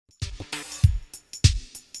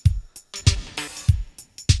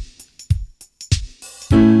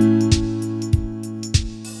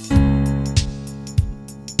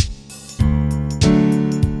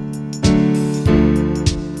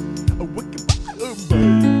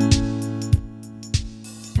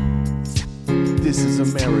This is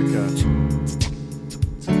America.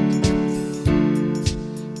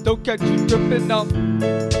 Don't catch you tripping up. We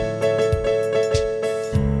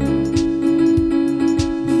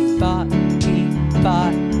bought a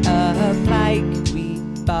mic. We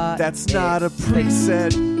bought. That's not a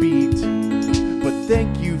preset beat, but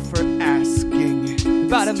thank you for asking.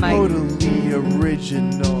 Bought a It's mic. totally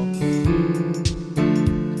original.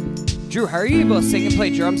 Drew, how are you able to sing and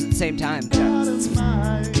play drums at the same time?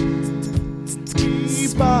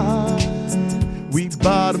 We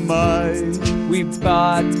bought a mic. We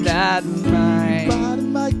bought that mic. Bought a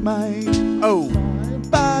mic. Oh,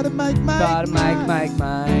 bought a mic. Bought a mic.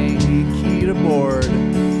 We keyed aboard.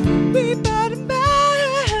 We bought a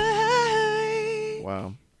mic.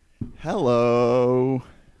 Wow. Hello.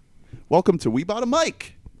 Welcome to We Bought a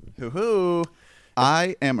Mic. Hoo-hoo.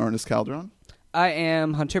 I am Ernest Calderon. I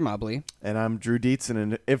am Hunter Mobley. And I'm Drew Dietzen,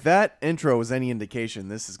 and if that intro was any indication,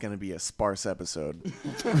 this is going to be a sparse episode.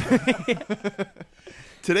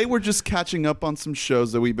 Today we're just catching up on some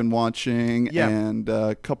shows that we've been watching Yeah. and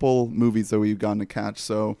a couple movies that we've gotten to catch.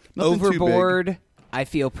 So nothing too big. Overboard. I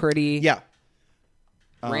Feel Pretty. Yeah.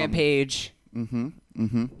 Rampage.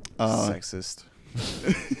 Sexist.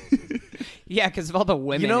 Yeah, because of all the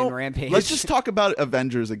women in Rampage. Let's just talk about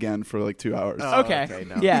Avengers again for like 2 hours. Okay.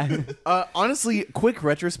 no. Yeah. Honestly, quick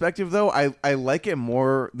retrospective though, I like it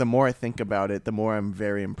more. The more I think about it, the more I'm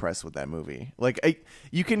very impressed with that movie. Like,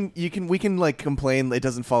 we can like complain it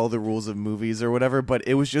doesn't follow the rules of movies or whatever, but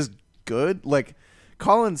it was just good. Like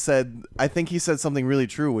Colin said, I think he said something really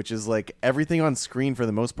true, which is like everything on screen for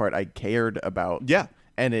the most part I cared about. Yeah.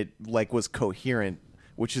 And it like was coherent,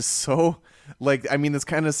 which is so. Like, I mean, this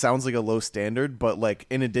kind of sounds like a low standard, but like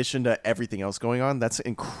in addition to everything else going on, that's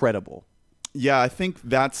incredible. Yeah, I think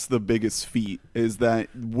that's the biggest feat is that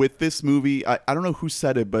with this movie, I don't know who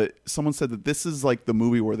said it, but someone said that this is like the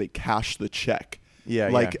movie where they cash the check. Yeah,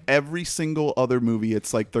 like yeah. every single other movie,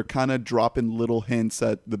 it's like they're kind of dropping little hints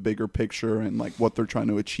at the bigger picture and like what they're trying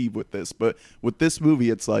to achieve with this. But with this movie,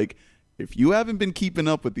 it's like, if you haven't been keeping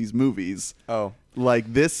up with these movies,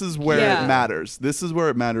 like this is where it matters. This is where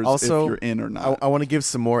it matters Also, if you're in or not. I want to give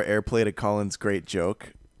some more airplay to Colin's great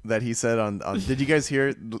joke that he said on did you guys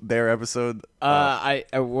hear their episode?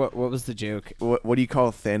 What was the joke? What do you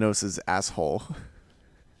call Thanos' asshole?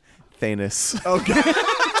 Thanos. Okay.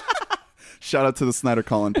 Shout out to the Snyder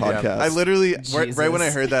Colin podcast. Yeah, I literally Jesus. right when I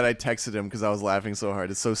heard that, I texted him because I was laughing so hard.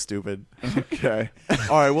 It's so stupid. Okay.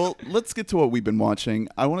 All right. Well, let's get to what we've been watching.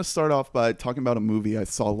 I want to start off by talking about a movie I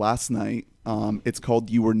saw last night. It's called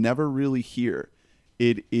You Were Never Really Here.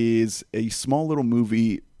 It is a small little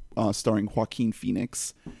movie starring Joaquin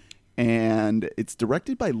Phoenix. And it's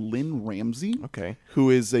directed by Lynn Ramsey, who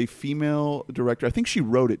is a female director. I think she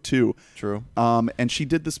wrote it too. True. And she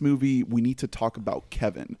did this movie, We Need to Talk About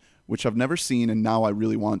Kevin, which I've never seen, and now I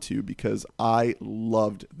really want to because I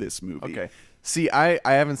loved this movie. Okay. See, I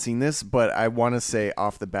haven't seen this, but I want to say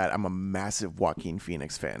off the bat, I'm a massive Joaquin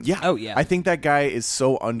Phoenix fan. Yeah. Oh, yeah. I think that guy is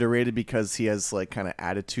so underrated because he has like kind of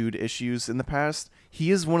attitude issues in the past.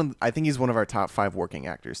 He is I think he's one of our top 5 working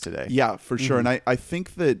actors today. Yeah, for sure. And I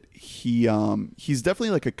think that he's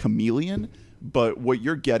definitely like a chameleon, but what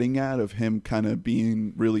you're getting at of him kind of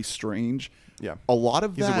being really strange. Yeah. A lot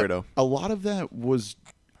of He's a weirdo. A lot of that was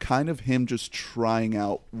kind of him just trying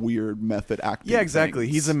out weird method acting. Yeah, exactly.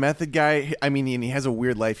 things. He's a method guy. I mean, and he has a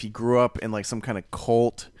weird life. He grew up in like some kind of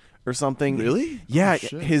cult or something. Really? Yeah.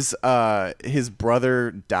 Oh, shit. His brother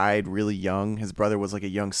died really young. His brother was like a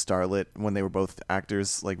young starlet when they were both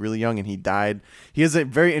actors, like really young, and he died. He has a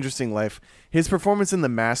very interesting life. His performance in The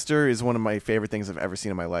Master is one of my favorite things I've ever seen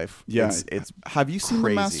in my life. Yeah. It's have you seen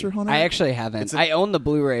crazy. The Master, Hunter? I actually haven't. I own the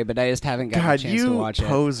Blu-ray, but I just haven't gotten a God, chance to watch you it.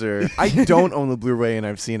 poser. I don't own the Blu-ray and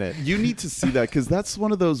I've seen it. You need to see that because that's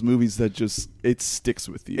one of those movies that just it sticks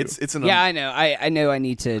with you. It's an Yeah, I know. I know. I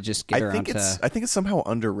need to just get I around think to. I think it's somehow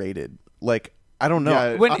underrated. Like, I don't know.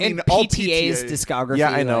 Yeah, When I in mean, all PTA's PTA discography, Yeah,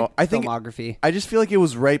 I know. like, I think filmography. I just feel like it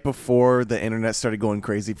was right before the internet started going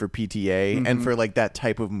crazy for PTA and for like that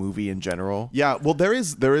type of movie in general. Yeah, well, there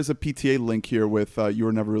is a PTA link here with You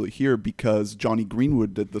Were Never Really Here because Johnny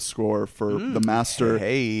Greenwood did the score for The Master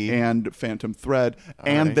and Phantom Thread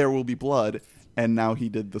and right. There Will Be Blood, and now he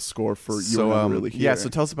did the score for You Were Never Really Here. Yeah, so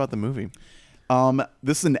tell us about the movie.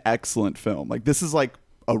 This is an excellent film. Like, this is like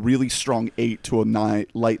a really strong 8 to a 9,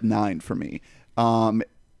 light 9 for me.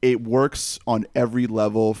 It works on every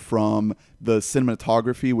level from the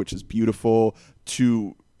cinematography, which is beautiful,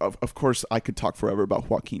 to of course, I could talk forever about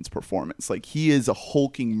Joaquin's performance. Like, he is a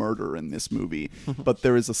hulking murderer in this movie, but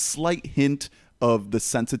there is a slight hint of the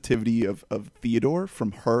sensitivity of Theodore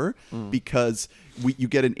from her, because you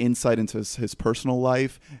get an insight into his personal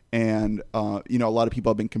life, and a lot of people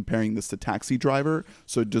have been comparing this to Taxi Driver,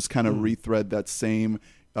 so just kind of rethread that same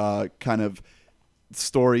kind of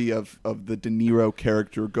story of the De Niro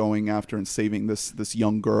character going after and saving this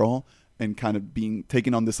young girl and kind of being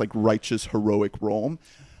taken on this like righteous heroic role.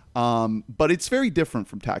 But it's very different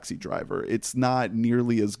from Taxi Driver. It's not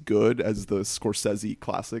nearly as good as the Scorsese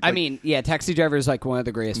classic. I mean, Taxi Driver is like one of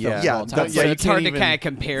the greatest films of all time. Yeah, So it's hard to kind of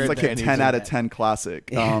compare. It's like a 10 out of 10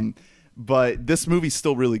 classic. But this movie's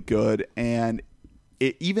still really good, and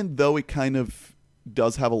even though it kind of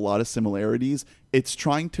does have a lot of similarities, it's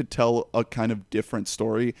trying to tell a kind of different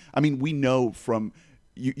story. I mean, we know from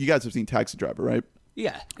you guys have seen Taxi Driver, right?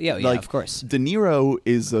 Yeah, Like, of course. De Niro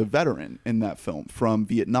is a veteran in that film from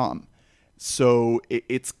Vietnam. So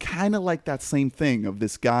it's kind of like that same thing of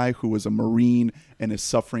this guy who was a Marine and is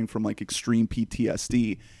suffering from like extreme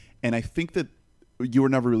PTSD. And I think that You Were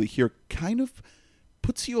Never Really Here kind of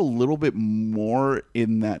puts you a little bit more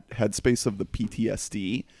in that headspace of the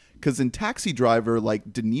PTSD. Because in Taxi Driver,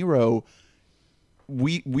 like De Niro,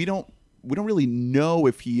 we don't really know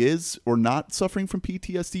if he is or not suffering from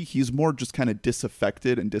PTSD. He's more just kind of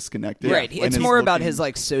disaffected and disconnected. Right. It's more about his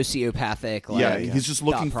like sociopathic. He's just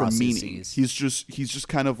looking for meaning. He's just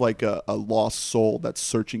kind of like a lost soul that's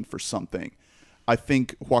searching for something. I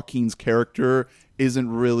think Joaquin's character isn't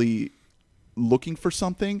really looking for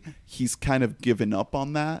something. He's kind of given up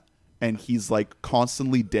on that, and he's like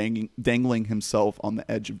constantly dangling himself on the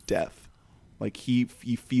edge of death. Like he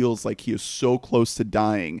feels like he is so close to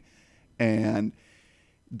dying. And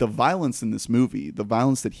the violence in this movie, the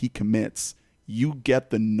violence that he commits, you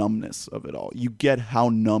get the numbness of it all. You get how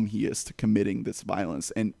numb he is to committing this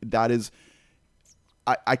violence. And that is,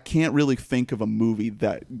 I can't really think of a movie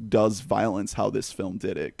that does violence how this film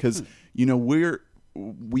did it. Because,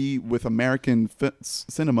 we with American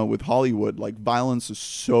cinema, with Hollywood, like violence is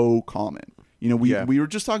so common. We were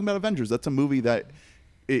just talking about Avengers. That's a movie that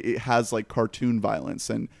it has like cartoon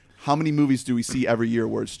violence. And how many movies do we see every year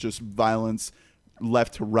where it's just violence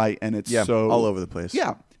left to right, and it's so all over the place?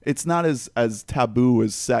 Yeah, it's not as taboo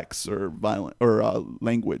as sex or violent or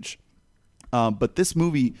language. But this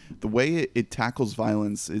movie, the way it tackles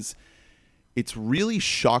violence it's really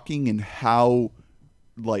shocking in how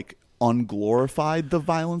like unglorified the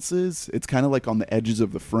violence is. It's kind of like on the edges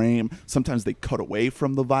of the frame. Sometimes they cut away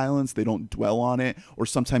from the violence, they don't dwell on it, or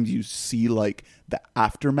sometimes you see like the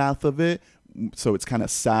aftermath of it. So it's kind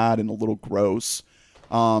of sad and a little gross.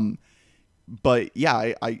 But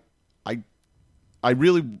yeah, I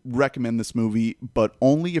really recommend this movie, but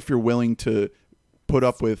only if you're willing to put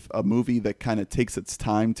up with a movie that kind of takes its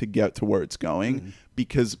time to get to where it's going.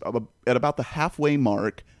 Because at about the halfway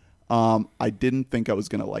mark, I didn't think I was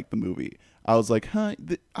going to like the movie. I was like, I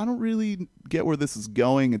don't really get where this is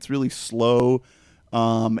going. It's really slow.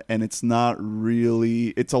 And it's not really,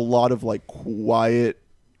 it's a lot of like quiet,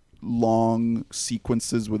 long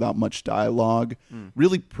sequences without much dialogue.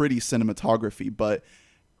 Really pretty cinematography, but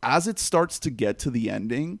as it starts to get to the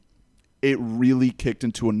ending, it really kicked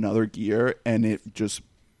into another gear, and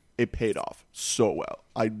it paid off so well.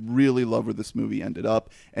 I really love where this movie ended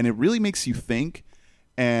up, and it really makes you think,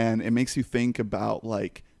 and it makes you think about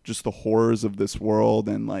like just the horrors of this world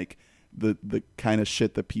and like the kind of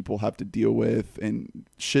shit that people have to deal with, and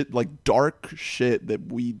shit like dark shit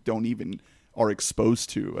that we don't even are exposed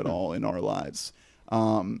to at all in our lives.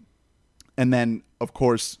 And then, of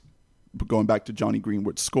course, going back to Johnny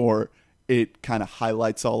Greenwood's score, it kind of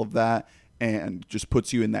highlights all of that and just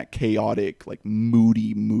puts you in that chaotic, like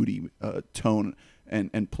moody tone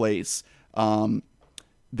and place. Along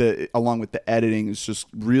with the editing is just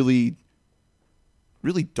really,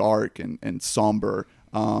 really dark and somber.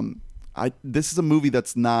 This is a movie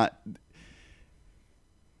that's not...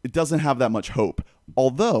 It doesn't have that much hope.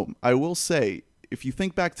 Although, I will say, if you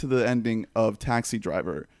think back to the ending of Taxi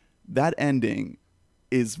Driver, that ending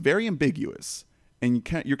is very ambiguous. And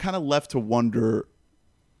you're kind of left to wonder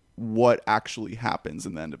what actually happens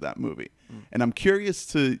in the end of that movie. And I'm curious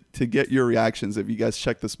to get your reactions, if you guys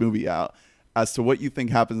check this movie out, as to what you think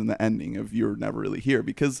happens in the ending of You're Never Really Here.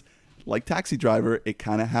 Because, like Taxi Driver, it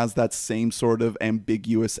kind of has that same sort of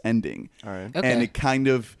ambiguous ending. All right. Okay. And it kind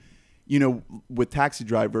of... with Taxi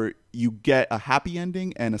Driver, you get a happy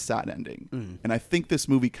ending and a sad ending. And I think this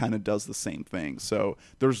movie kind of does the same thing. So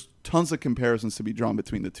there's tons of comparisons to be drawn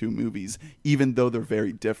between the two movies, even though they're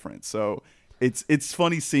very different. So it's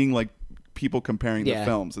funny seeing like people comparing the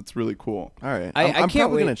films. It's really cool. All right. I'm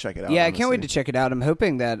probably going to check it out. Yeah, honestly. I can't wait to check it out. I'm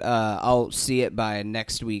hoping that I'll see it by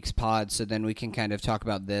next week's pod, so then we can kind of talk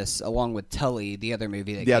about this along with Tully, the other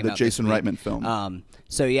movie that came out the Jason this week. Reitman film.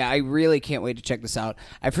 So yeah, I really can't wait to check this out.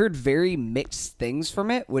 I've heard very mixed things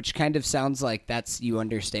from it, which kind of sounds like you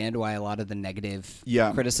understand why a lot of the negative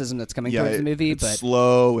criticism that's coming towards the movie. It's but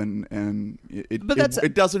slow and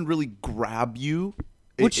it doesn't really grab you.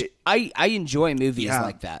 I enjoy movies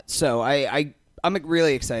like that, so I'm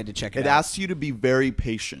really excited to check it out. It asks you to be very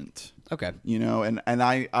patient. Okay. And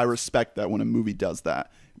I respect that when a movie does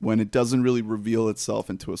that, when it doesn't really reveal itself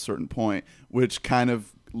into a certain point, which kind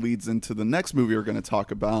of leads into the next movie we're going to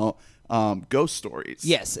talk about, Ghost Stories.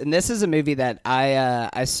 Yes, and this is a movie that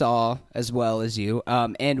I saw as well as you,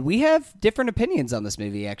 and we have different opinions on this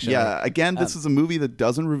movie, actually. Yeah, again, this is a movie that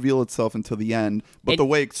doesn't reveal itself until the end, but the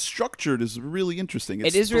way it's structured is really interesting.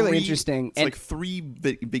 It is really interesting. It's like 3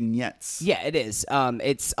 vignettes. Yeah, it is.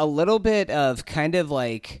 It's a little bit of kind of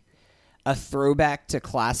like a throwback to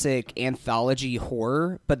classic anthology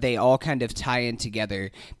horror, but they all kind of tie in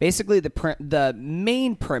together. Basically, the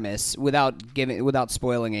main premise, without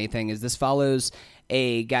spoiling anything, is this follows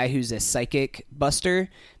a guy who's a psychic buster.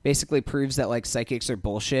 Basically, proves that like psychics are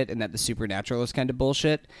bullshit and that the supernatural is kind of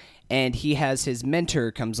bullshit. And he has his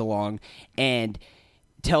mentor comes along and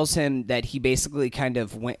tells him that he basically kind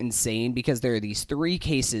of went insane because there are these 3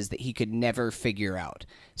 cases that he could never figure out.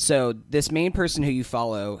 So this main person who you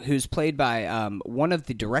follow, who's played by one of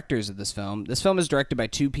the directors of this film is directed by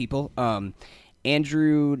 2 people,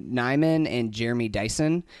 Andrew Nyman and Jeremy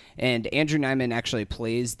Dyson. And Andrew Nyman actually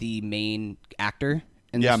plays the main actor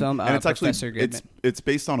in this film. And it's actually it's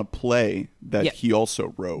based on a play that he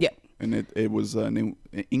also wrote. Yeah. And it was an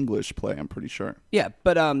English play, I'm pretty sure. Yeah,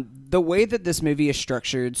 but the way that this movie is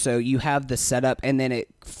structured, so you have the setup, and then it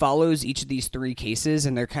follows each of these 3 cases,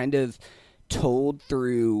 and they're kind of told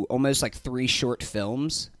through almost like 3 short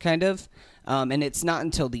films, kind of. And it's not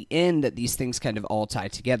until the end that these things kind of all tie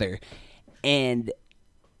together. And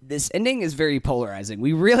this ending is very polarizing.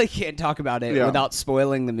 We really can't talk about it without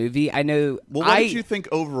spoiling the movie. I know. Well, what did you think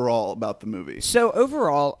overall about the movie? So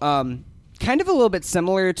overall, kind of a little bit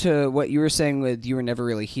similar to what you were saying with You Were Never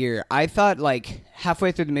Really Here. I thought, like,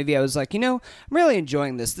 halfway through the movie, I was like, I'm really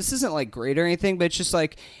enjoying this. This isn't, like, great or anything, but it's just,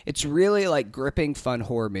 like, it's really, like, gripping, fun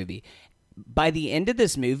horror movie. By the end of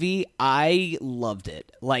this movie, I loved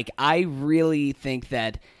it. Like, I really think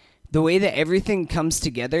that the way that everything comes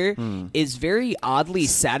together is very oddly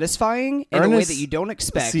satisfying in a way that you don't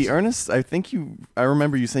expect. See, Ernest, I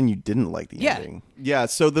remember you saying you didn't like the ending. Yeah,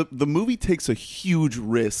 so the movie takes a huge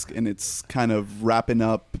risk, and it's kind of wrapping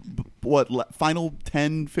up, final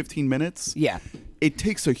 10, 15 minutes? Yeah. It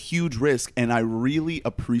takes a huge risk, and I really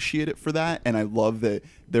appreciate it for that, and I love that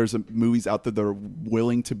there's movies out there that are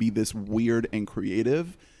willing to be this weird and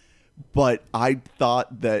creative. But I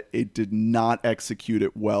thought that it did not execute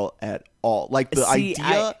it well at all. Like, the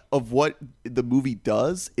idea of what the movie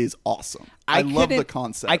does is awesome. I love the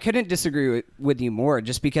concept. I couldn't disagree with you more,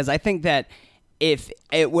 just because I think that if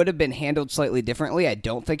it would have been handled slightly differently, I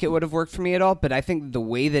don't think it would have worked for me at all. But I think the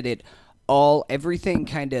way that everything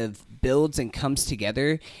kind of builds and comes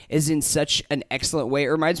together is in such an excellent way. It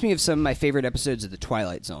reminds me of some of my favorite episodes of The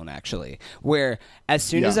Twilight Zone, actually, where as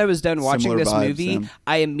soon as I was done watching this movie,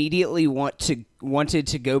 I immediately wanted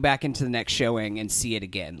to go back into the next showing and see it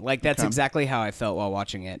again. Like, that's exactly how I felt while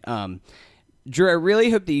watching it. Drew, I really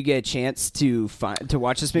hope that you get a chance to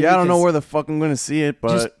watch this movie. Yeah, I don't know where the fuck I'm going to see it,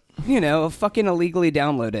 but... fucking illegally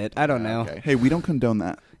download it. I don't know. Okay. Hey, we don't condone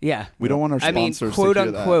that. Yeah. We don't want our sponsors quote to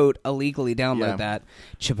hear unquote, illegally download that.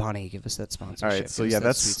 Chobani, give us that sponsorship. All right, so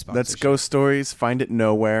that's Ghost Stories. Find it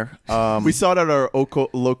nowhere. We saw it at our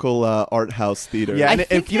local art house theater. Yeah, and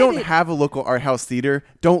if you don't have a local art house theater,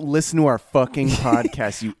 don't listen to our fucking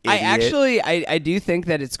podcast, you idiot. I do think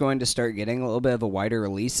that it's going to start getting a little bit of a wider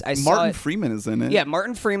release. Martin Freeman is in it. Yeah,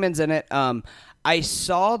 Martin Freeman's in it. I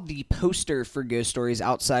saw the poster for Ghost Stories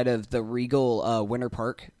outside of the Regal Winter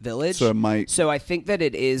Park Village. So I think that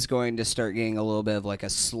it is going to start getting a little bit of like a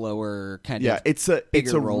slower kind of it's a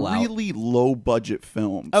rollout. Really low budget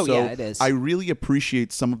film. Oh, so yeah, it is. I really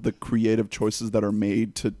appreciate some of the creative choices that are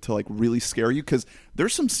made to like really scare you, because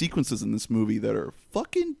there's some sequences in this movie that are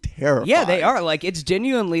fucking terrifying. Yeah, they are. Like, it's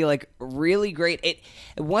genuinely like really great.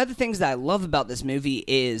 One of the things that I love about this movie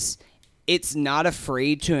is it's not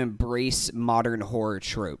afraid to embrace modern horror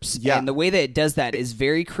tropes. Yeah. And the way that it does that is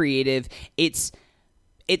very creative. It's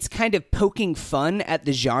kind of poking fun at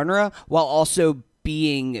the genre while also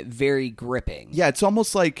being very gripping. Yeah, it's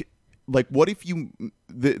almost like what if you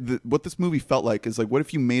what this movie felt like is like, what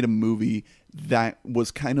if you made a movie that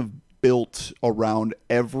was kind of built around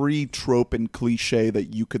every trope and cliche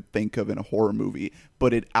that you could think of in a horror movie,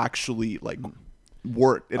 but it actually like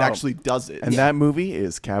worked. It actually does it. And that movie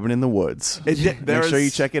is Cabin in the Woods. Make There's- sure you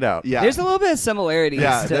check it out. Yeah, There's a little bit of similarities.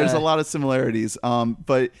 yeah, to- there's a lot of similarities.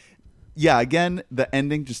 But yeah, again, the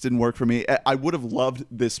ending just didn't work for me. I would have loved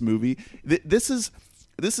this movie. This is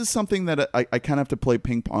something that I kind of have to play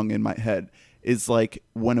ping pong in my head. Is like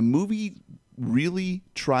when a movie really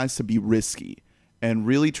tries to be risky and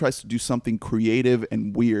really tries to do something creative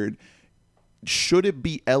and weird. Should it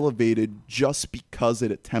be elevated just because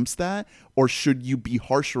it attempts that, or should you be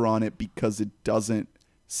harsher on it because it doesn't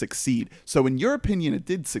succeed? So in your opinion, it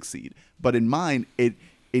did succeed, but in mine, it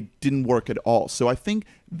didn't work at all. So I think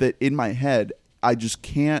that in my head, I just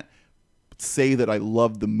can't say that I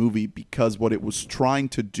loved the movie because what it was trying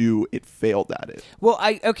to do, it failed at it. Well,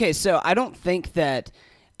 so I don't think that.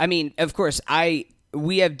 I mean, of course,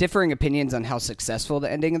 we have differing opinions on how successful the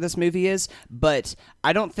ending of this movie is, but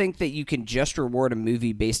I don't think that you can just reward a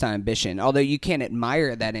movie based on ambition, although you can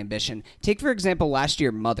admire that ambition. Take, for example, last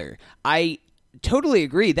year, Mother. I totally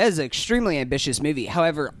agree. That is an extremely ambitious movie.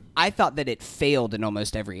 However, I thought that it failed in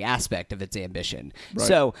almost every aspect of its ambition. Right.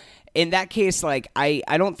 So in that case, like I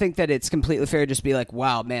don't think that it's completely fair to just be like,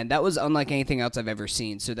 wow, man, that was unlike anything else I've ever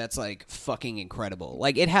seen. So that's like fucking incredible.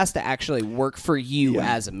 Like it has to actually work for you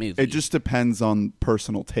as a movie. It just depends on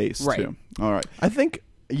personal taste, Right. too. All right. I think,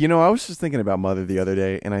 I was just thinking about Mother the other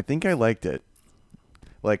day, and I think I liked it.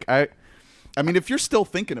 Like, I mean, if you're still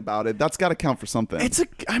thinking about it, that's got to count for something.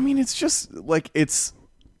 it's just like it's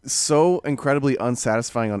so incredibly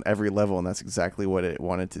unsatisfying on every level, and that's exactly what it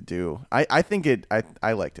wanted to do. I think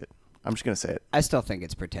I liked it. I'm just gonna say it. I still think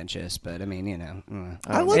it's pretentious, but I mean,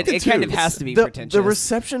 I liked it it kind too. of has to be the, pretentious. The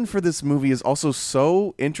reception for this movie is also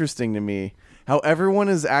so interesting to me. How everyone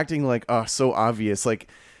is acting like, so obvious. Like,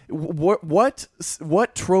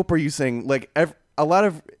 what trope are you saying? Like, a lot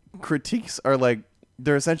of critiques are like,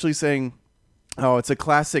 they're essentially saying, oh, it's a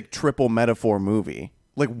classic triple metaphor movie.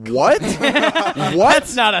 Like, what? What?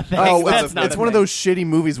 That's not a thing. Oh, That's not it's a one of thing. those shitty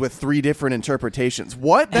movies with 3 different interpretations.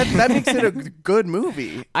 What? That makes it a good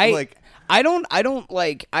movie. I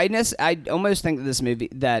almost think that this movie,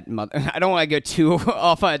 that Mother, I don't want to go too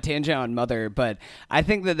off on a tangent on Mother, but I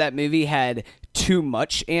think that movie had too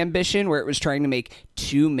much ambition where it was trying to make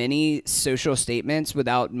too many social statements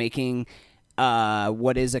without making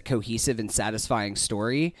what is a cohesive and satisfying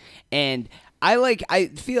story. And I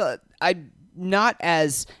feel not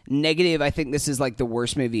as negative. I think this is like the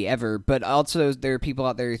worst movie ever, but also there are people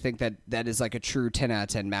out there who think that is like a true 10 out of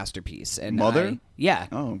 10 masterpiece. And Mother? Yeah.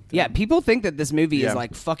 Oh, yeah. People think that this movie Yeah. is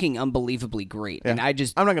like fucking unbelievably great, and I'm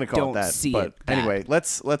not going to call don't it that. see but it that. anyway,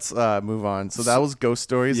 let's move on. So that was Ghost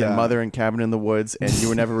Stories and Yeah. Mother and Cabin in the Woods and You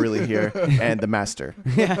Were Never Really Here and The Master.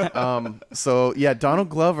 So yeah, Donald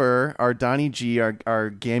Glover, our Donnie G, our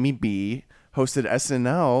Gammy B, hosted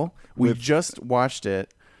SNL. We just watched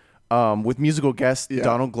it. With musical guest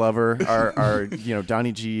Donald Glover, our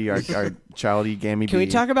Donnie G, our childy Gammy B. Can we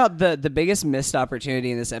talk about the biggest missed opportunity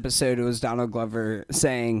in this episode? It was Donald Glover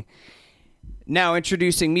saying, "Now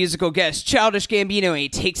introducing musical guest Childish Gambino," and he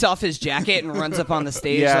takes off his jacket and runs up on the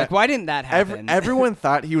stage. Yeah. Like, why didn't that happen? Everyone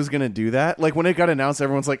thought he was going to do that. Like when it got announced,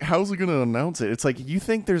 everyone's like, "How's he going to announce it?" It's like, you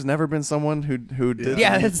think there's never been someone who did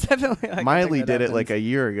yeah, that? it's definitely like Miley did it like a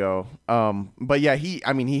year ago. But yeah, he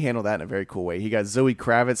handled that in a very cool way. He got Zoe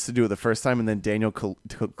Kravitz to do it the first time, and then Daniel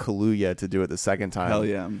Kaluuya to do it the second time. Hell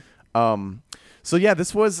yeah. So yeah,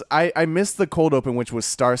 this was I missed the cold open, which was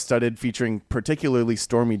star-studded, featuring particularly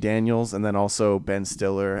Stormy Daniels, and then also Ben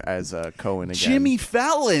Stiller as Cohen again. Jimmy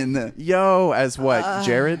Fallon. Yo, as what?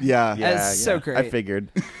 Jared? Yeah. That's so great. I figured.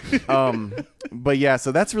 But yeah,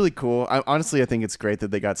 so that's really cool. Honestly, I think it's great that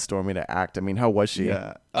they got Stormy to act. I mean, how was she?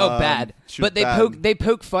 Yeah. Bad. she was But they bad.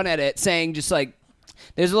 poke fun at it, saying just like,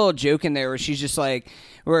 there's a little joke in there where she's just like,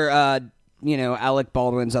 Alec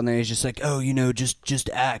Baldwin's on there. He's just like, oh, just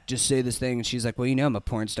act, just say this thing. And she's like, well, I'm a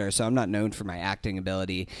porn star, so I'm not known for my acting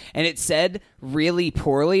ability. And it's said really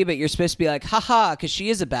poorly, but you're supposed to be like, haha, because she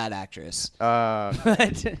is a bad actress.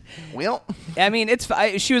 But Well, I mean,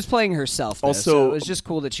 she was playing herself, though, Also- so it was just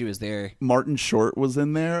cool that she was there. Martin Short was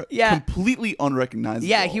in there. Yeah. Completely unrecognizable.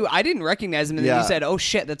 Yeah, I didn't recognize him, and then Yeah. you said, oh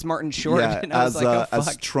shit, that's Martin Short. Yeah, And I was like, oh as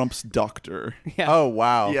fuck. Trump's doctor. Yeah. oh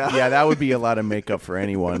wow, Yeah. that would be a lot of makeup for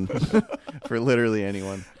anyone, for literally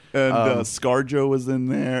anyone. And ScarJo was in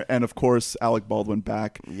there, and of course Alec Baldwin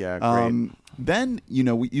back. Yeah, great. Then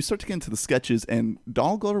you start to get into the sketches, and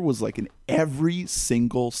Donald Glover was like in every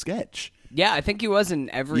single sketch. Yeah, I think he was in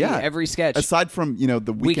every sketch. aside from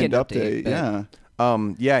the Weekend Update.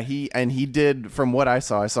 but- Yeah, He did, from what I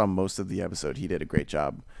saw most of the episode. He did a great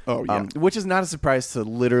job. Oh, yeah. which is not a surprise to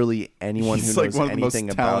literally anyone He's who like knows one of the most anything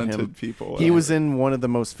about him. talented people He ever. was in one of the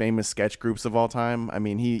most famous sketch groups of all time. I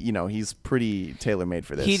mean, he's pretty tailor-made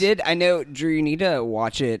for this. He did. I know, Drew. You need to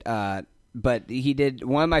watch it. But he did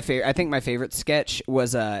one of my favorite. I think my favorite sketch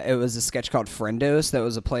was it was a sketch called Friendos that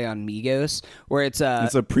was a play on Migos, where it's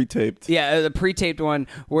a pre-taped. yeah, a pre-taped one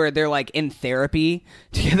where they're like in therapy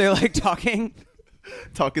together, like talking.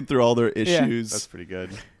 Talking through all their issues. That's pretty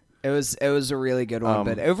good. It was a really good one,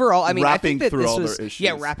 but overall, I mean, I rapping think that through this all was their issues.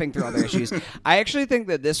 yeah, rapping through all their issues. I actually think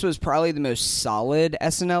that this was probably the most solid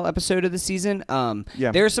SNL episode of the season.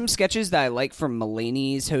 Yeah. There are some sketches that I like from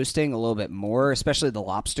Mulaney's hosting a little bit more, especially the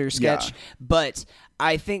lobster sketch. Yeah. But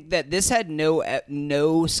I think that this had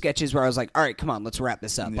no sketches where I was like, all right, come on, let's wrap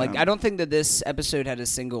this up. Yeah. Like, I don't think that this episode had a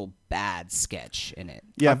single bad sketch in it.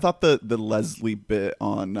 I thought the Leslie bit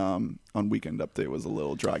on Weekend Update was a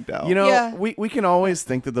little dragged out. You know, Yeah. we can always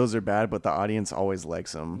think that those are bad, but the audience always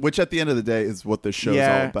likes them. which at the end of the day is what this show's all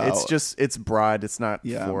Yeah, about. it's broad. It's not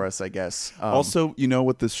Yeah. for us, I guess. Also, you know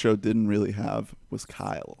what this show didn't really have was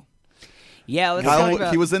Kyle. Yeah, let's talk Kyle,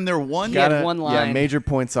 about. he was in there one. He had one line. Yeah, major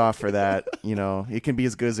points off for that. You know, it can be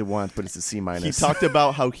as good as it wants, but it's a C He minus. talked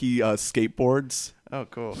about how he skateboards, Oh,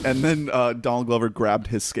 cool. and then Donald Glover grabbed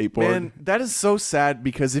his skateboard. Man, that is so sad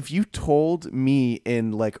because if you told me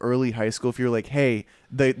in like early high school, if you're like, hey,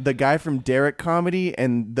 the guy from Derek Comedy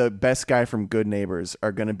and the best guy from Good Neighbors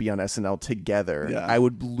are going to be on SNL together, Yeah. I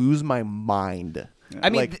would lose my mind. I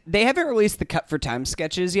mean, like- they haven't released the Cut for Time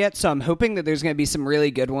sketches yet, so I'm hoping that there's going to be some really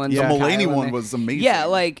good ones. Yeah. with The Mulaney Kyle in one there. was amazing. Yeah,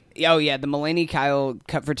 like, oh yeah, the Mulaney Kyle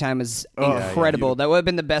Cut for Time is incredible. yeah. That would have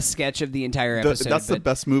been the best sketch of the entire episode. That's the but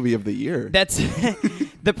best movie of the year. That's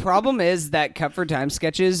the problem is that Cut for Time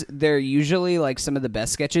sketches, they're usually like some of the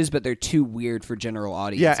best sketches, but they're too weird for general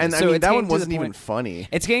audiences. Yeah, and I So mean, it's that getting one to the wasn't even point- funny.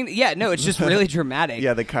 It's getting, yeah, no, it's just really dramatic.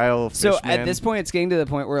 Yeah, the Kyle So Fishman. at this point, it's getting to the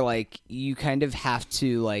point where like you kind of have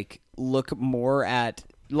to like look more at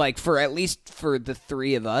like for at least for the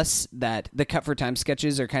three of us that the Cut for Time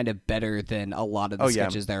sketches are kind of better than a lot of the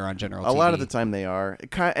sketches that are on general. A TV. lot of the time they are.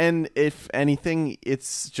 And if anything,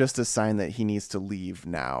 it's just a sign that he needs to leave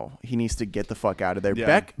now. He needs to get the fuck out of there.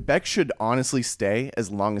 Yeah. Beck should honestly stay as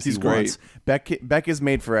long as He's he great. wants. Beck is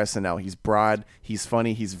made for SNL. He's broad, he's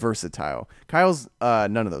funny, he's versatile. Kyle's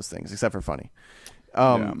none of those things except for funny.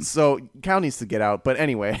 So Kyle needs to get out. But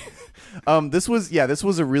anyway, this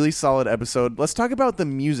was a really solid episode. Let's talk about the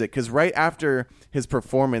music because right after his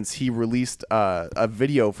performance, he released a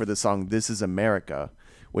video for the song "This Is America,"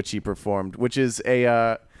 which he performed, which is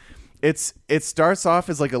it starts off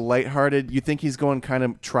as like a lighthearted. You think he's going kind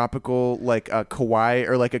of tropical, like Kauai,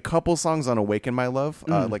 or like a couple songs on "Awaken My Love,"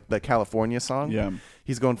 like the California song. Yeah.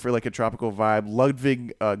 He's going for like a tropical vibe.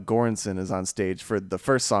 Ludwig Göransson is on stage for the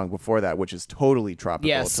first song before that, which is totally tropical.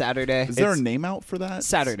 Yeah, Saturday. Is there a name out for that?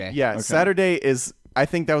 Saturday. Yeah, Saturday is. I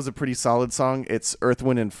think that was a pretty solid song. It's Earth,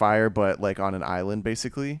 Wind, and Fire, but like on an island,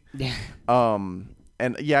 basically. Yeah.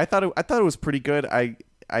 And yeah, I thought it was pretty good.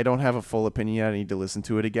 I don't have a full opinion yet. I need to listen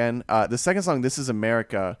to it again. The second song, "This Is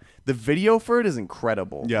America," the video for it is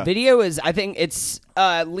incredible. Yeah. Video is, I think it's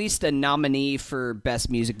at least a nominee for best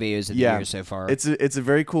music videos of the year so far. It's a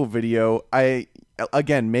very cool video.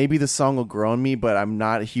 Again, maybe the song will grow on me, but I'm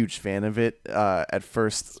not a huge fan of it at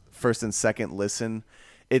first and second listen.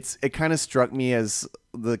 It kind of struck me as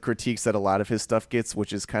the critiques that a lot of his stuff gets,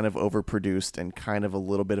 which is kind of overproduced and kind of a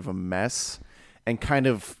little bit of a mess, and kind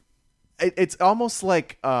of it's almost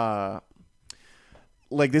like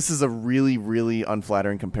this is a really, really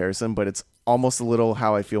unflattering comparison, but it's almost a little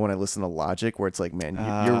how I feel when I listen to Logic, where it's like, man,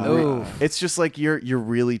 it's just like you're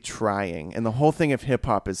really trying, and the whole thing of hip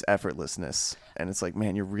hop is effortlessness, and it's like,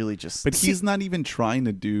 man, you're really just. But he's not even trying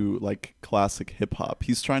to do like classic hip hop.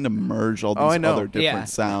 He's trying to merge all these other different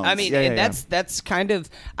sounds. I mean, Yeah. that's kind of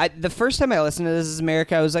the first time I listened to "This Is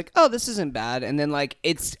America," I was like, "Oh, this isn't bad," and then like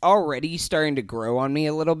it's already starting to grow on me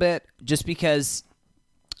a little bit, just because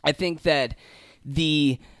I think that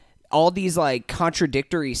all these like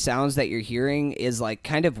contradictory sounds that you're hearing is like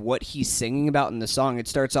kind of what he's singing about in the song. It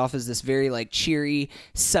starts off as this very like cheery,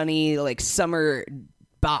 sunny, like summer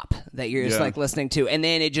bop that you're just like listening to, and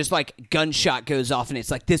then it just like gunshot goes off and it's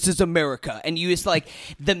like, "This is America," and you just like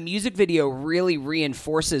the music video really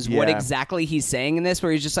reinforces what exactly he's saying in this,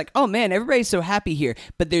 where he's just like, "Oh man, everybody's so happy here,"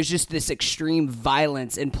 but there's just this extreme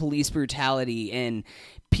violence and police brutality and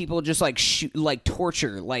people just like shoot, like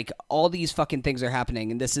torture, like all these fucking things are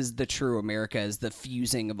happening, and this is the true America, is the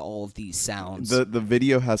fusing of all of these sounds. the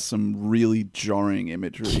video has some really jarring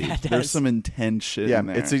imagery. Yeah, it There's does. some intense shit Yeah, in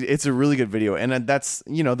there. it's a really good video, and that's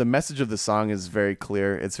the message of the song is very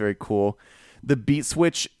clear. It's very cool. The beat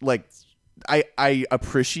switch, like I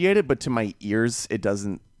appreciate it, but to my ears, it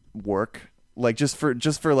doesn't work. Like just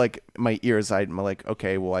for like my ears, I'm like,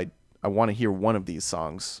 okay, well I want to hear one of these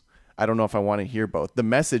songs. I don't know if I want to hear both. The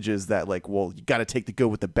message is that like, well, you got to take the good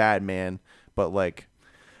with the bad, man. But like,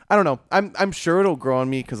 I don't know. I'm sure it'll grow on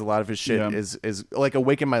me because a lot of his shit is like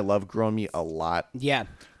Awaken My Love grew on me a lot. Yeah.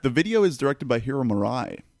 The video is directed by Hiro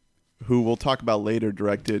Murai, who we'll talk about later,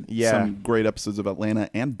 directed some great episodes of Atlanta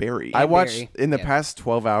and Barry. I watched in the past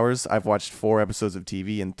 12 hours. I've watched 4 episodes of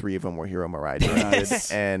TV, and 3 of them were Hiro Murai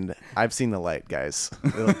directed. And I've seen the light, guys.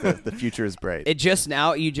 The future is bright. You just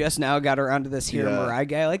now got around to this Hiro Murai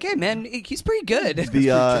guy. Like, hey man, he's pretty good.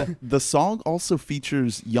 The song also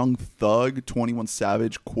features Young Thug, 21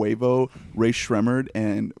 Savage, Quavo, Ray Shremmerd,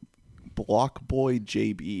 and Block Boy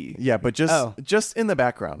JB. Yeah, but just in the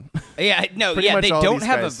background. Yeah, no, Pretty much they all don't these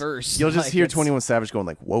have guys, a verse. You'll just Like, hear it's- 21 Savage going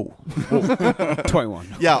like, whoa.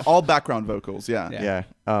 21. Yeah, all background vocals. Yeah. Yeah.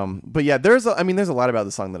 But yeah, there's a lot about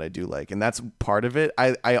the song that I do like, and that's part of it.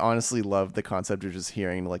 I honestly love the concept of just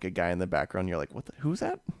hearing like a guy in the background. You're like, who's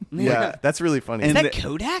that? Yeah. That's really funny. Is that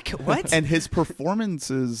Kodak? What? And his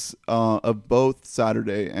performances of both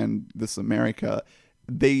Saturday and This America,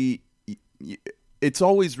 it's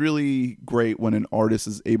always really great when an artist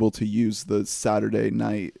is able to use the Saturday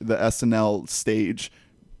night, the SNL stage,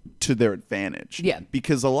 to their advantage. Yeah.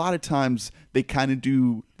 Because a lot of times they kind of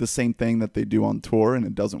do the same thing that they do on tour and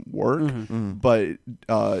it doesn't work. But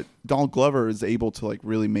Donald Glover is able to like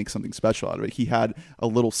really make something special out of it. He had a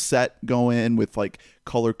little set go in with like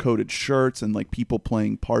color coded shirts and like people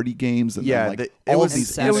playing party games and then, like all of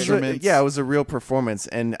these instruments. It was a real performance,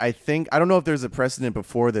 and I don't know if there's a precedent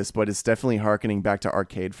before this, but it's definitely harkening back to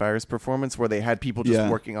Arcade Fire's performance where they had people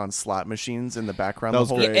just working on slot machines in the background. That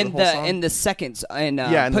was great. And the second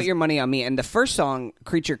and Put Your Money on Me and the first song,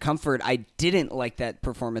 Creature Comfort, I didn't like that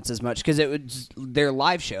performance as much because it was their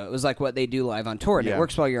live show. It was like what they do live on tour, and it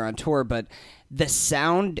works while you're on tour, but the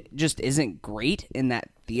sound just isn't great in that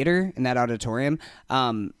theater, in that auditorium.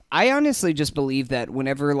 I honestly just believe that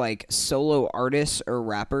whenever like solo artists or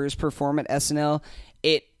rappers perform at SNL,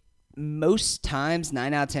 it most times,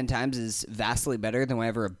 9 out of 10 times, is vastly better than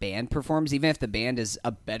whenever a band performs, even if the band is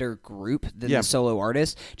a better group than the solo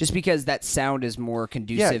artist, just because that sound is more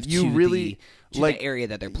conducive to the area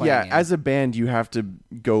that they're playing in. As a band, you have to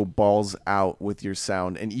go balls out with your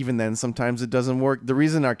sound, and even then, sometimes it doesn't work. The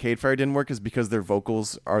reason Arcade Fire didn't work is because their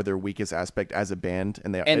vocals are their weakest aspect as a band,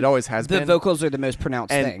 and it always has been. The vocals are the most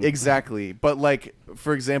pronounced thing. Exactly. But, like,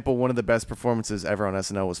 for example, one of the best performances ever on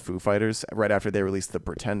SNL was Foo Fighters right after they released The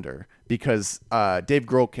Pretender, because Dave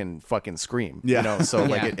Grohl can fucking scream. Yeah. You know, so,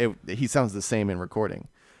 like, he sounds the same in recording.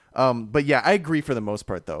 But, yeah, I agree for the most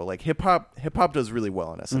part, though. Like, hip-hop does really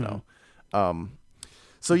well on SNL.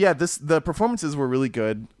 So yeah, the performances were really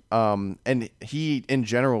good, and he in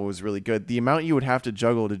general was really good. The amount you would have to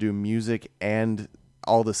juggle to do music and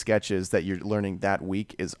all the sketches that you're learning that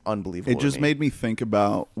week is unbelievable. It just made me think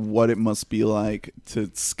about what it must be like to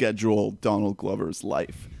schedule Donald Glover's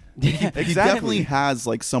life. He definitely has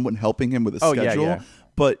like someone helping him with a schedule. Yeah.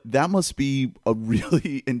 But that must be a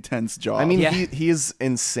really intense job. I mean, he is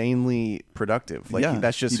insanely productive. Like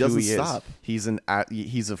that's just he who doesn't he stop. is.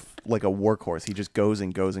 He's like a workhorse. He just goes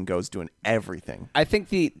and goes and goes doing everything. I think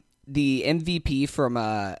the MVP from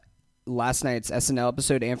last night's SNL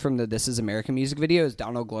episode and from the This Is America music video is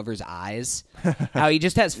Donald Glover's eyes. How he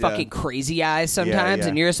just has fucking crazy eyes sometimes,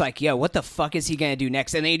 and you're just like, yo, what the fuck is he gonna do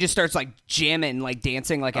next? And then he just starts like jamming, like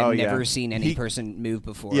dancing like I've never seen any person move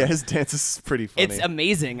before. Yeah, his dance is pretty funny. It's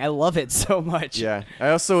amazing. I love it so much. Yeah, I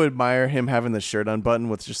also admire him having the shirt unbuttoned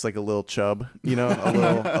with just like a little chub, you know,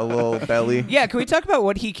 a little belly. Yeah, can we talk about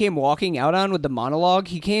what he came walking out on with the monologue?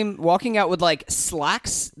 He came walking out with like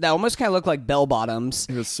slacks that almost kind of look like bell bottoms.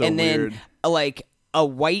 It was so and then weird. Like a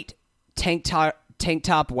white tank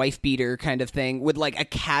top wife beater kind of thing with like a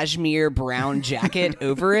cashmere brown jacket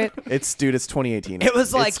over it. It's 2018. It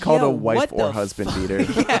was like, it's called yo, a wife what or the husband beater.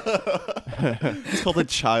 It's called a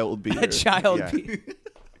child beater. A child Yeah. beater.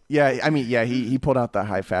 Yeah, I mean, he pulled out the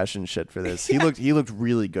high fashion shit for this. He looked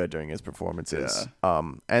really good during his performances.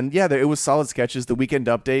 And yeah, it was solid sketches. The Weekend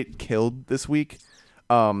Update killed this week.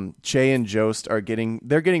 Che and Jost are getting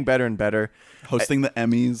better and better. Hosting the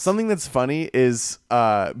Emmys. Something that's funny is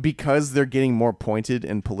because they're getting more pointed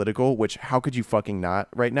and political, which how could you fucking not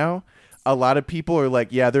right now? A lot of people are like,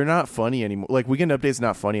 yeah, they're not funny anymore. Like, Weekend Update's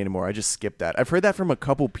not funny anymore. I just skipped that. I've heard that from a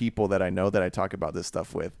couple people that I know that I talk about this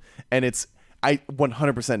stuff with. And I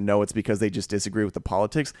 100% know it's because they just disagree with the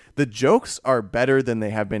politics. The jokes are better than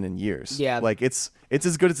they have been in years. Yeah. Like, it's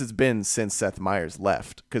as good as it's been since Seth Meyers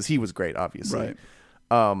left, because he was great, obviously. Right.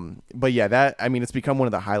 But yeah, that, I mean, it's become one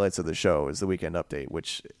of the highlights of the show is the Weekend Update,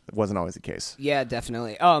 which wasn't always the case. Yeah,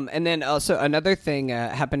 definitely. And then also another thing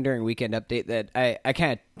happened during Weekend Update that I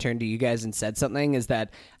kind of turned to you guys and said something is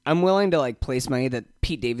that I'm willing to like place money that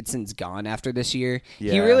Pete Davidson's gone after this year.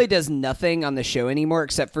 Yeah. He really does nothing on the show anymore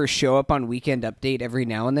except for show up on Weekend Update every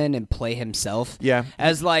now and then and play himself. Yeah.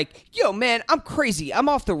 As like, yo, man, I'm crazy. I'm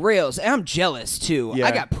off the rails. And I'm jealous too. Yeah.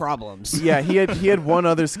 I got problems. Yeah, he had one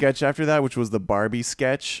other sketch after that, which was the Barbie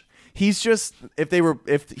sketch. He's just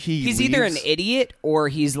he's either an idiot or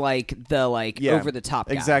he's like the over the top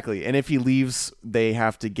guy. Exactly. And if he leaves, they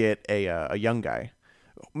have to get a young guy.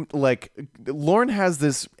 Like Lorne has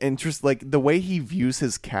this interest, like the way he views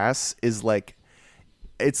his casts is like,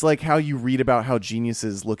 it's like how you read about how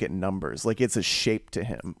geniuses look at numbers. Like it's a shape to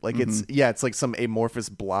him. Like it's like some amorphous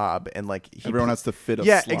blob, and like everyone has to fit a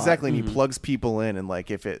yeah, slot. exactly. And he plugs people in, and like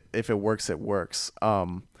if it works, it works.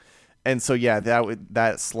 And so yeah,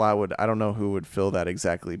 that slot would, I don't know who would fill that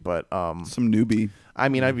exactly, but some newbie. I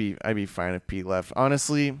mean, I'd be fine if Pete left.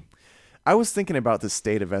 Honestly, I was thinking about the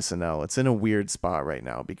state of SNL. It's in a weird spot right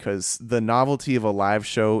now because the novelty of a live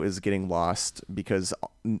show is getting lost because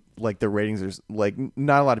like the ratings are like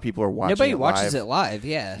not a lot of people are watching. Nobody it watches live. it live.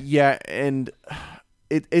 Yeah. Yeah, and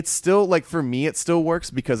it's still like for me it still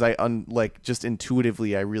works because I like just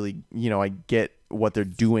intuitively I really, I get what they're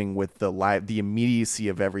doing with the immediacy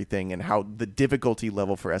of everything and how the difficulty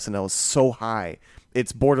level for SNL is so high.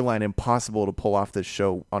 It's borderline impossible to pull off this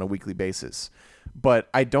show on a weekly basis. But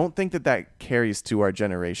I don't think that carries to our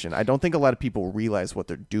generation. I don't think a lot of people realize what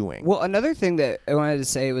they're doing. Well, another thing that I wanted to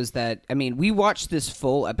say was that, I mean, we watched this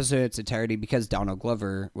full episode in its entirety because Donald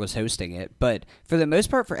Glover was hosting it. But for the most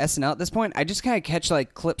part, for SNL at this point, I just kind of catch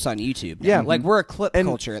like clips on YouTube. Yeah. Like we're a clip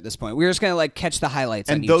culture at this point. We're just going to like catch the highlights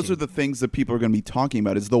on And YouTube. those are the things that people are going to be talking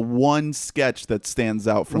about. Is the one sketch that stands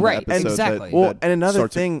out from Right, the episode exactly. that, Well, that and another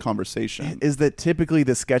starts thing a conversation. is that typically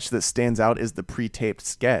the sketch that stands out is the pre-taped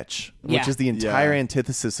sketch, which Yeah. is the entire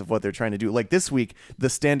antithesis of what they're trying to do. Like this week, the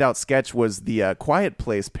standout sketch was the Quiet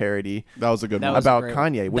Place parody That was a good That one. was about great.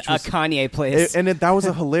 Kanye, which was Kanye plays. that was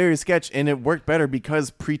a hilarious sketch, and it worked better because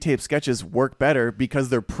pre-taped sketches work better because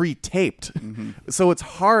they're pre-taped. So it's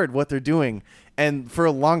hard what they're doing. And for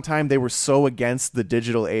a long time, they were so against the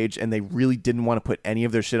digital age, and they really didn't want to put any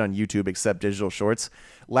of their shit on YouTube except digital shorts.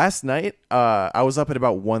 Last night, I was up at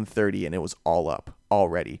about 1:30, and it was all up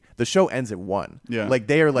already. The show ends at 1. Yeah. Like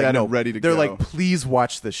they are like, Got it no, ready to they're go. like, please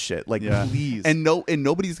watch this shit. Like, please. And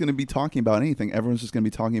nobody's going to be talking about anything. Everyone's just going to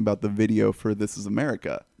be talking about the video for This Is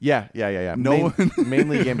America. Yeah. No one-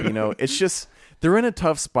 Mainly Gambino. It's just they're in a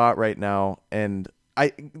tough spot right now, and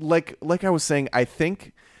I like I was saying, I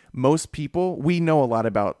think most people, we know a lot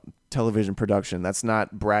about television production. That's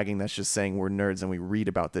not bragging. That's just saying we're nerds and we read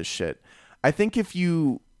about this shit. I think if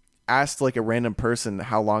you asked like a random person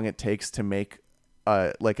how long it takes to make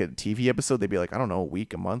like a TV episode, they'd be like, I don't know, a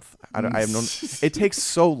week, a month. I have no. It takes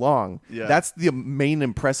so long. Yeah. That's the main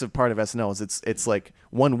impressive part of SNL is it's like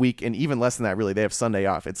 1 week, and even less than that. Really, they have Sunday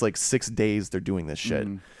off. It's like 6 days they're doing this shit.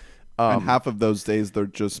 And half of those days they're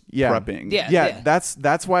just prepping. Yeah.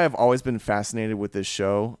 That's why I've always been fascinated with this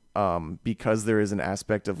show, because there is an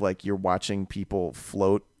aspect of like you're watching people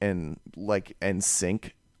float and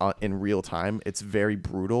sink in real time. It's very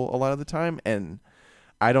brutal a lot of the time, and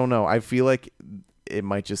I don't know. I feel like it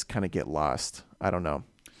might just kind of get lost. I don't know.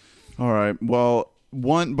 All right. Well,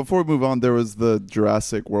 before we move on, there was the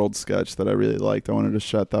Jurassic World sketch that I really liked. I wanted to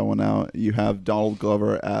shout that one out. You have Donald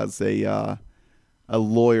Glover as a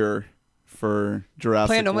lawyer for Jurassic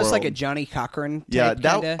Playing almost World. like a Johnny Cochran type, Yeah,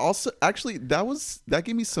 that kinda. also actually that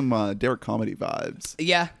gave me some Derek Comedy vibes.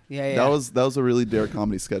 Yeah. That was a really Derek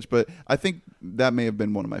Comedy sketch, but I think that may have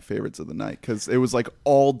been one of my favorites of the night because it was like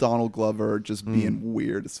all Donald Glover just being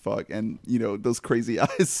weird as fuck, and those crazy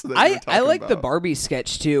eyes. That you were I like talking the about. Barbie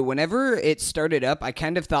sketch too. Whenever it started up, I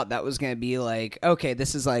kind of thought that was going to be like, okay,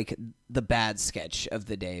 this is like the bad sketch of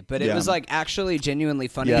the day, but it Yeah. was like actually genuinely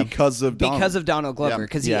funny because of Donald Glover,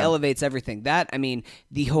 because he Yeah. elevates everything. That, I mean,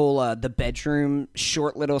 the whole the bedroom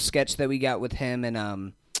short little sketch that we got with him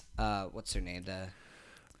and what's her name?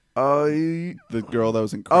 the girl that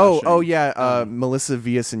was in Crashing. Melissa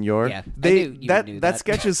Villaseñor. Yeah, I they knew you that knew that that.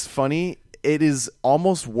 sketch is funny. It is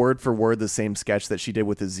almost word for word the same sketch that she did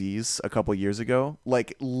with Aziz a couple years ago,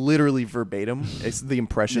 like literally verbatim. It's the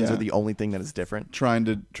impressions Yeah. are the only thing that is different. trying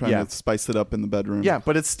to spice it up in the bedroom. Yeah,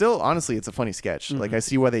 but it's still honestly, it's a funny sketch. Like I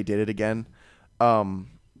see why they did it again.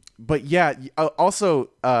 But yeah, also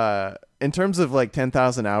in terms of like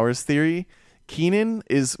 10,000 hours theory, Keenan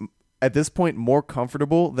is at this point more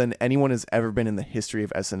comfortable than anyone has ever been in the history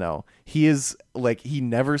of SNL. He is like, he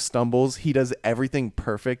never stumbles. He does everything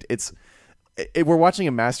perfect. It's we're watching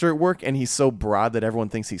a master at work, and he's so broad that everyone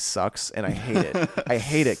thinks he sucks, and I hate it. I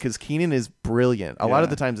hate it because Keenan is brilliant. A lot of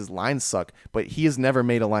the times his lines suck, but he has never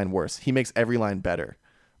made a line worse. He makes every line better.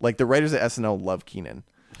 Like the writers at SNL love Keenan,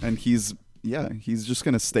 and he's just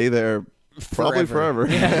gonna stay there probably forever.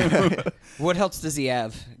 Yeah. What else does he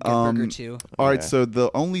have? Good Burger 2. All right, so the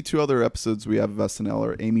only 2 other episodes we have of SNL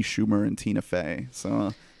are Amy Schumer and Tina Fey.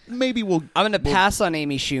 So maybe I'm going to pass on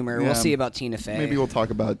Amy Schumer. Yeah, we'll see about Tina Fey. Maybe we'll talk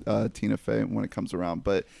about Tina Fey when it comes around.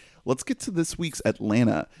 But let's get to this week's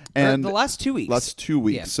Atlanta. And the last 2 weeks. Last 2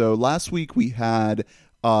 weeks. Yeah. So last week we had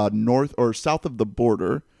north or south of the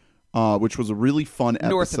border, which was a really fun episode.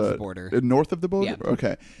 North of the border. North of the border? Yeah.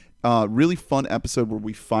 Okay. Really fun episode where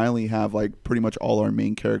we finally have like pretty much all our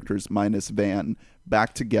main characters minus Van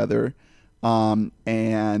back together.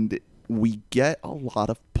 And we get a lot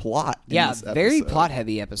of plot. In this very episode. plot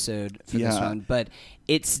heavy episode for this Yeah. one, but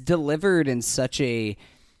it's delivered in such a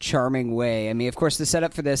charming way. I mean, of course, the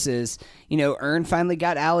setup for this is, Ern finally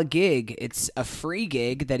got Al a gig. It's a free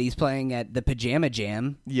gig that he's playing at the Pajama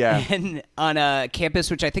Jam. Yeah. And on a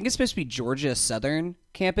campus, which I think is supposed to be Georgia Southern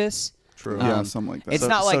campus. True. Yeah, something like that. It's So-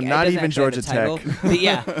 not so like not it doesn't even actually have Georgia a title, Tech. but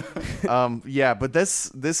yeah, yeah, but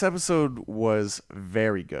this episode was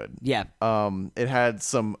very good. yeah. It had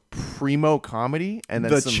some primo comedy and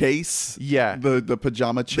then the some, chase. Yeah. The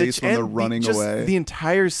pajama chase when they're running away. The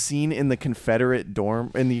entire scene in the Confederate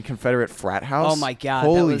dorm, in the Confederate frat house. Oh my god!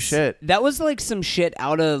 Holy shit! That was like some shit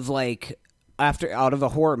out of out of a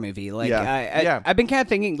horror movie. Like Yeah. I've been kind of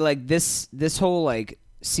thinking like this whole like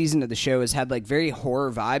season of the show has had like very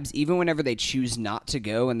horror vibes, even whenever they choose not to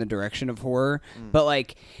go in the direction of horror. But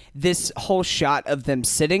like this whole shot of them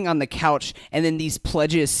sitting on the couch and then these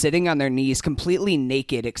pledges sitting on their knees completely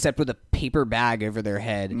naked except with a paper bag over their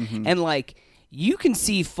head, and like you can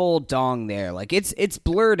see full dong there. Like it's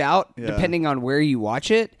blurred out depending on where you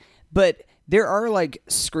watch it, but there are like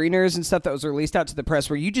screeners and stuff that was released out to the press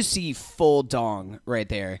where you just see full dong right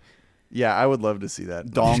there. Yeah, I would love to see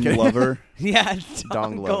that. Dong lover. Yeah,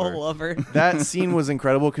 Dong lover. lover. That scene was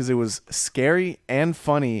incredible because it was scary and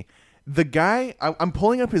funny. The guy, I'm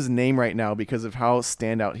pulling up his name right now because of how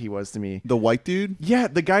standout he was to me. The white dude. Yeah,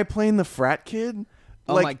 the guy playing the frat kid.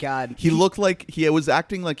 Oh my god. He looked like he was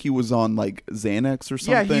acting like he was on like Xanax or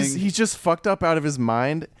Yeah, something. he's just fucked up out of his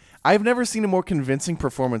mind. I've never seen a more convincing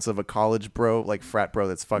performance of a college bro, like frat bro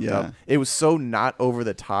that's fucked up. It was so not over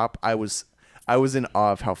the top. I was in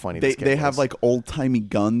awe of how funny this kid they was. have like old timey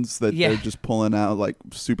guns that Yeah. they're just pulling out like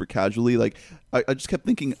super casually. Like I just kept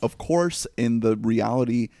thinking, of course, in the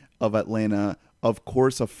reality of Atlanta, of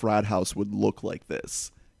course, a frat house would look like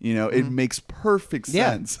this. It makes perfect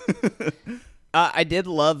Yeah. sense. I did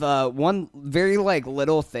love one very like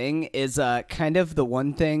little thing is kind of the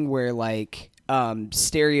one thing where like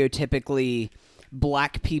stereotypically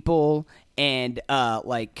black people and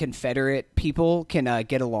like Confederate people can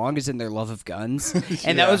get along is in their love of guns.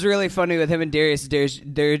 And that was really funny with him and Darius.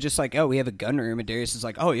 They're just like, oh, we have a gun room, and Darius is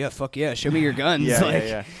like, oh yeah, fuck yeah, show me your guns. Yeah, like,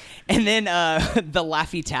 yeah. And then the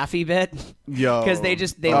Laffy Taffy bit, Yo. because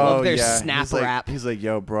they love their yeah. snap he's like, rap. He's like,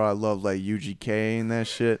 yo, bro, I love like UGK and that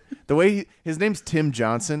shit. The way his name's Tim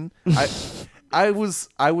Johnson. I was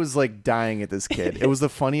like dying at this kid. It was the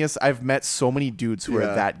funniest. I've met so many dudes who are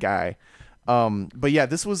that guy. But yeah,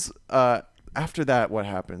 this was after that. What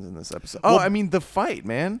happens in this episode? Oh, I mean the fight,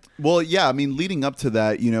 man. Well, yeah, I mean, leading up to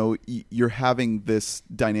that, you're having this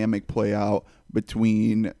dynamic play out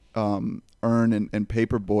between Ern and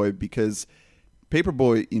Paperboy, because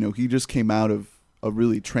Paperboy, he just came out of a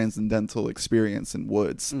really transcendental experience in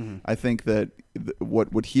Woods. I think that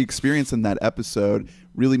what he experienced in that episode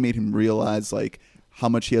really made him realize like how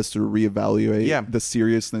much he has to reevaluate the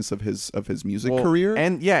seriousness of his music career.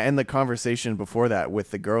 And the conversation before that with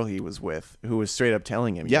the girl he was with, who was straight up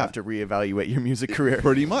telling him, you have to reevaluate your music career.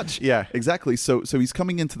 Pretty much. Yeah. Exactly. So he's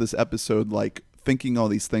coming into this episode like thinking all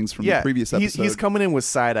these things from the previous episode. He's coming in with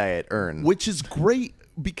side eye at Ern. Which is great,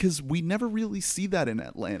 because we never really see that in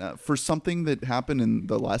Atlanta. For something that happened in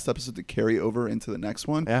the last episode to carry over into the next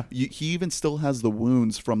one, he even still has the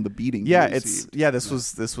wounds from the beating. Yeah, he received.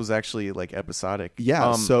 this was actually like episodic.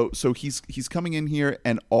 Yeah, so he's coming in here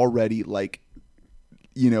and already like,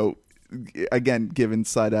 again, given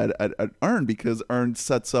side at Ern, because Ern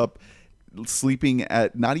sets up sleeping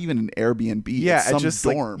at not even an Airbnb, Yeah, at some just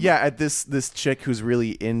dorm. at this chick who's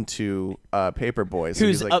really into Paperboy, so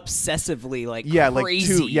Who's he's obsessively like like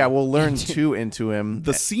crazy. we'll learn too into him.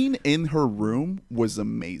 The scene in her room was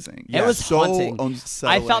amazing. It was so haunting.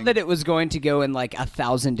 unsettling. I thought that it was going to go in like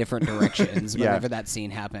 1,000 different directions Yeah. whenever that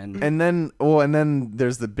scene happened. And then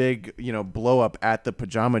there's the big, blow up at the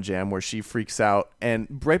pajama jam where she freaks out. And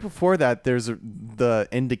right before that, there's the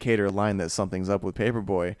indicator line that something's up with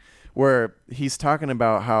Paperboy, where he's talking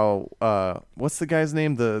about how what's the guy's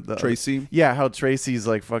name? The Tracy? Yeah, how Tracy's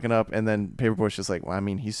like fucking up, and then Paperboy's just like, well, I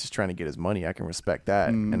mean, he's just trying to get his money. I can respect that.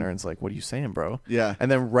 And Ern's like, what are you saying, bro? Yeah. And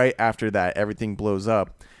then right after that, everything blows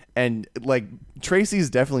up. And like Tracy's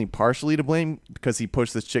definitely partially to blame because he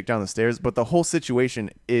pushed this chick down the stairs, but the whole situation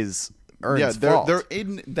is Ern's fault. they're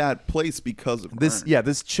in that place because of This Ern.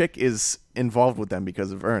 this chick is involved with them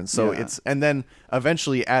because of Ern. So Yeah. and then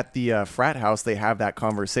eventually at the frat house they have that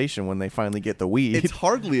conversation when they finally get the weed. It's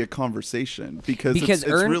hardly a conversation because it's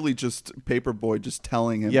Ern- really just Paperboy just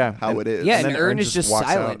telling him Yeah, how and- it is. Yeah, And and then Ern Ern is just just walks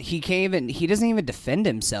silent. out. He doesn't even defend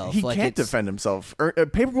himself. he like can't it's- defend himself.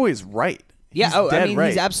 Paperboy is right. Yeah, He's I dead mean, right.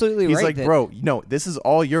 he's absolutely He's right like, that- bro, no, this is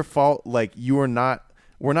all your fault. Like we're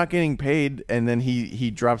not getting paid. And then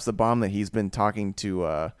he drops the bomb that he's been talking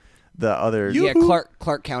to the other Yeah,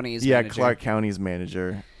 Clark County's manager. Clark County's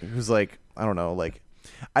manager, who's like, I don't know, like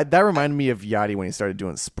that reminded me of Yachty when he started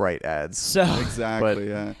doing Sprite ads. So Exactly, But-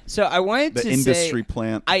 yeah. So I wanted The to industry say,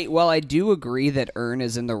 plant. I do agree that Ern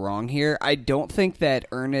is in the wrong here. I don't think that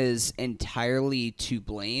Ern is entirely to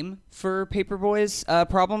blame for Paperboy's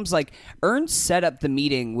problems. Like Ern set up the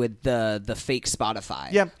meeting with the fake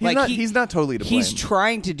Spotify. Yeah, like he's not totally to He's blame.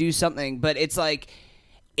 trying to do something, but it's like.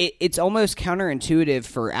 It's almost counterintuitive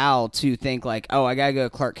for Al to think like, oh, I gotta go to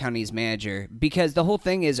Clark County's manager, because the whole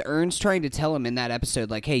thing is Ern's trying to tell him in that episode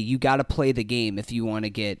like, hey, you got to play the game if you want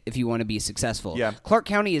to be successful. Yeah. Clark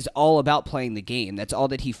County is all about playing the game. That's all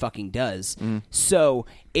that he fucking does. So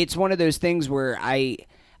it's one of those things where I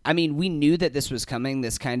mean, we knew that this was coming,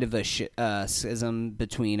 this kind of a schism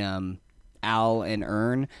between Al and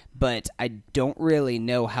Ern, but I don't really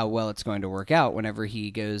know how well it's going to work out whenever he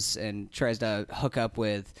goes and tries to hook up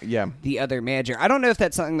with the other manager. I don't know if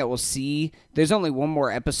that's something that we'll see. There's only one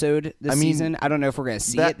more episode this season. I don't know if we're going to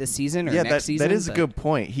see it this season or next season. That is a good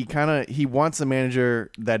point. He wants a manager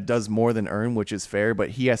that does more than Ern, which is fair, but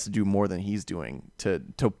he has to do more than he's doing to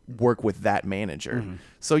work with that manager.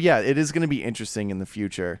 So yeah, it is going to be interesting in the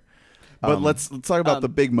future. But let's talk about the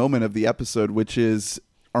big moment of the episode, which is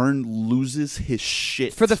Ern loses his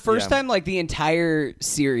shit for the first time, like the entire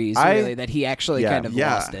series, really, that he actually kind of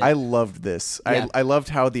lost it. I loved this. Yeah. I loved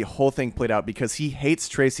how the whole thing played out because he hates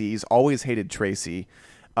Tracy. He's always hated Tracy.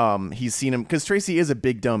 He's seen him because Tracy is a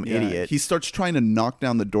big dumb idiot. He starts trying to knock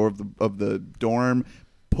down the door of the dorm,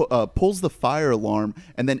 pulls the fire alarm,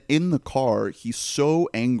 and then in the car, he's so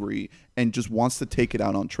angry and just wants to take it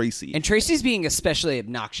out on Tracy. And Tracy's being especially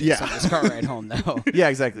obnoxious on this car ride home, though. Yeah,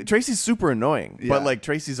 exactly. Tracy's super annoying, Yeah. but like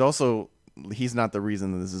Tracy's also he's not the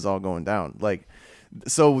reason that this is all going down. Like,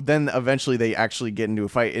 so then eventually they actually get into a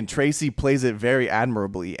fight, and Tracy plays it very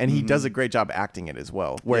admirably, and he does a great job acting it as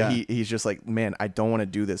well. Where he's just like, man, I don't want to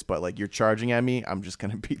do this, but like you're charging at me, I'm just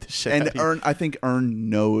gonna beat the shit. out of you. I think Ern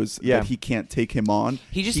knows that he can't take him on.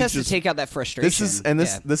 He just has to take out that frustration. This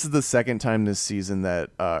is the second time this season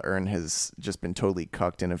that Ern has just been totally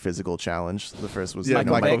cucked in a physical challenge. The first was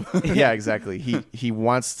Michael. yeah, exactly. He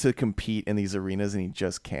wants to compete in these arenas and he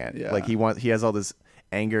just can't. Yeah. Like he has all this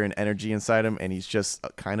anger and energy inside him, and he's just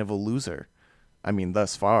kind of a loser. I mean,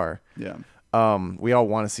 thus far. Yeah. We all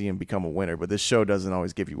want to see him become a winner, but this show doesn't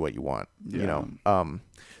always give you what you want. You know.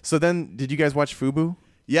 So then, did you guys watch Fubu?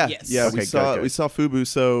 Yeah. Yes. Yeah. Okay, we saw good. we saw Fubu.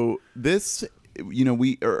 So this,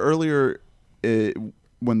 we earlier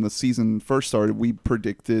when the season first started, we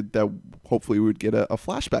predicted that hopefully we would get a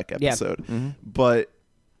flashback episode, but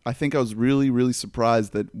I think I was really, really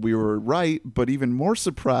surprised that we were right, but even more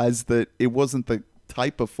surprised that it wasn't the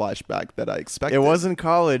type of flashback that I expected. It wasn't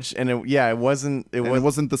college, and it wasn't. It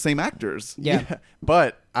wasn't the same actors. Yeah.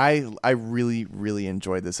 But I really, really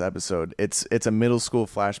enjoyed this episode. It's a middle school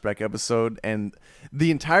flashback episode, and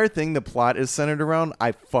the entire thing, the plot is centered around.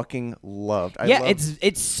 I fucking loved.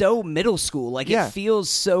 It's so middle school. Like it feels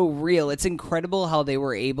so real. It's incredible how they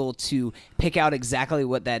were able to pick out exactly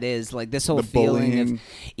what that is. Like this whole The feeling bullying. of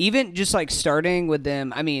even just like starting with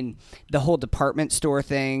them. I mean, the whole department store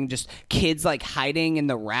thing, just kids like hiding in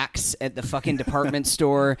the racks at the fucking department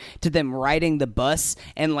store, to them riding the bus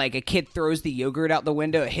and like a kid throws the yogurt out the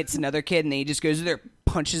window window, it hits another kid, and then he just goes there,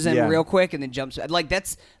 punches him Yeah. real quick, and then jumps. Like,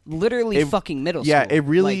 that's literally fucking middle Yeah, school. it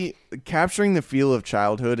really capturing the feel of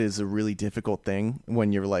childhood is a really difficult thing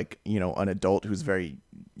when you're like, an adult who's very,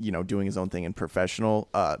 doing his own thing and professional.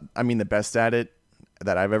 I mean, the best at it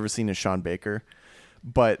that I've ever seen is Sean Baker,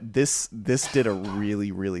 but this did a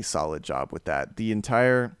really, really solid job with that.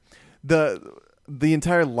 The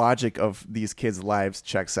entire logic of these kids' lives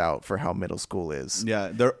checks out for how middle school is.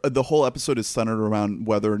 Yeah, the whole episode is centered around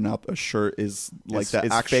whether or not a shirt is like It's- that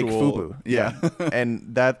it's actual fake FUBU. Yeah,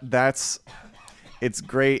 And that's it's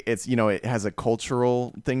great. It's it has a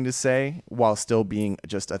cultural thing to say while still being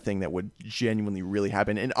just a thing that would genuinely really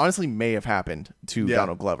happen and honestly may have happened to Yeah.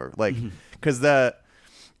 Donald Glover. Like cuz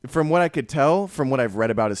from what I could tell from what I've read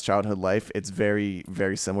about his childhood life, it's very,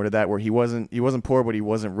 very similar to that, where he wasn't poor, but he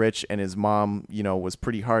wasn't rich, and his mom, was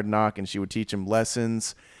pretty hard knock, and she would teach him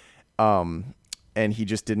lessons, and he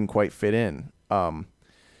just didn't quite fit in.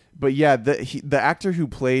 But yeah, the actor who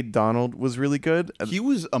played Donald was really good. he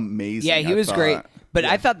was amazing. Yeah, he I was thought. great. But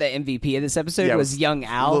I thought the MVP of this episode Yeah, it was young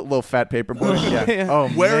Al. little fat paper boy. Yeah. Oh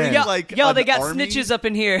Wearing man. like Yo, an they got army? snitches up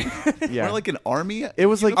in here. Yeah. Or like an army. It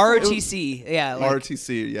was like ROTC. Yeah. Like,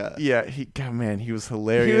 RTC. Yeah. Yeah, he was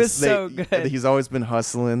hilarious. He was so good. He's always been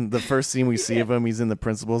hustling. The first scene we see of him, he's in the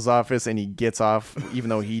principal's office and he gets off, even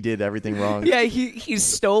though he did everything wrong. yeah, he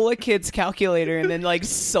stole a kid's calculator and then like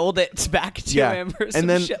sold it back to Yeah. him or And some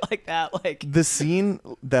then- shit like that. Like, The scene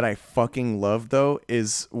that I fucking love though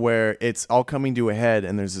is where it's all coming to a head,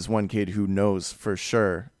 and there's this one kid who knows for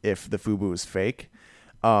sure if the FUBU is fake.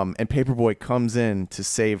 And Paperboy comes in to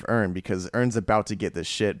save Ern because Ern's about to get the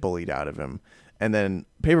shit bullied out of him. And then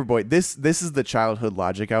Paperboy, this is the childhood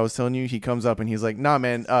logic I was telling you. He comes up and he's like, "Nah,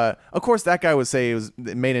 man. Of course that guy would say it was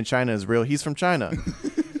made in China is real. He's from China."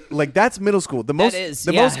 Like that's middle school. The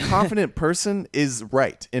most confident person is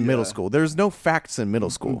right in middle school. There's no facts in middle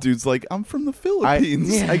school. Dude's like, I'm from the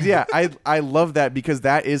Philippines. I love that because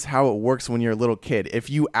that is how it works when you're a little kid. If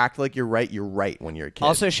you act like you're right when you're a kid.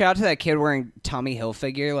 also, shout out to that kid wearing Tommy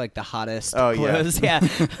Hilfiger, like the hottest Oh, yeah. clothes. Yeah,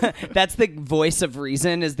 that's the voice of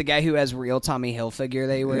reason. Is the guy who has real Tommy Hilfiger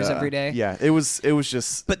that he wears Yeah. every day. yeah, it was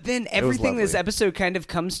just. But then everything this lovely. episode kind of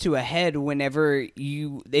comes to a head whenever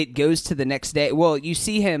it goes to the next day. Well, you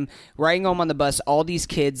see him riding home on the bus. All these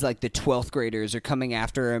kids, like the 12th graders, are coming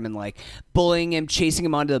after him and like bullying him, chasing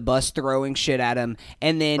him onto the bus, throwing shit at him.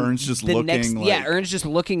 And then Ern's just the looking like- Ern's just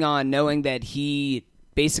looking on, knowing that he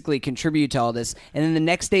basically contributed to all this. And then the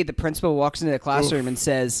next day, the principal walks into the classroom and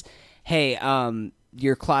says, "Hey,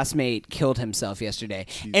 your classmate killed himself yesterday."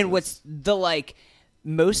 And what's the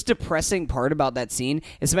most depressing part about that scene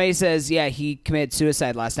is somebody says, "Yeah, he committed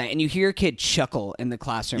suicide last night," and you hear a kid chuckle in the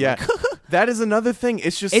classroom. Yeah, like, that is another thing.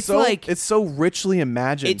 It's just It's so like- it's so richly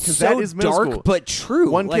imagined. it's 'cause so that is middle dark school. but true.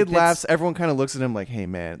 One Like, kid that's- laughs, everyone kind of looks at him like, "Hey,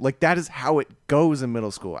 man!" Like that is how it goes in middle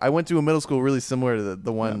school. I went to a middle school really similar to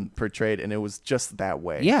the one portrayed, and it was just that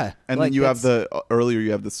way. Yeah, And like, then you have that's- earlier you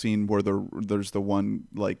have the scene where there's the one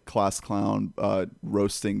like class clown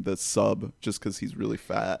roasting the sub just because he's really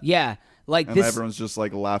fat. yeah, like And this. everyone's just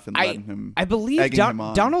like laughing, letting him. I believe egging him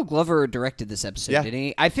on. Donald Glover directed this episode, Yeah. didn't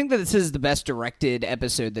he? I think that this is the best directed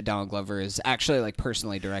episode that Donald Glover is actually like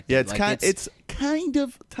personally directed. Yeah, it's Like, it's kind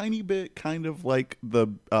of tiny bit kind of like the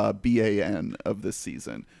BAN of this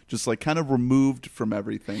season, just like kind of removed from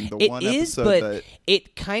everything. The It one is, episode but that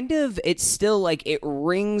it's still like it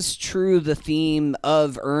rings true the theme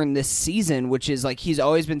of Ern this season, which is like he's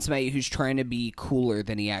always been somebody who's trying to be cooler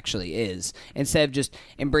than he actually is, instead of just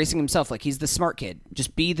embracing himself. Like he's the smart kid.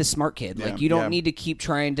 Just be the smart kid. Yeah. Like you don't Yeah. need to keep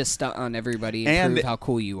trying to stunt on everybody and prove how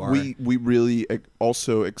cool you are. we really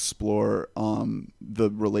also explore the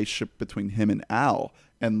relationship between him and Al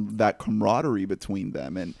and that camaraderie between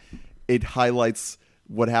them, and it highlights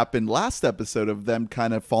what happened last episode of them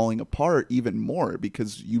kind of falling apart even more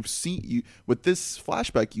because with this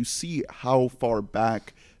flashback you see how far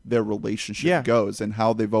back their relationship Yeah. goes and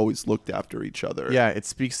how they've always looked after each other. Yeah, it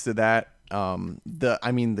speaks to that.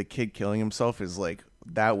 The kid killing himself is like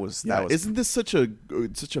that was. Isn't this such a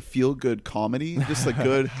feel good comedy? Just a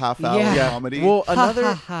good half hour Yeah. comedy. Well,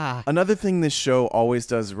 ha. another thing this show always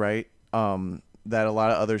does right, that a lot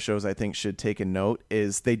of other shows I think should take a note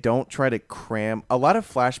is they don't try to cram. A lot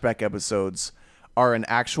of flashback episodes are an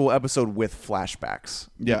actual episode with flashbacks.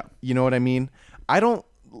 Yeah. You know what I mean? I don't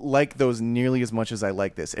like those nearly as much as I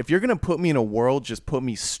like this. If you're going to put me in a world, just put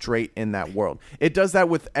me straight in that world. It does that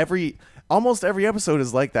with almost every episode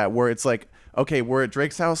is like that, where it's like, okay, we're at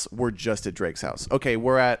Drake's house. We're just at Drake's house. Okay,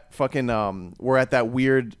 we're at we're at that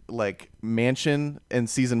weird like mansion in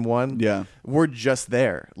season 1. Yeah. We're just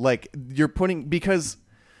there. Like you're putting, because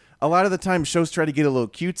a lot of the time shows try to get a little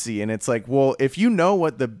cutesy, and it's like, well, if you know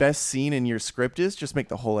what the best scene in your script is, just make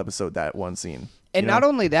the whole episode that one scene. And you know? not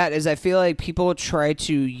only that, is I feel like people try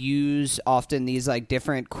to use often these like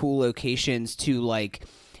different cool locations to like,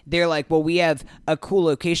 they're like, well, we have a cool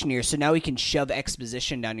location here, so now we can shove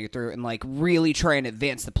exposition down your throat and like really try and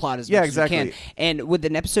advance the plot as much as we can. And with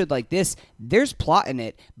an episode like this, there's plot in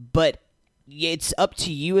it, but it's up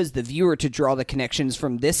to you as the viewer to draw the connections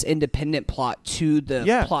from this independent plot to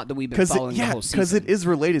the plot that we've been following the whole season. Because it is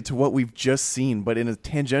related to what we've just seen, but in a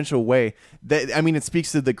tangential way. That, I mean, it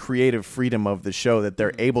speaks to the creative freedom of the show that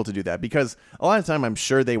they're able to do that. Because a lot of time, I'm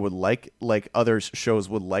sure they would like other shows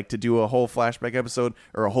would like to do a whole flashback episode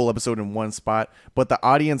or a whole episode in one spot. But the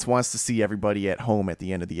audience wants to see everybody at home at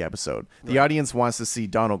the end of the episode. The audience wants to see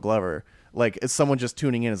Donald Glover. Like, if someone just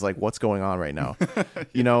tuning in is like, what's going on right now?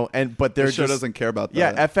 You know, but they're the show doesn't care about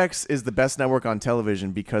that. Yeah, FX is the best network on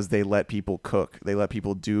television because they let people cook. They let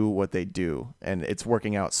people do what they do, and it's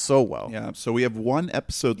working out so well. Yeah, so we have one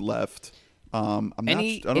episode left. I don't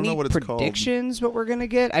know what it's called. Predictions what we're gonna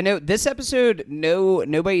get? I know this episode.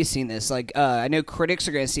 Nobody's seen this. Like, I know critics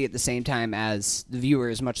are gonna see it at the same time as the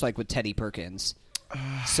viewers, much like with Teddy Perkins.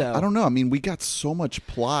 So I don't know. I mean, we got so much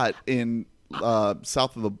plot in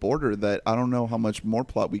south of the border that I don't know how much more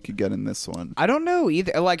plot we could get in this one. I don't know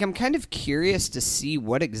either. Like, I'm kind of curious to see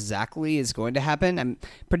what exactly is going to happen. I'm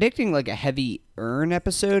predicting like a heavy Earn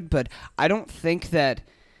episode, but I don't think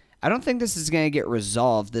this is going to get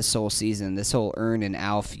resolved this whole season, this whole Earn and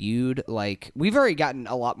Al feud. Like, we've already gotten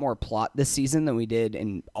a lot more plot this season than we did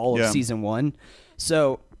in all of season 1.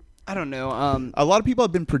 So, I don't know. A lot of people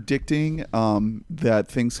have been predicting that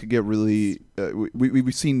things could get really...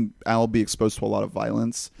 we've seen Al be exposed to a lot of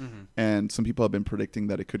violence, and some people have been predicting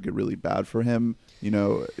that it could get really bad for him. You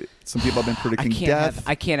know, some people have been predicting death.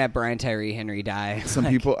 I can't have Brian Tyree Henry die. Some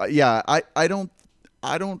people... Yeah, I don't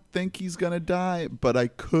think he's going to die, but I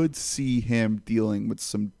could see him dealing with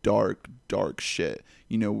some dark shit.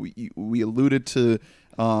 You know, we alluded to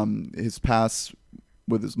his past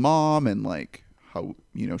with his mom and, like, how,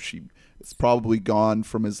 you know, she is probably gone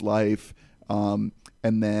from his life. And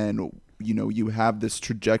then, you know, you have this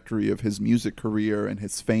trajectory of his music career and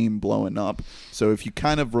his fame blowing up. So if you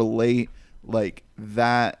kind of relate, like,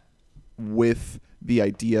 that with the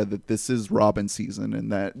idea that this is Robin season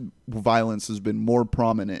and that violence has been more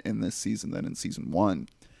prominent in this season than in season 1,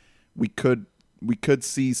 we could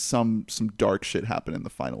see some dark shit happen in the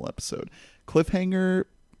final episode. Cliffhanger,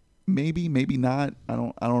 maybe not. I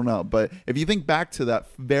don't know. But if you think back to that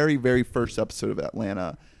very, very first episode of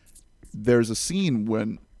Atlanta, there's a scene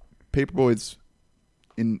when Paperboy's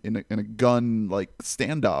in a gun like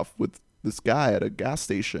standoff with this guy at a gas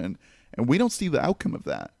station, and we don't see the outcome of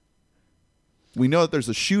that. We know that there's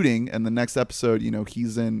a shooting, and the next episode, you know,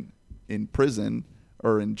 he's in prison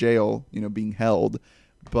or in jail, you know, being held.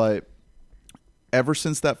 But ever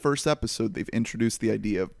since that first episode, they've introduced the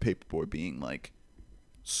idea of Paperboy being like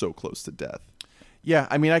so close to death. Yeah,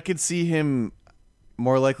 I mean, I could see him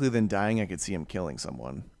more likely than dying. I could see him killing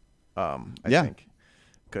someone. I think.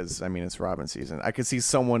 Because, I mean, it's Robin season. I could see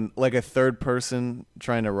someone, like a third person,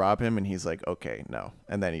 trying to rob him, and he's like, okay, no.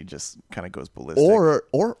 And then he just kind of goes ballistic.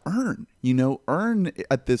 Or Earn. You know, Earn,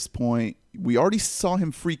 at this point, we already saw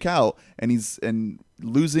him freak out, and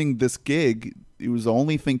losing this gig, it was the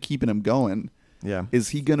only thing keeping him going. Yeah. Is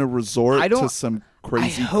he going to resort to some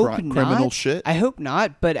crazy criminal shit? I hope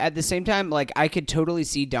not, but at the same time, like, I could totally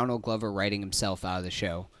see Donald Glover writing himself out of the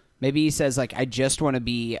show. Maybe he says, like, I just want to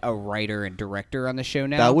be a writer and director on the show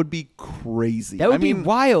now. That would be crazy. That would be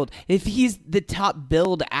wild. If he's the top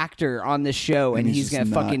billed actor on the show and he's going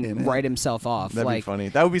to fucking write himself off. That'd be funny.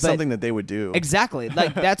 That would be something that they would do. Exactly.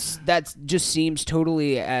 Like, that's just seems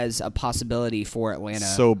totally as a possibility for Atlanta.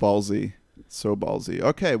 So ballsy.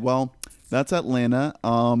 Okay, well, that's Atlanta.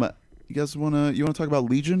 You guys want to talk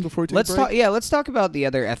about Legion before we take a break? Let's talk about the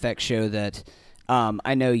other FX show that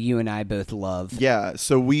I know you and I both love. Yeah,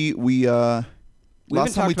 so we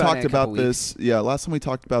last time we talked about this,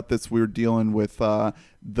 we were dealing with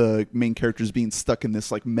the main characters being stuck in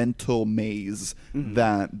this like mental maze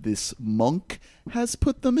that this monk has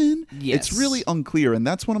put them in. Yes. It's really unclear, and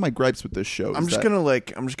that's one of my gripes with this show. I'm just gonna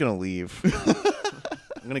leave.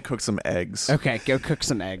 I'm gonna cook some eggs. Okay, go cook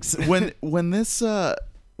some eggs. when this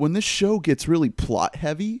show gets really plot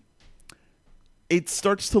heavy, it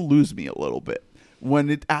starts to lose me a little bit.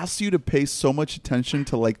 When it asks you to pay so much attention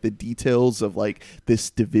to like the details of like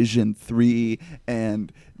this Division 3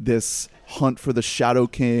 and this hunt for the Shadow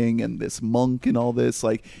King and this monk and all this,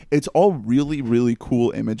 like it's all really, really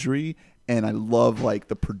cool imagery, and I love like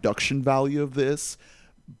the production value of this,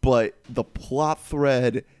 but the plot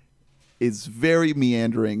thread is very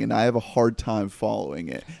meandering, and I have a hard time following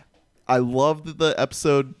it. I loved the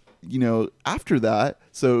episode, after that.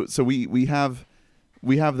 So we have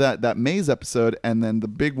that maze episode, and then the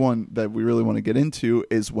big one that we really want to get into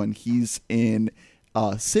is when he's in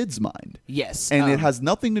Sid's mind. Yes, and it has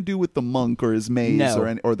nothing to do with the monk or his maze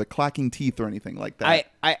or the clacking teeth or anything like that.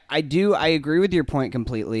 I agree with your point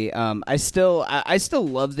completely. I still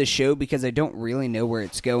love the show because I don't really know where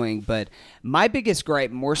it's going. But my biggest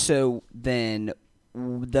gripe, more so than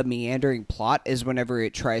the meandering plot, is whenever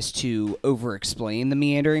it tries to over-explain the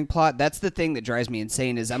meandering plot. That's the thing that drives me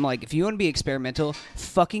insane. Is I'm like, if you want to be experimental,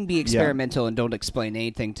 fucking be experimental and don't explain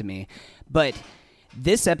anything to me. But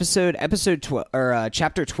this chapter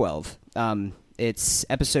 12, it's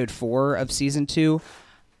episode 4 of season 2.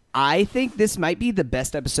 I think this might be the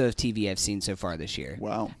best episode of TV I've seen so far this year.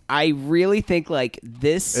 Wow. I really think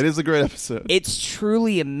this... It is a great episode. It's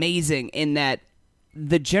truly amazing in that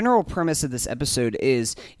the general premise of this episode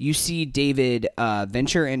is you see David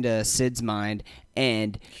venture into Sid's mind,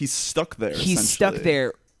 and he's stuck there. He's stuck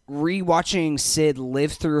there, rewatching Sid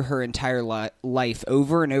live through her entire life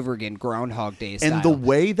over and over again, Groundhog Day style. And the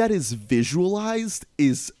way that is visualized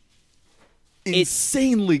is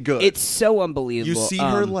insanely good. It's so unbelievable. You see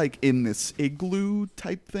her in this igloo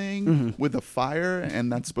type thing with a fire, and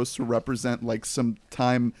that's supposed to represent some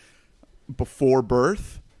time before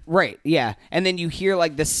birth. Right, yeah. And then you hear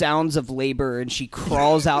the sounds of labor, and she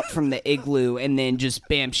crawls out from the igloo, and then just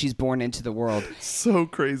bam, she's born into the world. So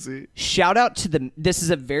crazy. Shout out to this is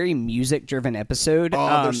a very music driven episode.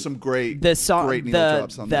 There's some great needle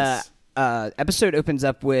drops on this. Episode opens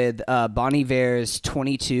up with Bon Iver's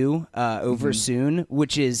 22 Over Soon,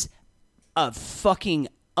 which is a fucking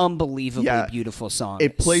unbelievably beautiful song.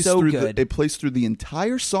 It plays so through good. It plays through the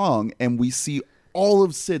entire song, and we see all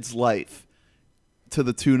of Sid's life to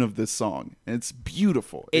the tune of this song. And it's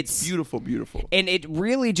beautiful. It's beautiful, beautiful. And it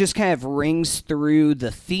really just kind of rings through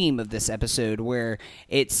the theme of this episode, where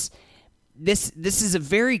it's this is a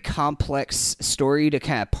very complex story to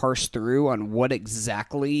kind of parse through on what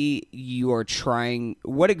exactly you are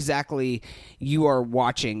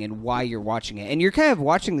watching and why you're watching it. And you're kind of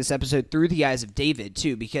watching this episode through the eyes of David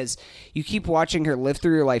too, because you keep watching her live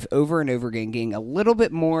through her life over and over again, getting a little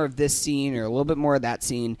bit more of this scene or a little bit more of that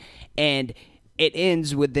scene, and it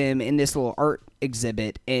ends with them in this little art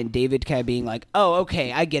exhibit and David kind of being like, oh,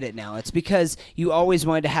 okay, I get it now. It's because you always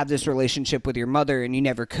wanted to have this relationship with your mother and you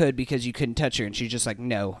never could because you couldn't touch her. And she's just like,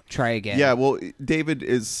 no, try again. Yeah, well, David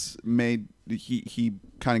is made, he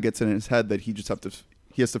kind of gets it in his head that he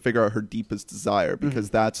has to figure out her deepest desire, because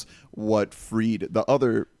that's what freed the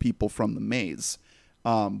other people from the maze.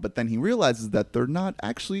 But then he realizes that they're not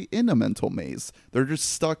actually in a mental maze. They're just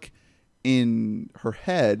stuck in her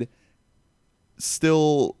head,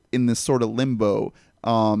 still in this sort of limbo.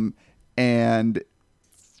 And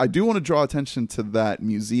I do want to draw attention to that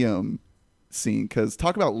museum scene, because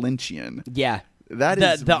talk about Lynchian. Yeah. That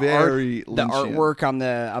is very the Lynchian. artwork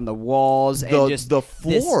on the walls, and just the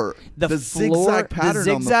floor, the zigzag pattern,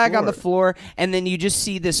 the zigzag on the floor, and then you just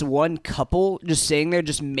see this one couple just sitting there,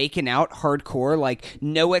 just making out hardcore, like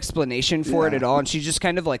no explanation for it at all, and she's just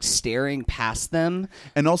kind of like staring past them.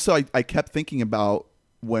 And also, I kept thinking about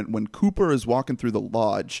when Cooper is walking through the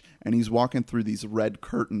lodge and he's walking through these red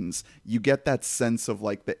curtains, you get that sense of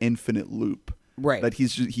like the infinite loop. Right. That he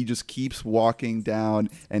just keeps walking down,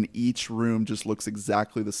 and each room just looks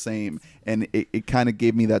exactly the same. And it kind of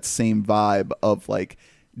gave me that same vibe of like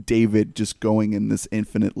David just going in this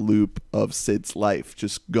infinite loop of Sid's life,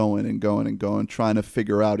 just going and going and going, trying to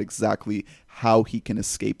figure out exactly how he can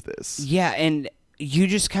escape this. Yeah, and you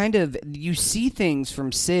just you see things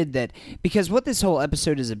from Sid that, because what this whole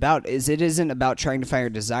episode is about is it isn't about trying to find her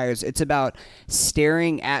desires. It's about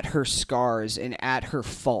staring at her scars and at her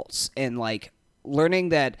faults, and like learning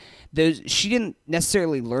that she didn't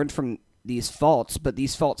necessarily learn from these faults, but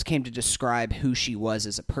these faults came to describe who she was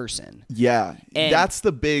as a person. Yeah, and that's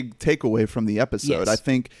the big takeaway from the episode. Yes. I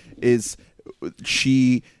think is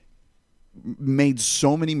she made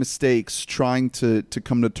so many mistakes trying to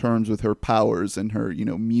come to terms with her powers and her,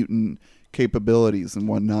 mutant capabilities and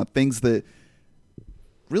whatnot. Things that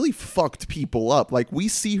really fucked people up. Like, we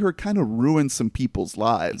see her kind of ruin some people's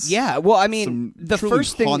lives. Yeah, well, I mean, the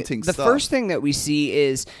first thing that we see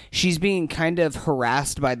is she's being kind of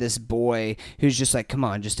harassed by this boy who's just like, come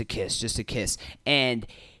on, just a kiss. And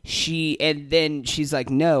then she's like,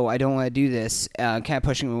 no, I don't want to do this, kind of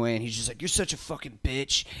pushing him away, and he's just like, you're such a fucking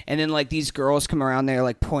bitch. And then like these girls come around there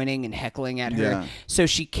like pointing and heckling at her. Yeah. So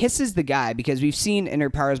she kisses the guy, because we've seen in her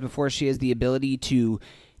powers before she has the ability to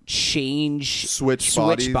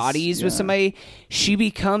switch bodies with yeah. somebody, she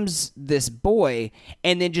becomes this boy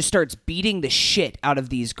and then just starts beating the shit out of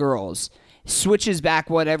these girls. Switches back,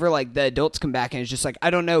 whatever, like the adults come back and it's just like, I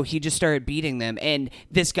don't know, he just started beating them, and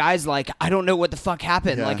this guy's like, I don't know what the fuck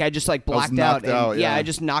happened. Yeah. Like I just like blacked knocked out, and yeah. I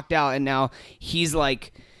just knocked out, and now he's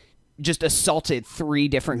like just assaulted 3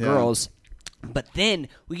 different girls. But then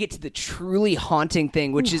we get to the truly haunting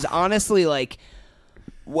thing, which is honestly like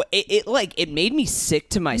it made me sick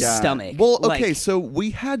to my stomach. Well, okay, like, so we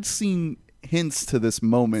had seen hints to this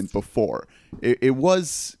moment before. It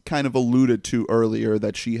was kind of alluded to earlier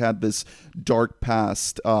that she had this dark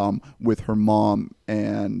past with her mom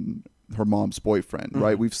and her mom's boyfriend,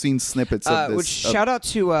 right? We've seen snippets of this. Which shout out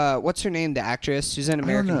to what's her name, the actress who's in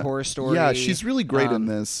American Horror Story. Yeah, she's really great in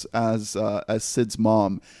this as Sid's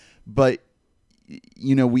mom. But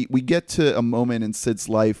you know, we get to a moment in Sid's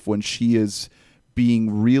life when she is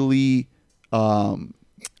being really,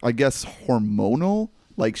 I guess, hormonal.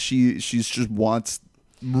 Like she just wants.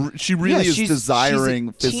 She really is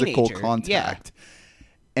desiring physical contact.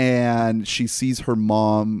 And she sees her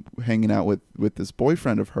mom hanging out with this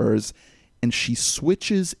boyfriend of hers, and she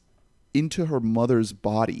switches into her mother's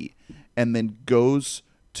body and then goes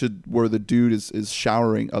to where the dude is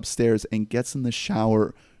showering upstairs and gets in the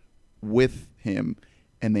shower with him,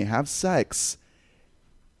 and they have sex,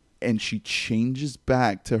 and she changes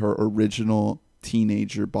back to her original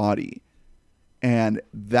teenager body. And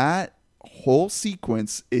that whole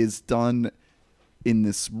sequence is done in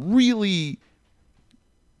this really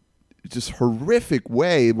just horrific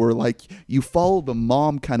way where like you follow the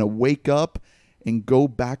mom kind of wake up and go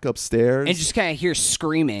back upstairs and just kind of hear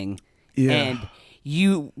screaming. Yeah. And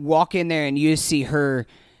you walk in there and you see her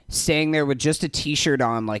staying there with just a t-shirt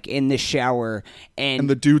on, like in the shower, and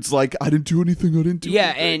the dude's like, I didn't do anything. Anything.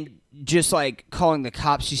 And just like calling the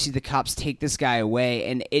cops. You see the cops take this guy away,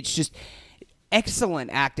 and it's just excellent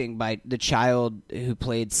acting by the child who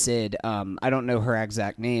played Sid. I don't know her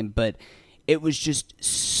exact name, but it was just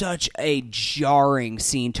such a jarring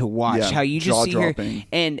scene to watch. Yeah, how you just see her, jaw-dropping.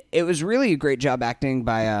 and it was really a great job acting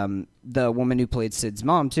by the woman who played Sid's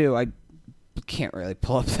mom too. I can't really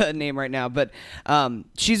pull up the name right now, but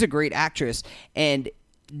she's a great actress, and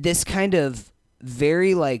this kind of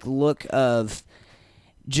very like look of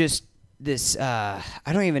just this I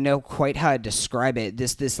don't even know quite how to describe it,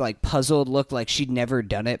 this like puzzled look, like she'd never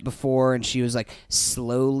done it before, and she was like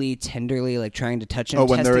slowly, tenderly like trying to touch him,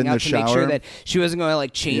 when they're testing in out the to make sure shower? that she wasn't going to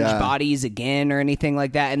like change bodies again or anything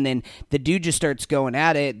like that. And then the dude just starts going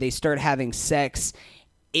at it, they start having sex.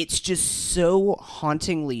 It's just so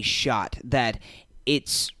hauntingly shot that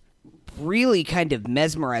it's really kind of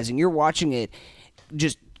mesmerizing. You're watching it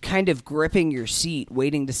just kind of gripping your seat,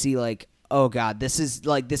 waiting to see like, oh god, this is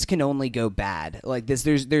like, this can only go bad. Like this,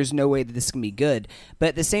 there's no way that this can be good. But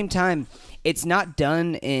at the same time, it's not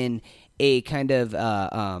done in a kind of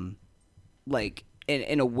like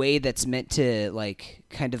in a way that's meant to like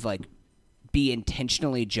kind of like be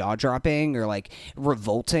intentionally jaw-dropping or like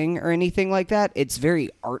revolting or anything like that. It's very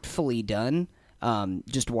artfully done.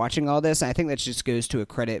 Just watching all this, I think that just goes to a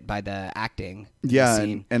credit by the acting. Yeah,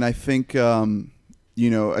 scene. and I think you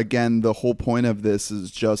know, again, the whole point of this is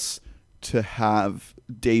just to have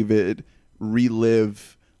David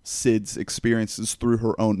relive Sid's experiences through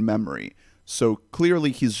her own memory. So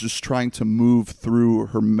clearly he's just trying to move through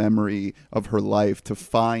her memory of her life to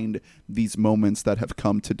find these moments that have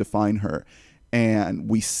come to define her. And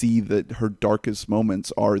we see that her darkest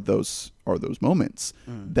moments are those moments.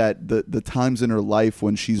 That the times in her life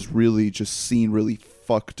when she's really just seen really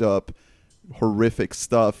fucked up, horrific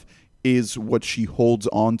stuff is what she holds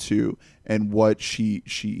on to, and what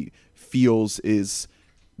she feels is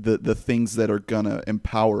the things that are gonna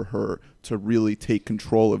empower her to really take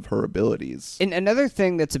control of her abilities. And another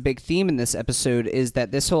thing that's a big theme in this episode is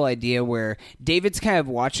that this whole idea where David's kind of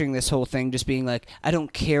watching this whole thing just being like, I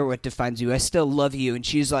don't care what defines you, I still love you. And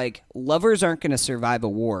she's like, lovers aren't going to survive a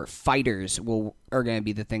war. Fighters are going to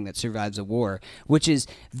be the thing that survives a war, which is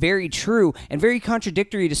very true and very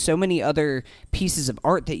contradictory to so many other pieces of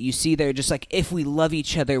art that you see there. Just like, if we love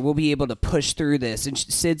each other, we'll be able to push through this. And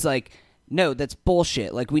Sid's like, no, that's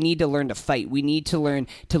bullshit. Like, we need to learn to fight. We need to learn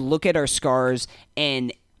to look at our scars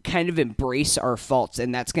and kind of embrace our faults,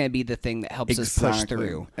 and that's going to be the thing that helps us push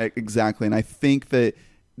through. Exactly, and I think that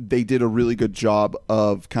they did a really good job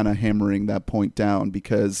of kind of hammering that point down,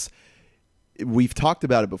 because we've talked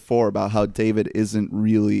about it before, about how David isn't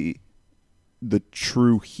really the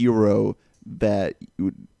true hero that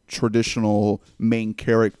traditional main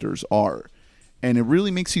characters are. And it really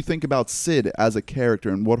makes you think about Sid as a character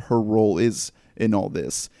and what her role is in all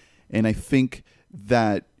this. And I think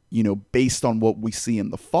that based on what we see in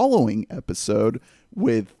the following episode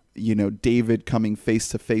with, David coming face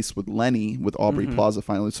to face with Lenny, with Aubrey Plaza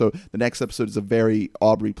finally. So the next episode is a very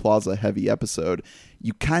Aubrey Plaza heavy episode.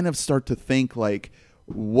 You kind of start to think like,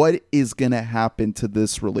 what is going to happen to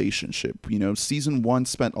this relationship? Season 1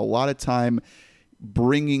 spent a lot of time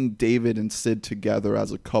bringing David and Sid together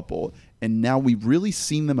as a couple, and now we've really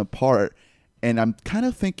seen them apart. And I'm kind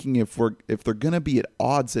of thinking if they're going to be at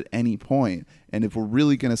odds at any point, and if we're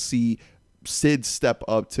really going to see Sid step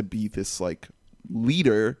up to be this like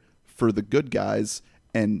leader for the good guys,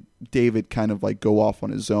 and David kind of like go off on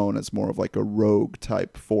his own as more of like a rogue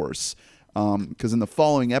type force. Because in the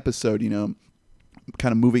following episode,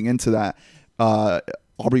 kind of moving into that,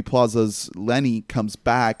 Aubrey Plaza's Lenny comes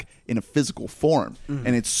back in a physical form,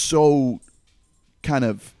 and it's so kind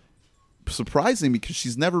of surprising because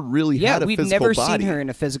she's never really had a physical body. Yeah, we've never seen her in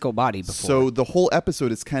a physical body before. So the whole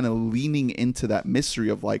episode is kind of leaning into that mystery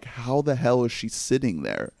of like, how the hell is she sitting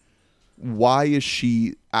there? Why is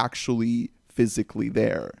she actually physically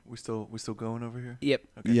there? We still going over here? Yep.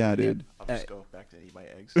 Okay. Yeah, dude. I'll just go back to eat my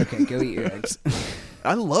eggs. Okay, go eat your eggs.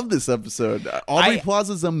 I love this episode. Aubrey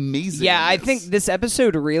Plaza's amazing. Yeah, I think this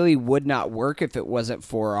episode really would not work if it wasn't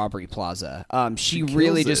for Aubrey Plaza. She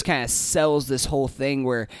really just kind of sells this whole thing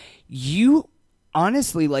where you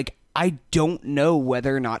honestly, like, I don't know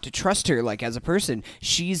whether or not to trust her, like, as a person.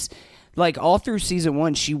 She's like, all through season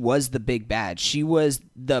 1, she was the big bad. She was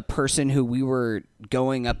the person who we were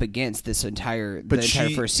going up against the entire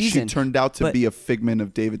first season. She turned out to be a figment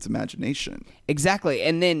of David's imagination. Exactly.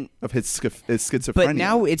 And then of his schizophrenia. But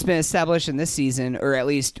now it's been established in this season, or at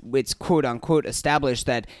least it's quote unquote established,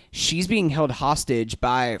 that she's being held hostage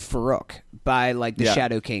by Farouk, by like the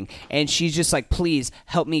Shadow King. And she's just like, please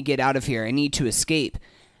help me get out of here. I need to escape.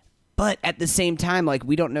 But at the same time, like,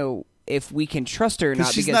 we don't know if we can trust her or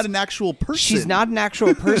not. She's not an actual person. She's not an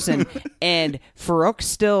actual person. And Farouk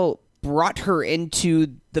still brought her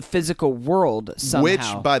into the physical world somehow.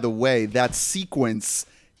 Which, by the way, that sequence,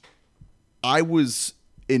 I was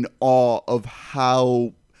in awe of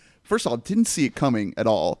how, first of all, didn't see it coming at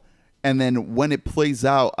all. And then when it plays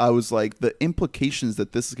out, I was like, the implications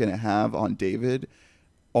that this is going to have on David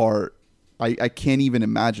are, I can't even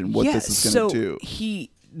imagine what this is going to do.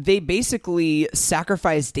 They basically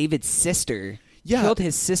sacrificed David's sister. Yeah, killed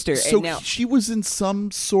his sister. So and now she was in some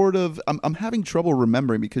sort of. I'm having trouble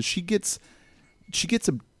remembering because she gets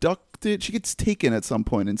abducted. She gets taken at some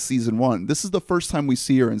point in season 1. This is the first time we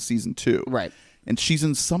see her in season 2. Right, and she's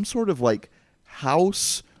in some sort of like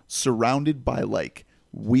house surrounded by like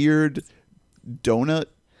weird donut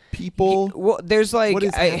people. Well, there's like, what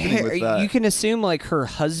is happening with that? You can assume like her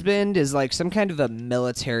husband is like some kind of a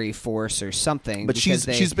military force or something. But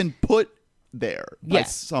she's been put there by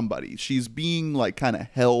somebody. She's being like kind of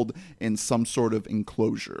held in some sort of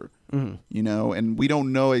enclosure, and we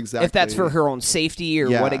don't know exactly if that's for her own safety or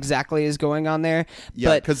what exactly is going on there.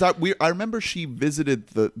 Yeah, because I remember she visited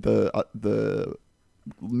the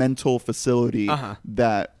mental facility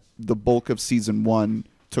that the bulk of season 1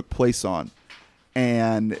 took place on.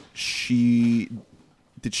 And did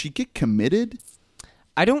she get committed?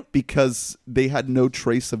 I don't, because they had no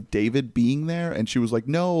trace of David being there, and she was like,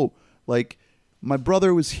 no, like, my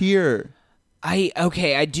brother was here.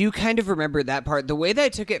 I do kind of remember that part. The way that I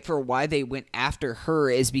took it for why they went after her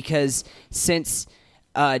is because since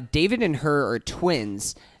David and her are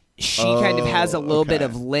twins, she kind of has a little bit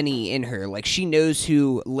of Lenny in her. Like, she knows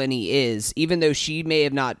who Lenny is, even though she may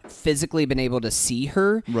have not physically been able to see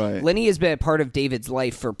her. Right. Lenny has been a part of David's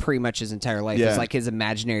life for pretty much his entire life. Yeah. It's like his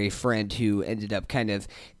imaginary friend who ended up kind of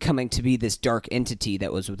coming to be this dark entity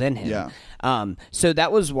that was within him. Yeah. So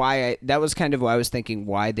that was kind of why I was thinking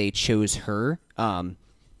why they chose her.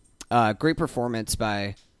 Great performance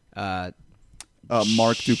by Mark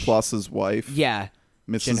Duplass's wife. Yeah.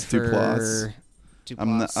 Mrs. Jennifer Duplass.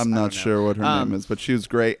 I'm not sure what her name is, but she was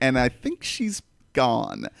great, and I think she's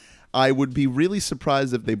gone. I would be really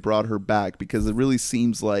surprised if they brought her back because it really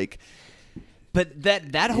seems like. But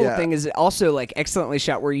that whole thing is also like excellently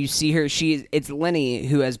shot, where you see her. It's Lenny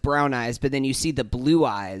who has brown eyes, but then you see the blue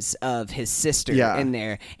eyes of his sister in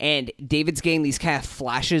there, and David's getting these kind of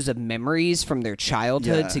flashes of memories from their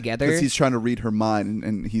childhood together. Because he's trying to read her mind,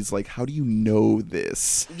 and he's like, "How do you know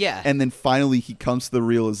this?" Yeah, and then finally he comes to the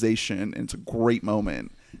realization, and it's a great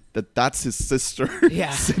moment that's his sister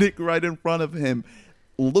sitting right in front of him,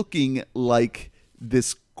 looking like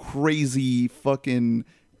this crazy fucking,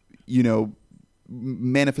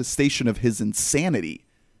 manifestation of his insanity.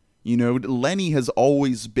 Lenny has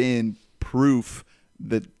always been proof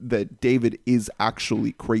that David is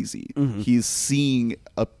actually crazy. He's seeing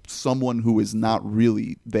someone who is not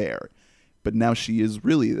really there, but now she is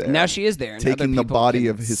really there. Now she is there, and taking other the people body can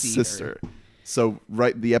of his see her. sister. So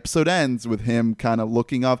the episode ends with him kind of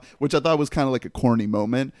looking off, which I thought was kind of like a corny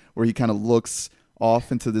moment where he kind of looks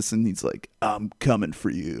off into this and he's like, "I'm coming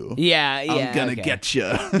for you. Yeah, I'm gonna get you."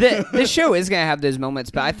 The show is gonna have those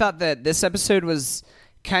moments, but I thought that this episode was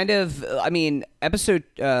kind of, I mean,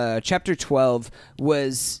 chapter 12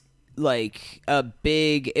 was like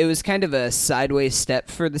it was kind of a sideways step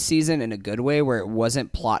for the season in a good way, where it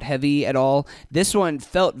wasn't plot heavy at all. This one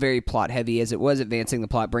felt very plot heavy, as it was advancing the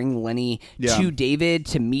plot, bringing Lenny to David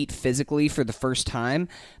to meet physically for the first time,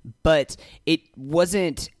 but it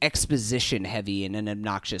wasn't exposition heavy in an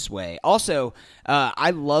obnoxious way. Also,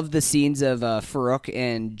 I love the scenes of Farouk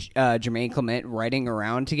and Jermaine Clement riding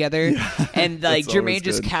around together, and like Jermaine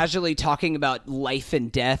just casually talking about life and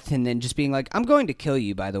death, and then just being like, "I'm going to kill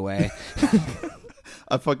you, by the way."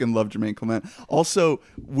 I fucking love Jermaine Clement. Also,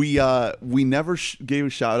 we never gave a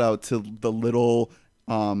shout out to the little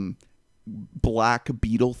black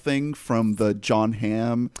beetle thing from the John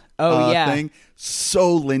Hamm thing.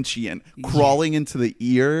 So Lynchian, crawling into the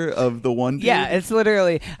ear of the one dude. Yeah, it's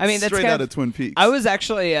literally, I mean, that's straight kind out of Twin Peaks. I was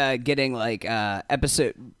actually getting like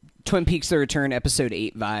Twin Peaks: The Return episode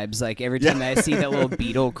 8 vibes. Like every time I see that little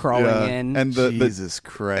beetle crawling in, and Jesus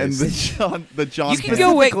Christ, and the John. You can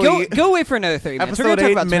go away for another 30 minutes. Episode We're 8, gonna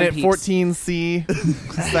talk about minute Twin Peaks.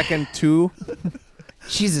 14C, second 2.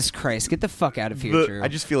 Jesus Christ, get the fuck out of here, Drew. I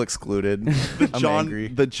just feel excluded. I'm angry.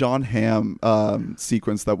 The John Hamm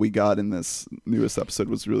sequence that we got in this newest episode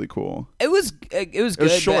was really cool. It was good.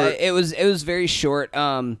 short. But it was very short.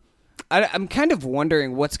 I'm kind of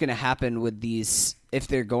wondering what's going to happen with these, if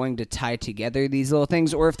they're going to tie together these little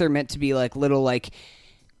things, or if they're meant to be like little like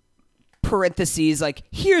parentheses, like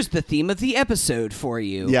here's the theme of the episode for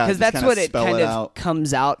you. Yeah, because just that's what it kind of out.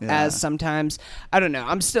 comes out as sometimes. I don't know.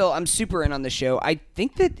 I'm super in on the show. I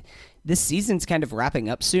think that this season's kind of wrapping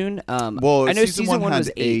up soon. Well, I know season 1 was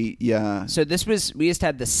had 8. Yeah. So we just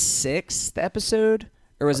had the 6th episode,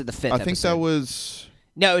 or was it the 5th episode? I think that was...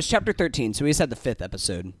 No, it was chapter 13, so we just had the 5th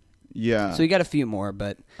episode. Yeah. So we got a few more,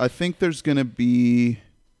 but... I think there's going to be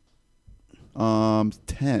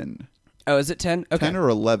 10. Oh, is it 10? Okay. 10 or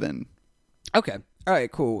 11. Okay. All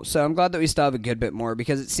right, cool. So I'm glad that we still have a good bit more,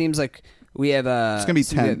 because it seems like we have it's going to be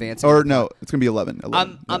some 10. good advancing. Or no, it's going to be 11.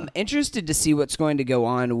 I'm interested to see what's going to go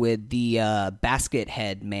on with the basket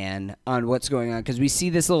head man, on what's going on, because we see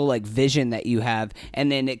this little like vision that you have,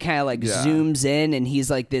 and then it kind of like zooms in, and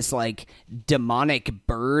he's like this like demonic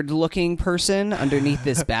bird looking person underneath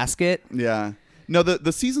this basket. Yeah. No,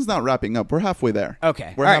 the season's not wrapping up. We're halfway there.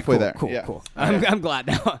 Okay. We're All right, halfway cool, there. Cool, Yeah. cool. I'm glad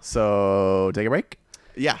now. So take a break.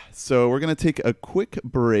 Yeah. So we're going to take a quick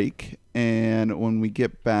break, and when we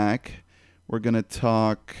get back, we're going to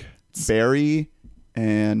talk Barry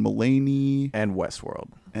and Mulaney And Westworld.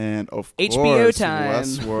 and, of HBO course, time.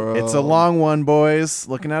 Westworld. It's a long one, boys.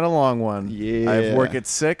 Looking at a long one. Yeah. I have work at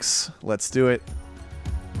 6. Let's do it.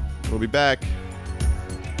 We'll be back.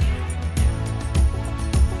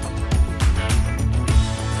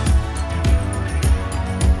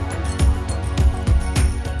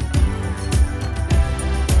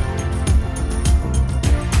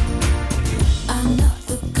 I'm not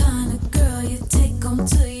the kind of girl you take home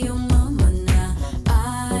to your mama now.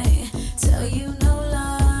 I tell you no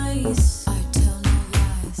lies. I tell no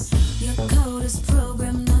lies. Your code is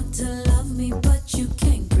programmed not to love me, but you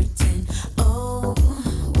can't pretend. Oh,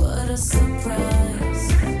 what a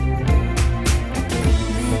surprise.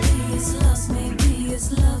 Maybe it's lost, maybe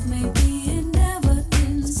it's love, maybe it never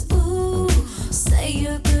ends. Ooh, say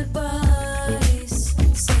your goodbyes.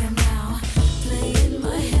 Say 'em now. Play in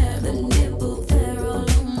my hair, the nipple there all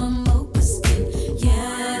on my moccasin.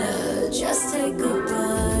 Yeah, just take a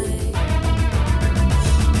bite.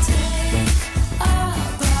 Take a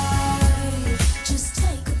bite. Just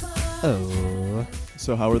take a bite. Oh.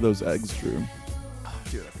 So how are those eggs, Drew?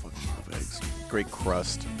 Dude, I fucking love eggs. Great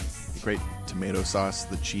crust. Great tomato sauce.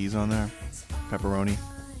 The cheese on there. Pepperoni.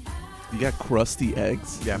 You got crusty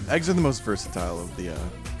eggs? Yeah, eggs are the most versatile of the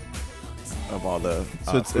of all the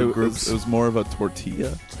So food groups. it was more of a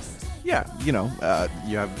tortilla? Yeah, you know,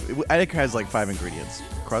 you have. I think it has like 5 ingredients: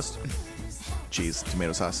 crust, cheese,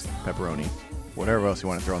 tomato sauce, pepperoni, whatever else you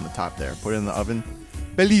want to throw on the top there. Put it in the oven.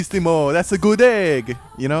 Bellissimo! That's a good egg.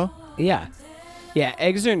 You know? Yeah. Yeah,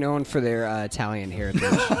 eggs are known for their Italian heritage.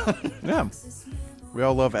 Yeah. We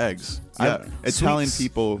all love eggs. Yeah. Italian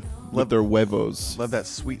people love their huevos. Love that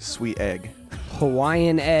sweet, sweet egg.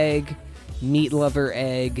 Hawaiian egg, meat lover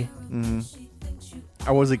egg.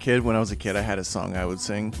 I was a kid. When I was a kid, I had a song I would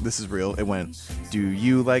sing. This is real. It went, do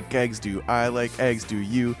you like eggs? Do I like eggs? Do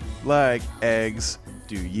you like eggs?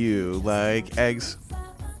 Do you like eggs?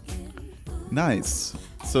 Nice.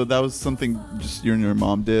 So that was something just you and your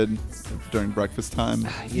mom did during breakfast time?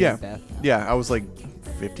 Yeah. Beth. Yeah, I was like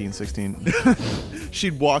 15, 16.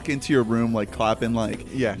 She'd walk into your room like clapping like,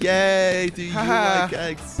 Yeah. yay, do you Haha, like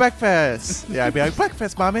eggs? breakfast. Yeah, I'd be like,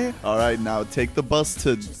 breakfast, mommy. All right, now take the bus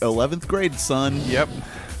to 11th grade, son. Yep.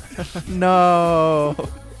 No.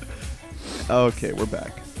 Okay, we're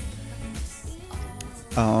back.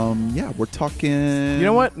 Yeah, we're talking. You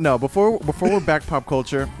know what? No, before we're back pop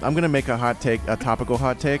culture, I'm gonna make a hot take, a topical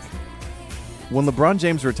hot take. When LeBron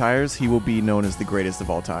James retires, he will be known as the greatest of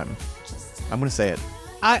all time. I'm gonna say it.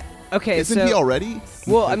 Okay, Isn't so he already?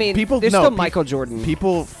 well, I mean, People- there's no, still pe- Michael Jordan.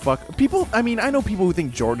 People. I mean, I know people who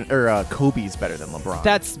think Jordan or Kobe's better than LeBron.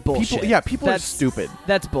 That's bullshit. People are stupid.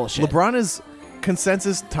 That's bullshit. LeBron is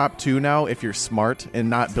consensus top 2 now if you're smart, and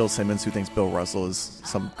not Bill Simmons, who thinks Bill Russell is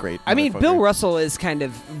some great. I mean, motherfucker.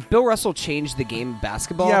 Bill Russell changed the game of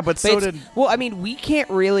basketball. Yeah, but so it's- did- Well, I mean, we can't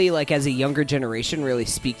really, like, as a younger generation, really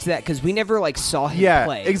speak to that because we never, like, saw him Yeah,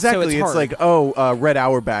 play. exactly. So it's hard. like, Red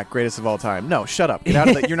Auerbach, greatest of all time. No, shut up. Get out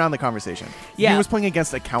of the, you're not in the conversation. Yeah. He was playing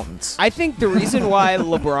against accountants. I think the reason why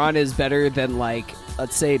LeBron is better than, like,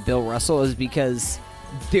 let's say Bill Russell is because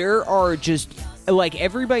there are just. Like,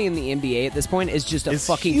 everybody in the NBA at this point is just a It's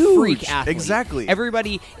fucking huge. freak athlete. Exactly.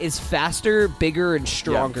 Everybody is faster, bigger, and Yeah.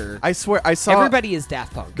 stronger. I swear, I saw Everybody is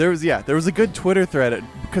Daft Punk. There was a good Twitter thread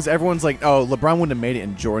because everyone's like, oh, LeBron wouldn't have made it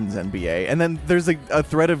in Jordan's NBA, and then there's a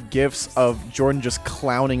thread of gifs of Jordan just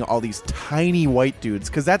clowning all these tiny white dudes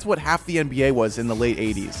because that's what half the NBA was in the late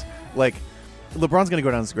 '80s. Like, LeBron's gonna go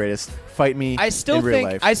down as the greatest. Fight me. I still in real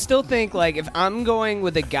think life. like if I'm going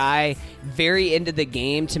with a guy very into the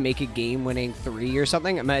game to make a game-winning 3 or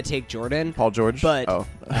something, I'm gonna take Jordan. Paul George. But oh,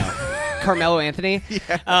 Carmelo Anthony.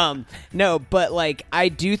 No, but like I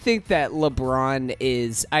do think that LeBron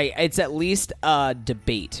is. It's at least a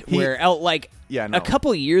debate where Yeah, no. a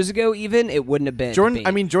couple years ago even it wouldn't have been. a Jordan. debate,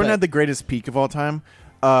 I mean, Jordan but- had the greatest peak of all time.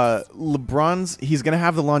 He's gonna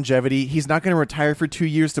have the longevity. He's not gonna retire for 2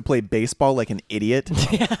 years to play baseball like an idiot.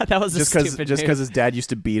 Yeah, that was just a because stupid just move. because his dad used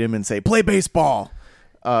to beat him and say play baseball.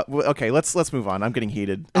 Okay, let's move on. I'm getting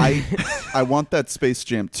heated. I want that Space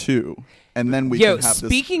Jam 2, and then we Yo, can have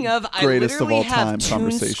speaking this of, I greatest of literally all have time Toon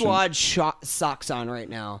conversation. Squad socks on right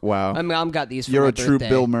now. Wow. I mean, I've got these for You're my a true birthday.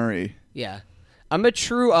 Bill Murray. Yeah. I'm a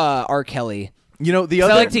true R. Kelly. You know the 'Cause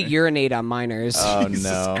other. I like to urinate on minors. Oh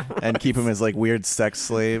no! And keep them as like weird sex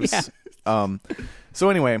slaves. So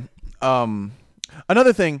anyway,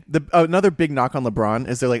 another thing, another big knock on LeBron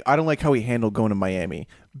is they're like, I don't like how he handled going to Miami,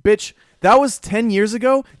 bitch. That was 10 years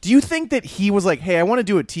ago. Do you think that he was like, hey, I want to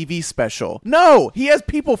do a TV special? No, he has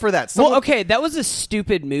people for that. Well, okay, that was a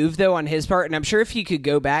stupid move though on his part, and I'm sure if he could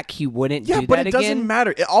go back, he wouldn't Yeah, do but that it again. doesn't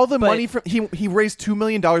matter. All the But- money from he raised $2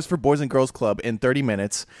 million for Boys and Girls Club in 30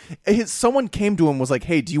 minutes. Someone came to him was like,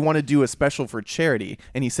 "Hey, do you want to do a special for charity?"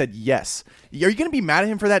 And he said yes. Are you going to be mad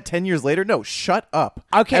at him for that 10 years later? No, shut up.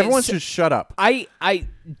 Okay, everyone so- should shut up.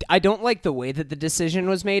 I don't like the way that the decision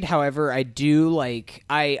was made. However,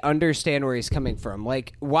 I understand where he's coming from.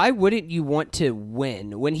 Like, why wouldn't you want to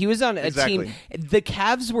win when he was on a Exactly. team? The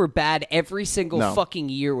Cavs were bad every single No. fucking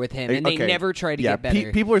year with him, and they Okay. never tried to yeah, get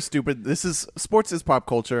better. people are stupid. Sports is pop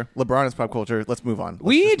culture. LeBron is pop culture. Let's move on.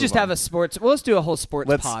 we Let's just move have on. a sports. Well, let's do a whole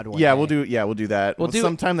sports pod. One Yeah, day. we'll do that. We'll do-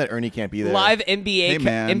 sometime that Ernie can't be there. live NBA Hey,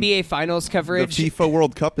 man. NBA finals The coverage. FIFA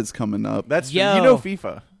World Cup is coming up. That's Yo. you know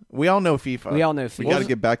FIFA. We all know FIFA. We all know we FIFA. got to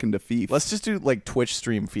get back into FIFA. Let's just do like Twitch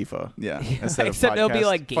stream FIFA. yeah. Instead of Except it'll be podcast.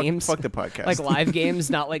 like games. Fuck the podcast. like live games,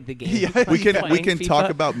 not like the game. Yeah, We can Playing we can FIFA. talk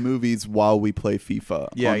about movies while we play FIFA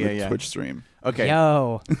Yeah, on yeah, the yeah. Twitch stream. Okay,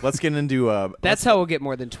 Yo, let's get into that's how we'll get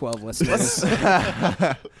more than 12 listeners.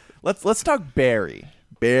 let's talk Barry.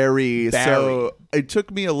 Barry. Barry. So it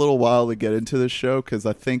took me a little while to get into this show because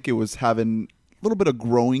I think it was having a little bit of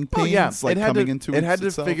growing pains, Oh yeah, like it had coming to, into it had to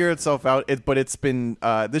itself. figure itself out. But it's been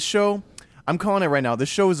this show. I'm calling it right now. This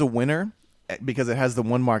show is a winner because it has the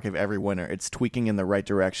one mark of every winner. It's tweaking in the right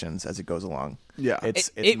directions as it goes along. Yeah. it's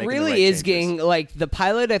it making the really right is changes. getting like the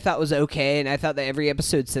pilot. I thought was okay, and I thought that every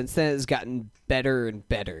episode since then has gotten better and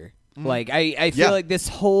better. Like I feel Yeah. like this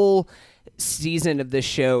whole season of this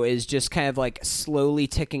show is just kind of like slowly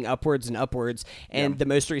ticking upwards and upwards. And the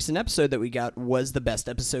most recent episode that we got was the best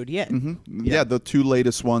episode yet. Yeah, the two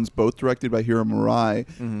latest ones, both directed by Hiro Murai,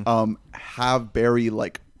 Mm-hmm. have Barry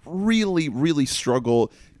like really, really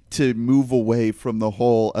struggle to move away from the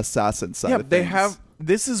whole assassin side. Yeah, of they things. have.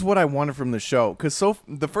 This is what I wanted from the show because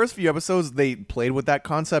the first few episodes they played with that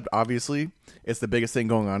concept. Obviously, it's the biggest thing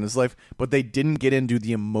going on in his life, but they didn't get into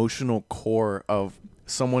the emotional core of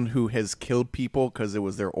someone who has killed people because it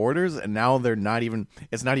was their orders, and now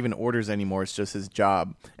it's not even orders anymore, it's just his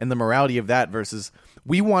job. And the morality of that versus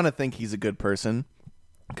we want to think he's a good person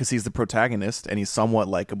because he's the protagonist and he's somewhat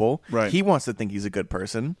likable. Right. He wants to think he's a good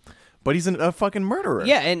person, but he's a fucking murderer.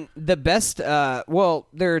 Yeah, and the best, well,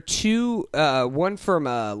 there are two, one from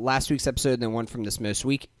last week's episode and then one from this most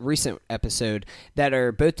recent episode that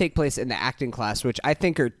are both take place in the acting class, which I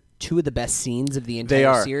think are two of the best scenes of the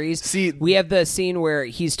entire series. See, we have the scene where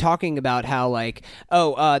he's talking about how, like,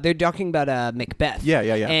 they're talking about Macbeth. Yeah.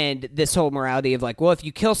 And this whole morality of, like, well, if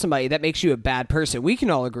you kill somebody, that makes you a bad person. We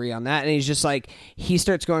can all agree on that. And he's just like, he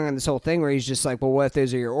starts going on this whole thing where he's just like, well, what if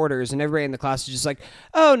those are your orders? And everybody in the class is just like,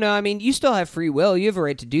 oh, no, I mean, you still have free will. You have a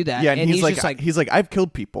right to do that. Yeah, and he's just like, he's like, I've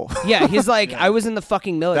killed people. yeah, he's like, I was in the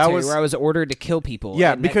fucking military was- where I was ordered to kill people.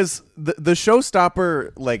 Yeah, And that- because the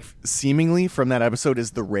showstopper, like, seemingly from that episode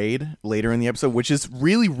is the raid later in the episode, which is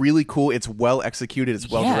really, really cool. It's well executed. It's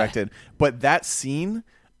well directed. But that scene,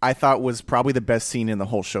 I thought, was probably the best scene in the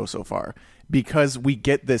whole show so far. Because we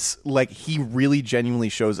get this, like, he really genuinely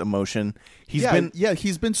shows emotion. He's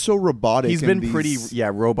been so robotic. He's in been pretty, these-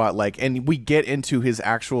 robot-like. And we get into his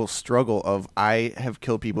actual struggle of, I have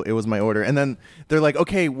killed people. It was my order. And then they're like,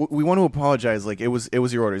 okay, we want to apologize. Like, it was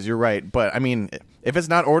your orders. You're right. But I mean, if it's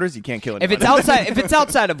not orders, you can't kill anyone. if it's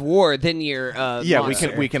outside of war, then you're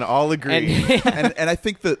monster. we can all agree. and I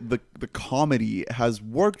think that the comedy has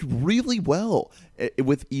worked really well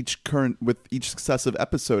with each successive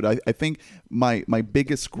episode. I think my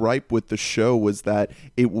biggest gripe with the show was that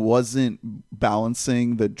it wasn't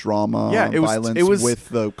balancing the drama, violence with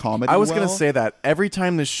the comedy. I was gonna say that every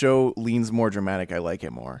time the show leans more dramatic, I like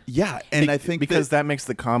it more. Yeah, and I think because that makes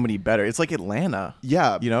the comedy better. It's like Atlanta.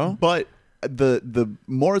 Yeah, you know. But the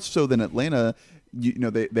more so than Atlanta, you know,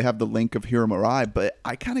 they have the link of Hiro Murai, but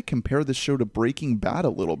I kind of compare this show to Breaking Bad a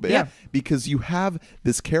little bit. Yeah. Because you have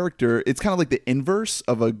this character, it's kind of like the inverse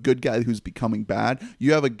of a good guy who's becoming bad.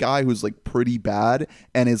 You have a guy who's like pretty bad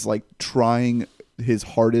and is like trying his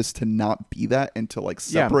hardest to not be that and to like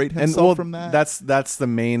separate himself from that. That's the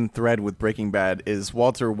main thread with Breaking Bad is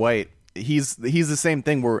Walter White. He's the same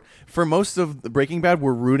thing. Where for most of the Breaking Bad,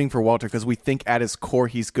 we're rooting for Walter because we think at his core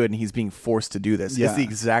he's good and he's being forced to do this. Yeah. It's the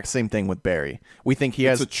exact same thing with Barry. We think he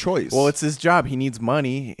has a choice. Well, it's his job. He needs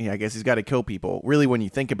money. I guess he's got to kill people. Really, when you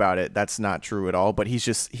think about it, that's not true at all. But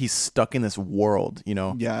he's stuck in this world, you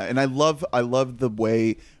know. Yeah, and I love the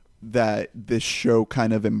way that this show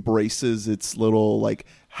kind of embraces its little like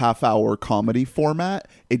half-hour comedy format.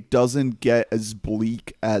 It doesn't get as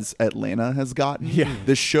bleak as Atlanta has gotten. Yeah.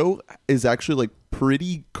 The show is actually like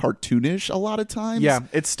pretty cartoonish a lot of times. Yeah,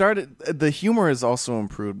 the humor is also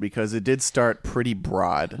improved because it did start pretty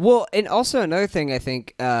broad. Well, and also another thing I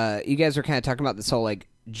think you guys were kind of talking about this whole like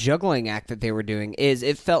juggling act that they were doing is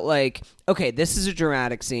it felt like, okay, this is a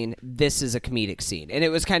dramatic scene, this is a comedic scene, and it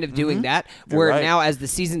was kind of doing that where right. now as the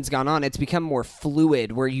season's gone on it's become more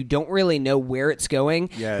fluid where you don't really know where it's going.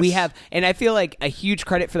 Yes. We have, and I feel like a huge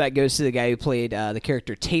credit for that goes to the guy who played the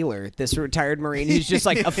character Taylor, this retired Marine who's just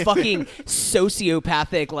like a fucking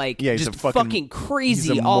sociopathic, like Yeah, he's just a fucking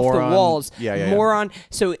crazy he's a off moron. the walls Yeah. moron.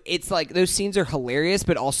 So it's like those scenes are hilarious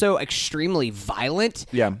but also extremely violent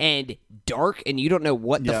and dark, and you don't know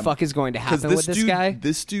what the fuck is going to happen with this guy.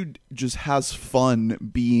 This dude just has fun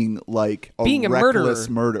being like a murderer. reckless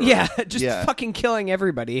murderer. Yeah, just fucking killing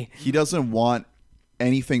everybody. He doesn't want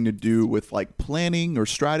anything to do with like planning or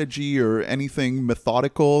strategy or anything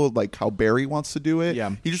methodical like how Barry wants to do it.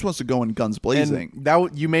 Yeah. He just wants to go in guns blazing. And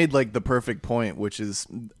that you made like the perfect point, which is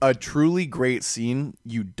a truly great scene.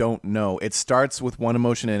 You don't know. It starts with one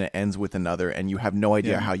emotion and it ends with another, and you have no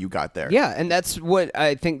idea how you got there. Yeah, and that's what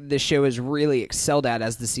I think the show has really excelled at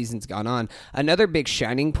as the season's gone on. Another big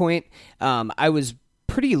shining point, I was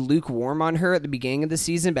pretty lukewarm on her at the beginning of the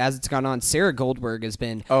season, but as it's gone on, Sarah Goldberg has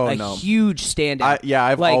been huge standout.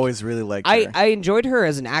 I've always really liked her. I enjoyed her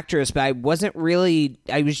as an actress, but I was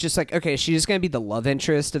just like, okay, she's just going to be the love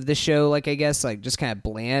interest of the show, like, I guess, like, just kind of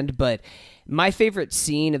bland, but my favorite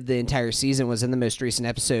scene of the entire season was in the most recent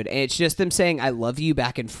episode, and it's just them saying "I love you"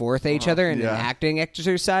 back and forth at each other in an acting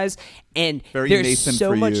exercise, and Very there's Nathan so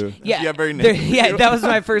for much. you. Yeah, very Nathan for you. that was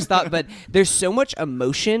my first thought. But there's so much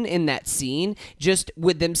emotion in that scene, just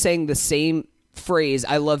with them saying the same phrase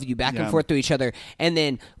 "I love you" back and forth to each other, and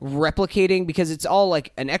then replicating, because it's all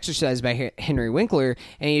like an exercise by Henry Winkler,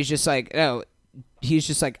 and he's just like, oh. He's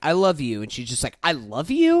just like, I love you. And she's just like, I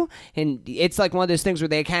love you. And it's like one of those things where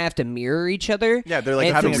they kind of have to mirror each other. Yeah, they're like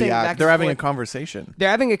and having from saying back and they're having a forth- conversation.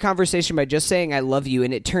 They're having a conversation by just saying I love you,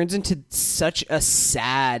 and it turns into such a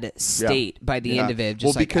sad state by the end of it.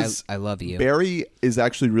 Just because I love you. Barry is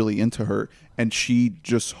actually really into her, and she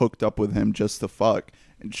just hooked up with him just to fuck.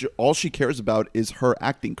 all she cares about is her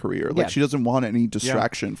acting career. Like Yeah. she doesn't want any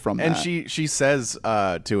distraction from And that. she says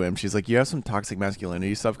to him, she's like, "You have some toxic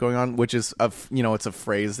masculinity stuff going on," which is it's a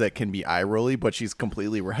phrase that can be eye rolly, but she's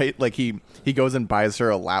completely right. Like he goes and buys her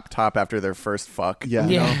a laptop after their first fuck. Yeah.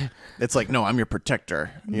 you know? Yeah. It's like, no, I'm your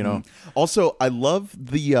protector. You know. Also, I love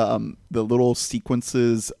the little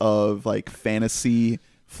sequences of like fantasy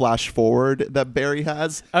flash forward that Barry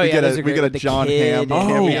has. Oh, we yeah, get those a, are we great get a with the John kid Hamm and-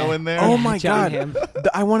 cameo yeah. in there. Oh my John god! Hamm.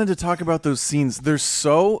 I wanted to talk about those scenes. They're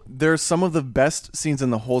some of the best scenes in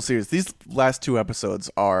the whole series. These last 2 episodes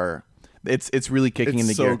are. It's really kicking It's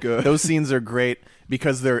into so gear. good. Those scenes are great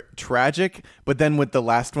because they're tragic, but then with the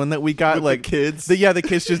last one that we got, With the like kids. the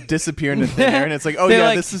kids just disappear into thin air, and it's like, oh They're yeah,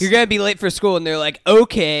 like, this is you're gonna be late for school, and they're like,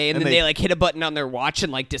 okay, and then they- they like hit a button on their watch and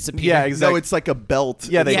like disappear. yeah, exactly. No, it's like a belt.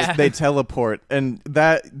 Yeah, they Yeah. they teleport, and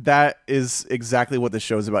that is exactly what the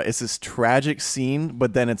show's about. It's this tragic scene,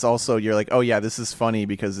 but then it's also you're like, oh yeah, this is funny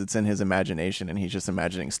because it's in his imagination and he's just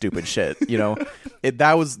imagining stupid shit. You know,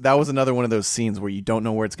 that was another one of those scenes where you don't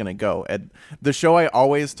know where it's gonna go. And the show I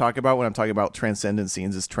always talk about when I'm talking about transcendent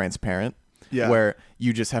scenes is Transparent. Yeah. Where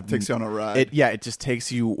you just have Takes you on a ride. It just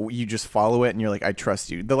takes you. You just follow it, and you're like, I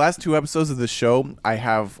trust you. The last 2 episodes of the show, I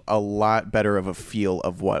have a lot better of a feel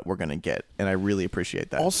of what we're gonna get, and I really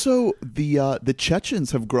appreciate that. Also, the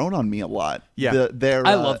Chechens have grown on me a lot. Yeah. they're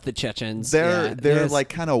I love the Chechens. They're Yeah, they're there's- like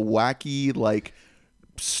kind of wacky, like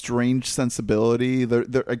strange sensibility.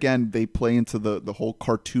 They're again, they play into the whole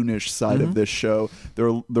cartoonish side Mm-hmm. of this show.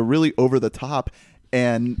 They're really over the top.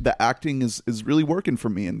 And the acting is really working for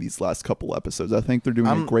me in these last couple episodes. I think they're doing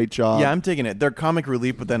a great job. Yeah, I'm digging it. They're comic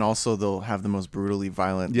relief, but then also they'll have the most brutally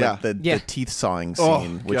violent, Yeah. like the Yeah. teeth sawing Oh,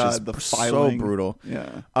 scene, which God, is the so filing. brutal. Yeah.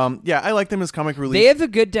 Yeah, I like them as comic relief. They have a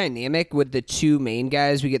good dynamic with the 2 main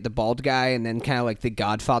guys. We get the bald guy and then kind of like the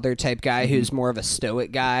Godfather type guy Mm-hmm. who's more of a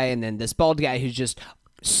stoic guy, and then this bald guy who's just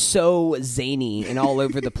so zany and all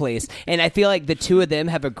over the place. And I feel like the 2 of them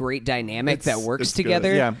have a great dynamic that works it's good.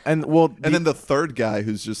 together. yeah, and well, And then the third guy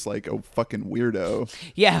who's just like a fucking weirdo.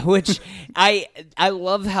 Yeah, which I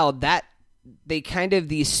love how that they kind of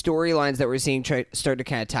these storylines that we're seeing start to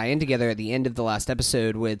kind of tie in together at the end of the last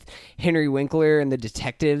episode with Henry Winkler and the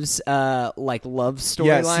detectives like love storyline.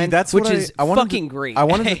 yeah, see, that's which what is I wanted fucking to, great. I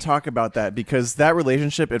wanted to talk about that because that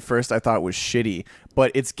relationship at first I thought was shitty,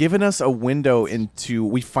 but it's given us a window into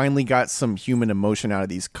we finally got some human emotion out of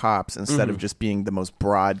these cops instead of just being the most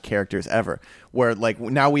broad characters ever. Where like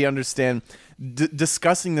now we understand.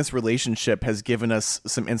 Discussing this relationship has given us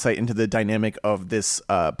some insight into the dynamic of this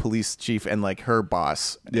police chief and like her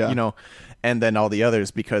boss, Yeah. you know, and then all the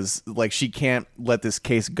others because like she can't let this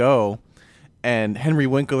case go. And Henry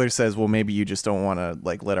Winkler says, well, maybe you just don't want to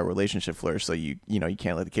like let our relationship flourish. So you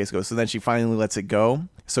can't let the case go. So then she finally lets it go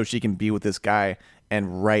so she can be with this guy.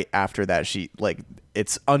 And right after that,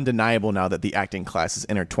 it's undeniable now that the acting class is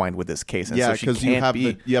intertwined with this case. And Yeah, so she because you can't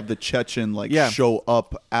have the Chechen Yeah. show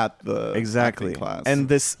up at the exactly acting class. and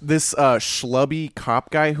this schlubby cop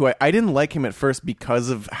guy who I didn't like him at first because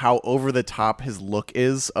of how over the top his look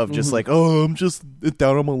is of just like, oh, I'm just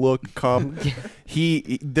down on my luck cop.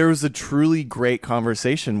 There was a truly great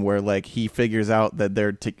conversation where like he figures out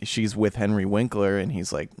that she's with Henry Winkler and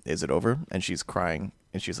he's like, is it over? And she's crying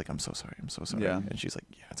and she's like, I'm so sorry Yeah. and she's like,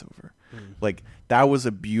 yeah, it's over. Like that was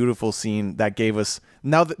a beautiful scene that gave us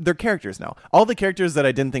now they're characters now. All the characters that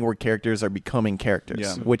I didn't think were characters are becoming characters,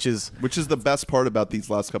 Yeah. which is the best part about these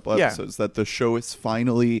last couple Yeah. episodes, that the show is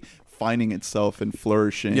finally finding itself and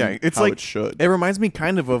flourishing it's how like it should. It reminds me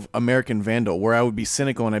kind of American Vandal, where I would be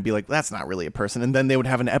cynical and I'd be like, "That's not really a person," and then they would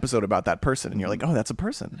have an episode about that person, and you're like, "Oh, that's a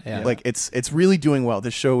person." Yeah. Like it's really doing well.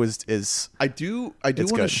 This show is I do It's want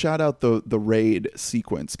to good. shout out the raid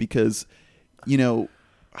sequence because, you know,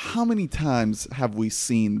 how many times have we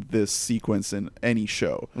seen this sequence in any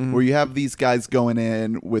show where you have these guys going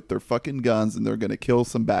in with their fucking guns and they're going to kill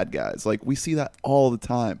some bad guys? Like we see that all the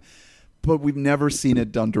time. But we've never seen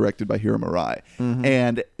it done directed by Hiro Murai.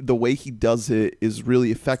 And the way he does it is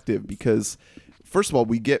really effective because, first of all,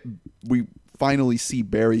 we finally see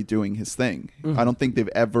Barry doing his thing. I don't think they've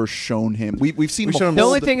ever shown him. We've seen him showed him The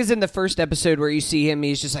hold only thing is in the first episode where you see him,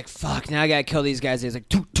 he's just like, "Fuck! Now I gotta kill these guys." He's like,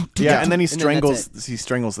 "Toot, toot, toot, yeah, toot," and then he that's strangles it. he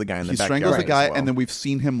strangles the guy in the he backyard. strangles the guy, as well. and then we've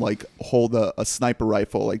seen him like hold a sniper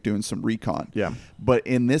rifle, like doing some recon. Yeah. But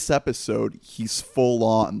in this episode, he's full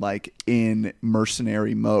on like in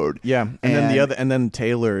mercenary mode. yeah, and then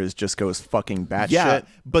Taylor just goes fucking batshit. Yeah,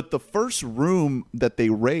 but the first room that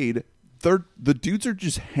they raid, the dudes are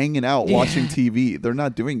just hanging out watching TV. They're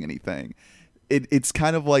not doing anything. it's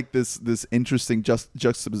kind of like this interesting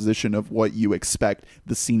juxtaposition of what you expect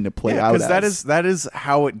the scene to play Yeah, out because as. that is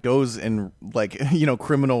how it goes in like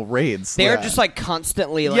criminal raids. They're Like, just like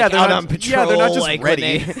constantly like they're out not, on patrol. they're not just like, when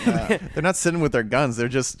ready. they- They're not sitting with their guns. They're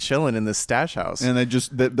just chilling in this stash house. And they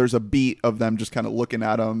just there's a beat of them just kind of looking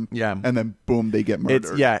at him. Yeah. And then boom, they get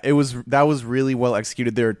murdered. That was really well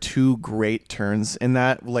executed. There are two great turns in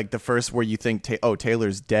that. Like the first where you think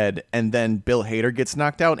Taylor's dead, and then Bill Hader gets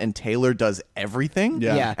knocked out, and Taylor does everything.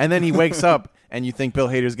 Yeah. Yeah. And then he wakes up, and you think Bill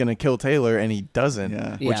Hader's gonna kill Taylor, and he doesn't.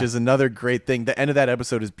 Yeah. Which Yeah. is another great thing. The end of that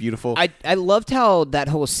episode is beautiful. I loved how that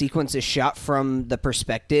whole sequence is shot from the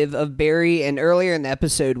perspective of Barry. And earlier in the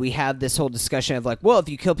episode, we have this whole discussion of like, well, if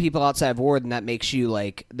you kill people outside of war, then that makes you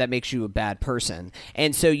a bad person.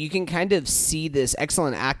 And so you can kind of see this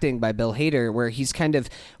excellent acting by Bill Hader, where he's kind of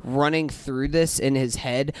running through this in his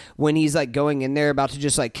head when he's like going in there about to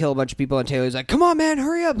just like kill a bunch of people, and Taylor's like, "Come on, man,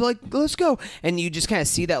 hurry up, like let's go." And you just kind of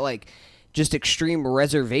see that like just extreme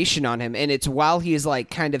reservation on him, and it's while he's like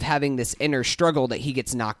kind of having this inner struggle that he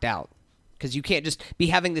gets knocked out, because you can't just be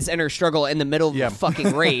having this inner struggle in the middle of Yeah. a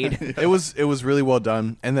fucking raid. It was really well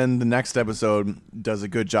done. And then the next episode does a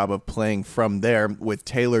good job of playing from there with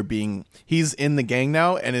Taylor he's in the gang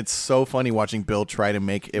now, and it's so funny watching Bill try to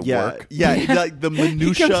make it work. Yeah, like the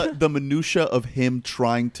minutia of him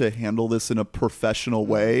trying to handle this in a professional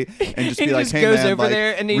way and just He be like, just "Hey goes man, over like,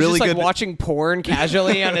 there and he's really just like good." watching porn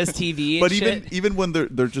casually on his TV. And But shit. even when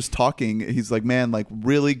they're just talking, he's like, "Man, like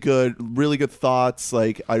really good thoughts.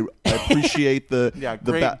 Like I appreciate the Yeah,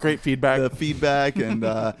 the great feedback. the feedback, and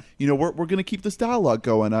we're gonna keep this dialogue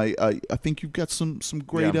going. I think you've got some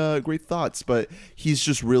great Yeah. great thoughts." But he's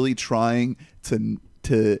just really trying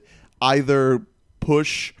to either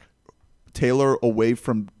push Taylor away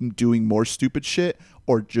from doing more stupid shit,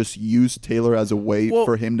 or just use Taylor as a way Well,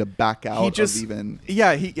 for him to back out of even.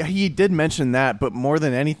 Yeah, he did mention that, but more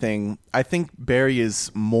than anything, I think Barry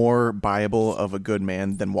is more buyable of a good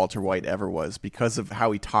man than Walter White ever was, because of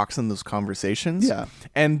how he talks in those conversations. Yeah.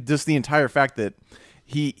 And just the entire fact that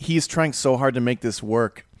he's trying so hard to make this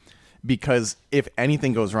work, because if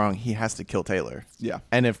anything goes wrong, he has to kill Taylor. Yeah.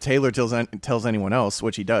 And if Taylor tells anyone else,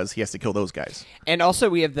 which he does, he has to kill those guys. And also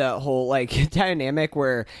we have the whole like dynamic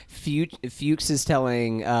where Fuchs is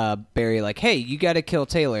telling Barry like, "Hey, you got to kill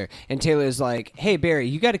Taylor," and Taylor's like, "Hey, Barry,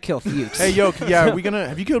 you got to kill Fuchs." Hey, yo, yeah,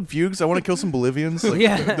 have you killed Fuchs? I want to kill some Bolivians. Like,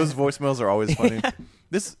 Yeah. Those voicemails are always funny.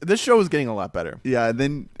 This show is getting a lot better. Yeah, and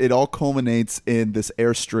then it all culminates in this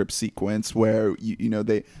airstrip sequence where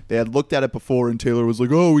they had looked at it before, and Taylor was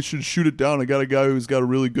like, "Oh, we should shoot it down. I got a guy who's got a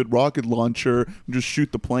really good rocket launcher. Just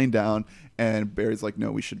shoot the plane down." And Barry's like,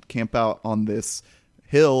 "No, we should camp out on this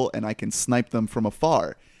hill, and I can snipe them from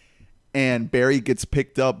afar." And Barry gets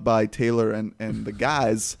picked up by Taylor and the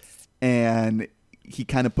guys, and he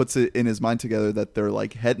kind of puts it in his mind together that they're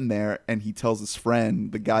like heading there, and he tells his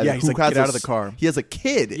friend, the guy Yeah, who he's like, has "Get out of the car." He has a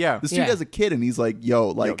kid. Yeah. This dude Yeah. has a kid, and he's like, "Yo,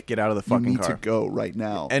 like, get out of the you fucking need car." to go right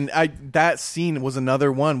now." And that scene was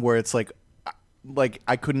another one where it's like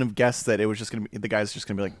I couldn't have guessed that it was just gonna be the guy's just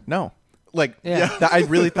gonna be like, no. Like, Yeah. I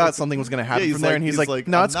really thought something was going to happen Yeah, he's from there, like- and he's he's like, like,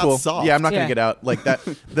 no, "I'm it's not cool. soft." Yeah, I'm not going Yeah. to get out. Like that.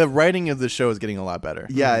 The writing of the show is getting a lot better.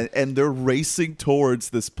 Yeah, and they're racing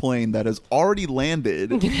towards this plane that has already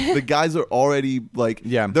landed. The guys are already like,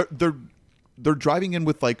 Yeah. they're driving in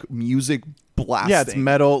with like music blasting. Yeah, it's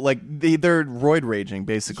metal. Like they're roid raging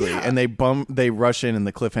basically, Yeah. and they rush in, and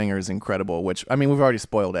the cliffhanger is incredible. Which I mean, we've already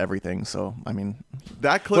spoiled everything, so I mean,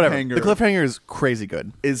 That whatever. cliffhanger The cliffhanger is crazy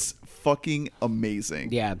good. is fucking amazing.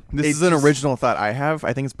 Yeah. This It's is an just- original thought I have.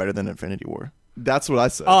 I think it's better than Infinity War. That's what I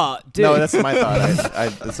said. Oh, dude. No, that's my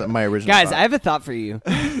thought. That's my original. Guys, thought. I have a thought for you.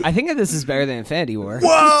 I think that this is better than Infinity War.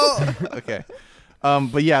 Whoa. Okay.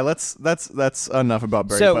 But yeah, that's enough about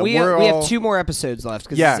Barry. So but we we're have all- 2 more episodes left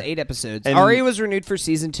because Yeah. it's 8 episodes. And- Ari was renewed for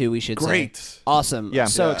season 2. We should Great. say awesome. Yeah.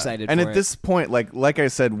 So Yeah. excited. And for at it. this point, like I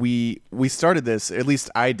said, we started this. At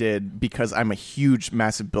least I did, because I'm a huge,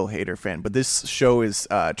 massive Bill Hader fan. But this show is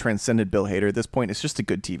transcended Bill Hader. At this point, it's just a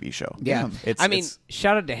good TV show. yeah, It's, I mean, it's-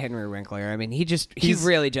 shout out to Henry Winkler. I mean, he He's-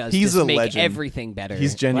 really does. he's just a make legend. everything better.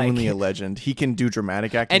 he's genuinely Like- a legend. He can do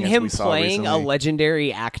dramatic acting, And as him we saw playing a recently.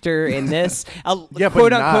 legendary actor in this, Yeah, but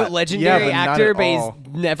quote not- unquote legendary yeah, but not actor, at but he's all.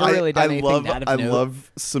 never really done anything out of I note.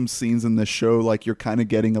 love some scenes in this show. Like you're kind of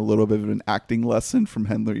getting a little bit of an acting lesson from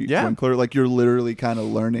Henry Yeah. Winkler. Like you're literally kind of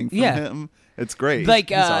learning from Yeah. him. It's great. Like,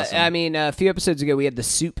 he's awesome. I mean, a few episodes ago, we had the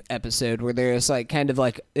soup episode where there's like kind of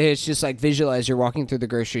like it's just like visualize you're walking through the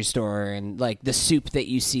grocery store and like the soup that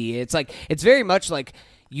you see. It's like it's very much like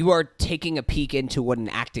you are taking a peek into what an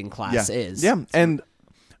acting class is. Yeah, and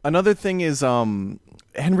Another thing is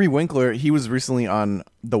Henry Winkler. He was recently on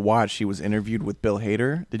The Watch. He was interviewed with Bill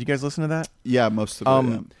Hader. Did you guys listen to that? Yeah, most of it.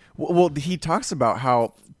 Yeah. Well, he talks about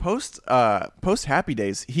how post Happy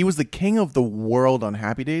Days, he was the king of the world on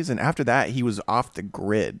Happy Days, and after that, he was off the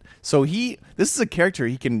grid. So this is a character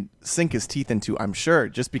he can sink his teeth into, I'm sure,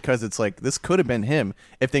 just because it's like this could have been him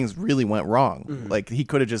if things really went wrong. Like he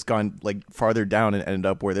could have just gone like farther down and ended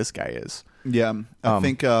up where this guy is. Yeah, I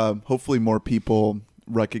think hopefully more people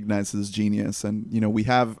recognize his genius, and we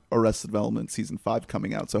have Arrested Development season 5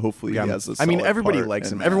 coming out, so hopefully he has a solid everybody part likes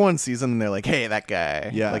in him. that. Everyone sees him and they're like, hey, that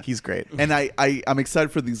guy. Yeah, like he's great. And I'm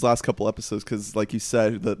excited for these last couple episodes because, like you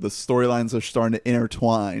said, the storylines are starting to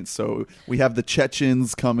intertwine. So we have the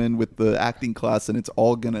Chechens come in with the acting class, and it's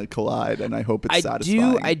all gonna collide. And I hope it's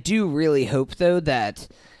satisfying. I do really hope though that.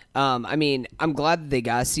 I'm glad that they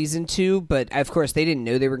got season 2, but of course they didn't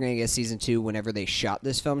know they were going to get season 2 whenever they shot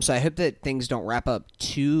this film. So I hope that things don't wrap up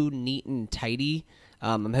too neat and tidy.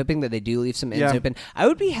 I'm hoping that they do leave some ends open. I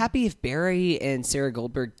would be happy if Barry and Sarah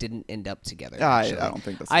Goldberg didn't end up together. I don't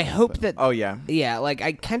think that's. I hope that. Oh yeah. Yeah, like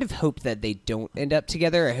I kind of hope that they don't end up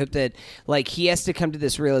together. I hope that like he has to come to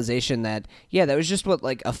this realization that that was just what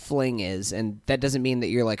like a fling is, and that doesn't mean that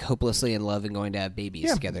you're like hopelessly in love and going to have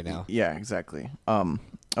babies together now. Yeah, exactly.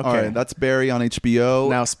 Okay. All right, that's Barry on HBO.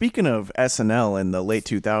 Now, speaking of SNL in the late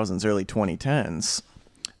 2000s, early 2010s,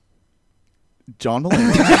 John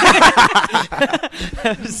Mulaney.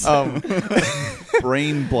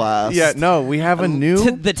 Brain blast. yeah, no, we have a new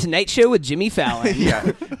The Tonight Show with Jimmy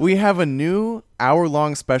Fallon. we have a new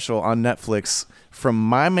hour-long special on Netflix from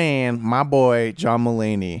my boy, John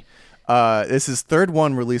Mulaney. This is his third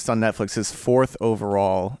one released on Netflix, his fourth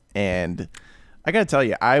overall, and I gotta tell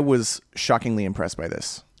you, I was shockingly impressed by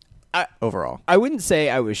this. Overall, I wouldn't say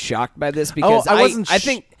I was shocked by this because I wasn't I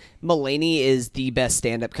think Mulaney is the best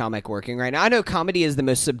stand-up comic working right now. I know comedy is the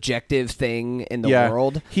most subjective thing in the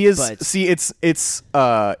world. He is. But See, it's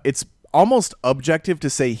almost objective to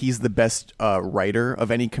say he's the best writer of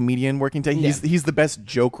any comedian working today. He's the best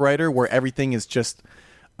joke writer, where everything is just.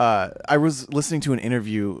 I was listening to an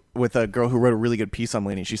interview with a girl who wrote a really good piece on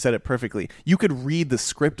Mulaney. She said it perfectly. You could read the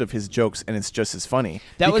script of his jokes, and it's just as funny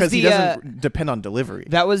because he doesn't depend on delivery.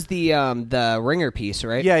 That was the Ringer piece,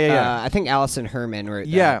 right? Yeah. I think Allison Herman wrote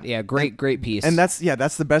that. Yeah, great piece. And that's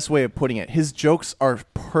the best way of putting it. His jokes are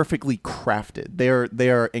perfectly crafted. They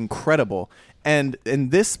are incredible. And in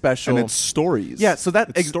this special, and it's stories. Yeah, so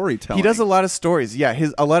it's storytelling. He does a lot of stories.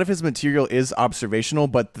 Yeah, a lot of his material is observational,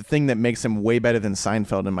 but the thing that makes him way better than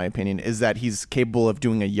Seinfeld, in my opinion, is that he's capable of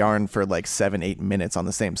doing a yarn for like 7-8 minutes on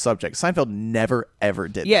the same subject. Seinfeld never ever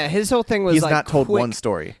did. Yeah, that. his whole thing was he's like not told quick, one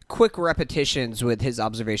story. Quick repetitions with his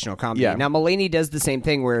observational comedy. Yeah. Now Mulaney does the same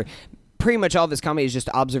thing where pretty much all of his comedy is just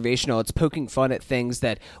observational. It's poking fun at things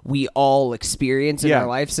that we all experience in our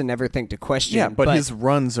lives and never think to question. Yeah, but his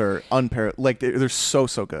runs are unparalleled. Like they're so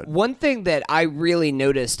good. One thing that I really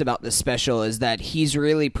noticed about this special is that he's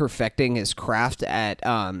really perfecting his craft at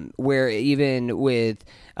where even with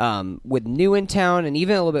New in Town and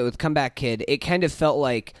even a little bit with Comeback Kid, it kind of felt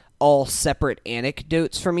like all separate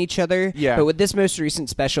anecdotes from each other. Yeah. But with this most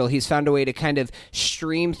recent special, he's found a way to kind of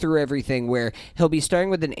stream through everything where he'll be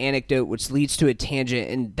starting with an anecdote which leads to a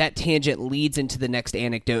tangent, and that tangent leads into the next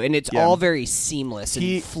anecdote, and it's all very seamless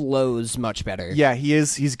and flows much better. Yeah, he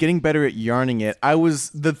is. He's getting better at yarning it.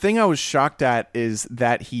 The thing I was shocked at is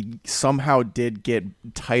that he somehow did get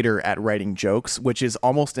tighter at writing jokes, which is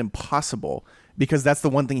almost impossible, because that's the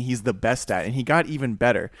one thing he's the best at, and he got even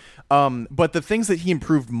better. But the things that he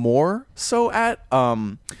improved more so at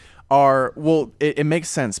are, well, it makes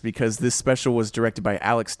sense because this special was directed by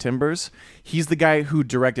Alex Timbers. He's the guy who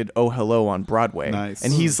directed Oh Hello on Broadway. Nice.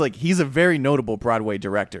 And he's a very notable Broadway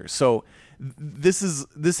director. So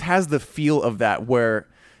this has the feel of that, where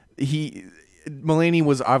Mulaney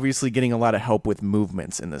was obviously getting a lot of help with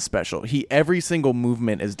movements in this special. Every single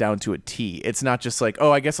movement is down to a T. It's not just like,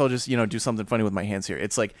 oh, I guess I'll just, do something funny with my hands here.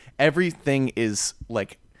 It's like everything is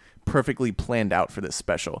like perfectly planned out for this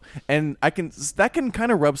special. And that can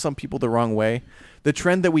kind of rub some people the wrong way. The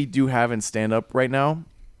trend that we do have in stand-up right now,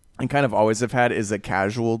 and kind of always have had, is a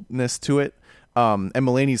casualness to it. And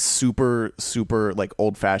Mulaney's super, super like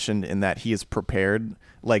old-fashioned in that he is prepared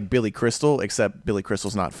like Billy Crystal, except Billy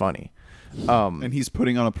Crystal's not funny. And he's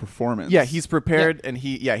putting on a performance. Yeah, he's prepared, and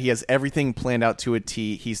he has everything planned out to a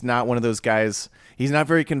T. He's not one of those guys. He's not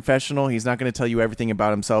very confessional. He's not going to tell you everything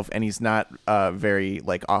about himself, and he's not very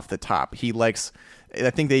like off the top. He likes. I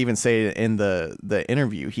think they even say it in the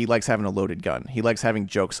interview. He likes having a loaded gun. He likes having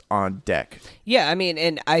jokes on deck. Yeah, I mean,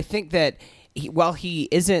 and I think that while he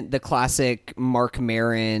isn't the classic Mark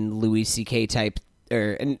Maron, Louis C.K. type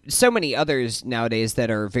and so many others nowadays that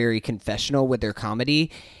are very confessional with their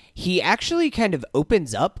comedy, he actually kind of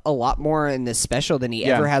opens up a lot more in this special than he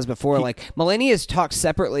ever has before. Like Mulaney has talked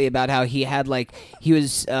separately about how he had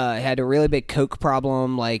had a really big coke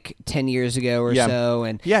problem like 10 years ago or so,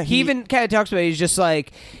 and he even kind of talks about it. He's just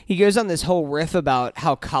like, he goes on this whole riff about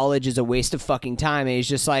how college is a waste of fucking time, and he's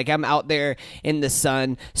just like, I'm out there in the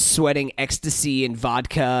sun sweating ecstasy and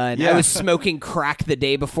vodka, and I was smoking crack the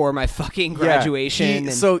day before my fucking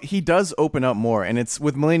graduation. So he does open up more, and it's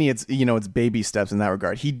with Mulaney, it's it's baby steps in that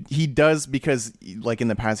regard. He does, because like in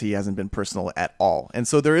the past he hasn't been personal at all, and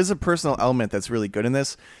so there is a personal element that's really good in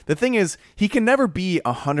this. The thing is, he can never be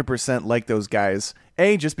 100% like those guys,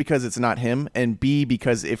 A, just because it's not him, and B,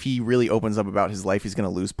 because if he really opens up about his life, he's going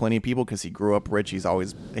to lose plenty of people, because he grew up rich.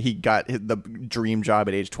 He got the dream job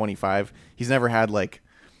at age 25. He's never had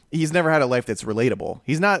a life that's relatable.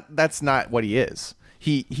 That's not what he is.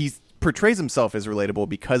 He's portrays himself as relatable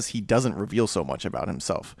because he doesn't reveal so much about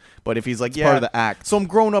himself. But if he's like, part of the act. So I'm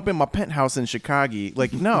growing up in my penthouse in Chicago.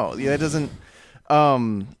 Like, no, that doesn't.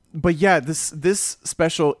 But yeah, this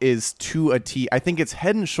special is to a T. I think it's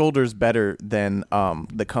head and shoulders better than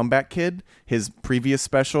The Comeback Kid, his previous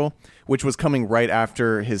special, which was coming right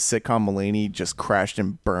after his sitcom Mulaney just crashed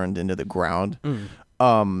and burned into the ground.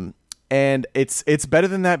 And it's better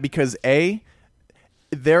than that because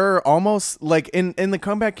they're almost like in The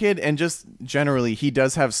Comeback Kid, and just generally he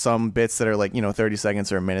does have some bits that are like 30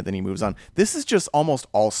 seconds or a minute, then he moves on. This is just almost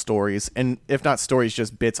all stories, and if not stories,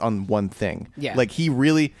 just bits on one thing. Like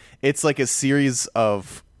it's like a series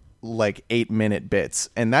of like 8-minute bits,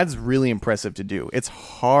 and that's really impressive to do. It's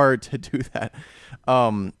hard to do that.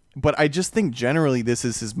 But I just think generally this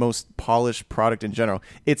is his most polished product in general.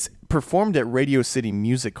 It's performed at Radio City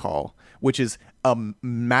Music Hall, which is a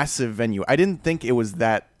massive venue. I didn't think it was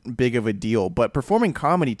that big of a deal, but performing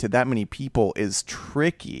comedy to that many people is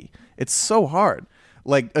tricky. It's so hard.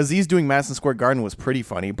 Like Aziz doing Madison Square Garden was pretty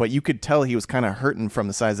funny, but you could tell he was kind of hurting from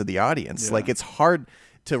the size of the audience. Like it's hard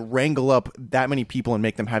to wrangle up that many people and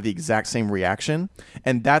make them have the exact same reaction.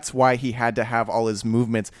 And that's why he had to have all his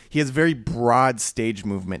movements. He has very broad stage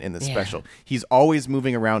movement in the special. He's always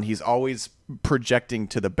moving around. He's always projecting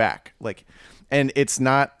to the back. And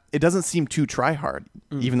it doesn't seem too try hard,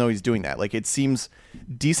 even though he's doing that. Like it seems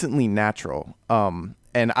decently natural. And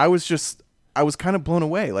I was kind of blown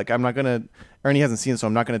away. Like Ernie hasn't seen it, so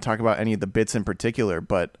I'm not going to talk about any of the bits in particular,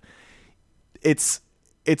 but it's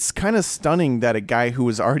kind of stunning that a guy who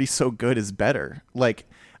was already so good is better. Like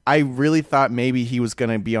I really thought maybe he was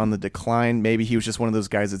going to be on the decline. Maybe he was just one of those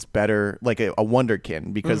guys that's better, like a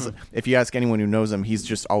wonderkin, because if you ask anyone who knows him, he's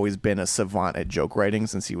just always been a savant at joke writing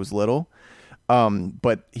since he was little.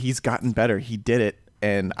 But he's gotten better. He did it,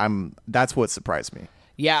 and that's what surprised me.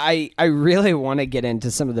 Yeah, I really want to get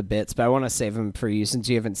into some of the bits, but I want to save them for you since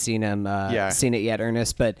you haven't seen them, seen it yet,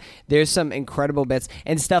 Ernest. But there's some incredible bits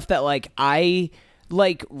and stuff that I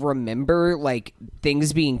remember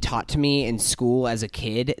things being taught to me in school as a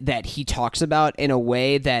kid that he talks about in a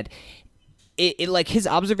way that it his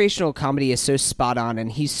observational comedy is so spot on,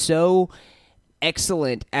 and he's so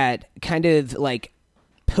excellent at kind of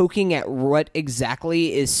poking at what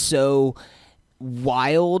exactly is so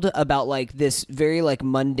wild about this very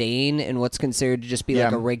mundane and what's considered to just be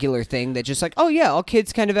a regular thing that just all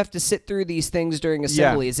kids kind of have to sit through these things during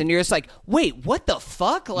assemblies, and you're just like, wait, what the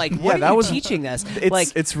fuck? What are you teaching us?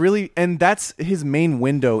 It's really, and that's his main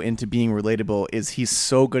window into being relatable, is he's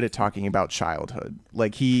so good at talking about childhood.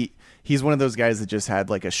 He's one of those guys that just had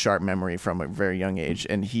a sharp memory from a very young age,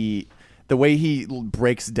 and the way he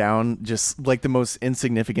breaks down just the most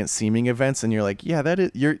insignificant seeming events, and you're like, yeah,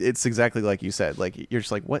 it's exactly like you said. You're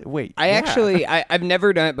just like, what? Wait. I've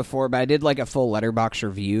never done it before, but I did a full Letterboxd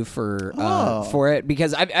review for it,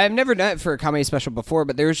 because I've never done it for a comedy special before,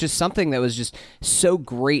 but there was just something that was just so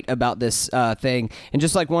great about this thing. And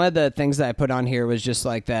just one of the things that I put on here was just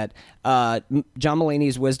that John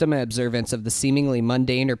Mulaney's wisdom and observance of the seemingly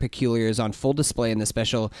mundane or peculiar is on full display in the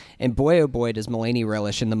special, and boy oh boy does Mulaney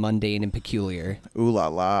relish in the mundane and peculiar. Ooh la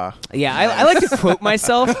la. Yeah, I like to quote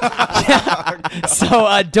myself.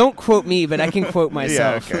 So don't quote me, but I can quote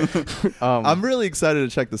myself. Yeah, okay. I'm really excited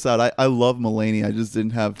to check this out. I love Mulaney. I just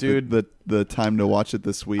didn't have the time to watch it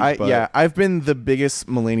this week. I've been the biggest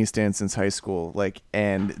Mulaney stan since high school.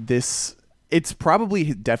 And this, it's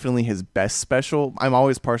probably definitely his best special. I'm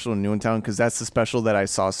always partial to New in Town because that's the special that I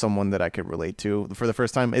saw someone that I could relate to for the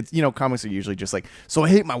first time. It's, comics are usually just so I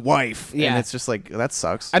hate my wife. Yeah. And it's just that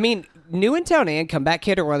sucks. I mean, New in Town and Comeback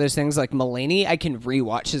Kid are one of those things like Mulaney. I can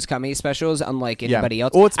rewatch his comedy specials unlike anybody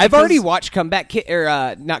else. Well, it's I've already because- watched Comeback Kid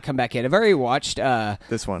or not Comeback Kid. I've already watched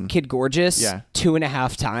This one. Kid Gorgeous Yeah.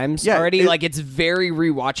 2.5 times Yeah, already. it- Like it's very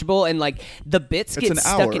rewatchable and like the bits It's get an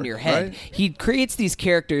stuck in hour, your head. right? He creates these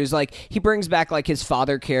characters like he brings back like his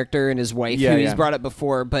father character and his wife Yeah, who he's yeah. brought up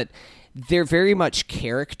before, but they're very much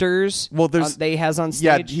characters. Well, there's that he has on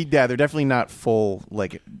Yeah, stage. they're definitely not full.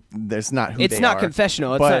 Like, there's not who It's they not are.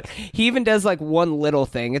 confessional. It's but not. He even does like one little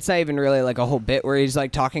thing. It's not even really like a whole bit where he's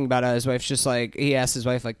like talking about how his wife's just like he asks his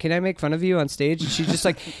wife like, "Can I make fun of you on stage?" And she's just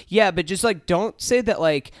like, "Yeah, but just like don't say that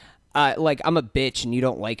like." Like I'm a bitch and you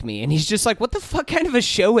don't like me, and he's just like, "What the fuck kind of a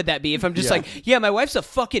show would that be?" If I'm just like, "Yeah, my wife's a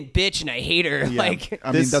fucking bitch and I hate her." Like,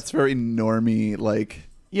 I mean, This- that's very normie. Like,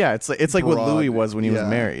 Yeah, it's like what broad, Louis was when he was yeah.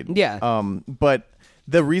 married. Yeah. But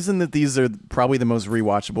the reason that these are probably the most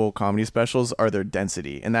rewatchable comedy specials are their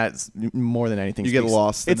density, and that's more than anything. You get speaks-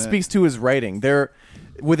 lost in It it. speaks to his writing. They're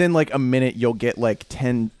within like a minute, you'll get like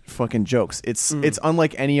 10 fucking jokes. It's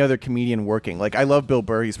unlike any other comedian working. Like I love Bill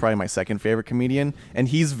Burr. He's probably my second favorite comedian, and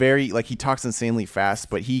he's very like he talks insanely fast,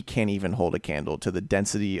 but he can't even hold a candle to the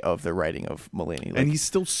density of the writing of Mulaney. Like, and he's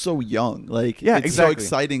still so young. Like, yeah, it's exactly. so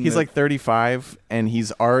exciting. He's that- like 35, and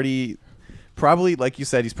he's already probably, like you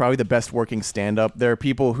said, he's probably the best working stand-up. There are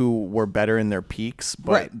people who were better in their peaks,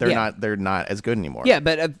 but Right, yeah. they're not as good anymore. yeah,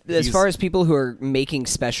 but as He's- far as people who are making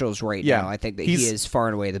specials right Yeah, now, I think that he he's- is far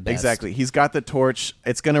and away the best. Exactly. He's got the torch.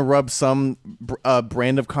 It's going to rub some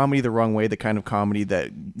brand of comedy the wrong way, the kind of comedy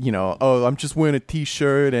that, you know, oh, I'm just wearing a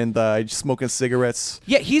t-shirt and I'm just smoking cigarettes.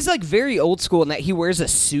 Yeah, he's like very old school in that he wears a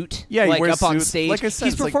suit. Yeah, he like wears up on suits. stage. Like I said,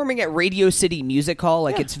 he's it's like- performing at Radio City Music Hall.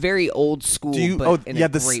 Like it's very old school, but in a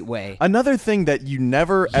great way. Another thing that you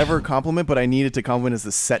never ever compliment, but I needed to compliment is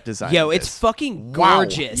the set design. Yo, of it's this. fucking Wow.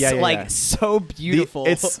 gorgeous. Yeah, yeah, like yeah. so beautiful.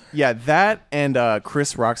 It's that and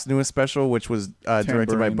Chris Rock's newest special, which was directed by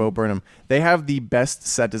Tambourine. Bo Burnham. They have the best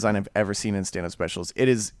set design I've ever seen in stand-up specials.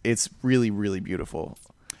 It's really really beautiful.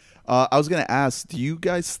 I was going to ask, do you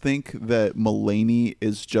guys think that Mulaney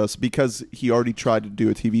is just, because he already tried to do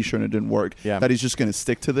a TV show and it didn't work, Yeah. that he's just going to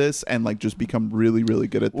stick to this and like just become really, really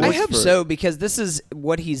good at this? I hope for- so because this is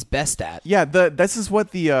what he's best at. Yeah, this is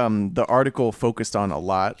what the article focused on a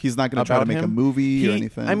lot. He's not gonna try to about make a him. movie or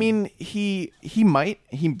anything. I mean, he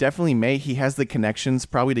definitely may. He has the connections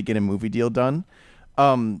probably to get a movie deal done.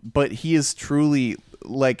 But he is truly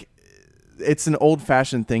like, it's an old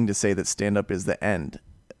fashioned thing to say that stand up is the end.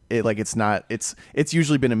 It's not. It's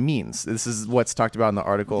usually been a means. This is what's talked about in the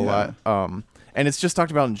article a lot. And it's just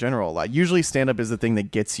talked about in general a lot. Usually stand up is the thing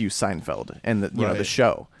that gets you Seinfeld and the Right.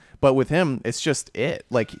 show. But with him, it's just it.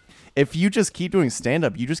 Like if you just keep doing stand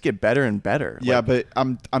up, you just get better and better. Yeah, Like,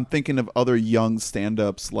 but I'm thinking of other young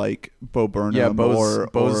stand-ups like Bo Burnham yeah, Bo's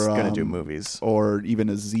or gonna do movies. or even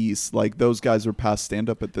Aziz. Like those guys are past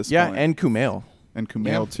stand-up at this Yeah, point. and Kumail. and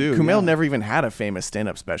Kumail too. Kumail yeah. never even had a famous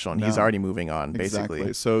stand-up special, and he's No. already moving on. Basically,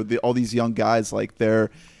 Exactly. So all these young guys, like they're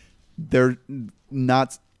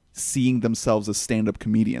not seeing themselves as stand-up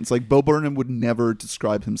comedians. Like Bo Burnham would never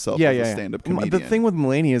describe himself as a stand-up comedian. The thing with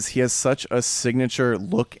Mulaney is he has such a signature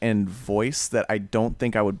look and voice that I don't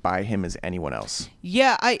think I would buy him as anyone else.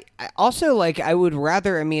 Yeah, I also like. I would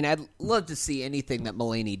rather. I mean, I'd love to see anything that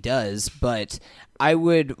Mulaney does, but I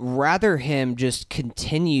would rather him just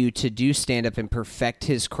continue to do stand up and perfect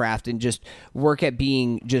his craft and just work at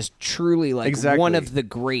being just truly like Exactly. one of the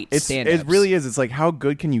great stand It really is. It's like, how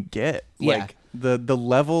good can you get? Yeah. Like the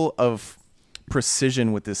level of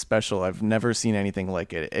precision with this special, I've never seen anything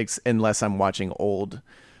like it, unless I'm watching old,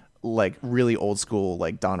 like really old school,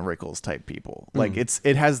 like Don Rickles type people. Like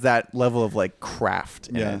it has that level of like craft.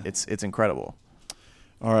 And Yeah. it's incredible.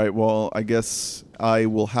 All right. Well, I guess I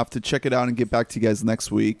will have to check it out and get back to you guys next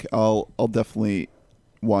week. I'll definitely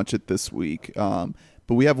watch it this week.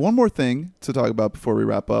 But we have one more thing to talk about before we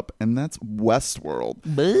wrap up, and that's Westworld.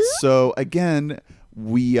 So again,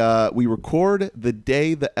 we record the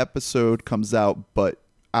day the episode comes out, but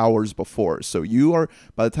hours before. So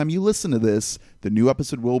by the time you listen to this, the new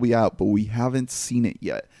episode will be out, but we haven't seen it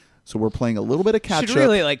yet. So we're playing a little bit of catch should up.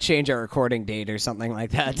 really like change our recording date or something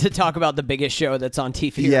like that to talk about the biggest show that's on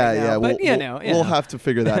TV Yeah, right now. yeah. But We'll have to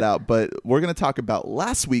figure that out. But we're going to talk about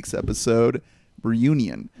last week's episode,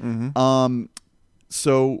 Reunion.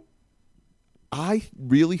 So I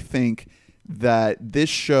really think that this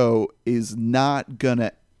show is not going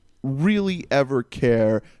to really ever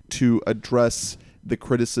care to address the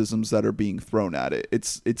criticisms that are being thrown at it.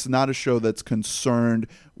 It's not a show that's concerned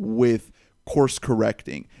with course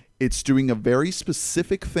correcting. It's doing a very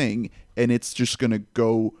specific thing, and it's just going to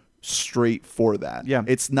go straight for that. Yeah.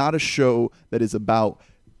 It's not a show that is about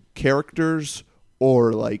characters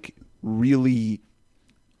or like really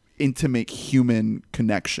intimate human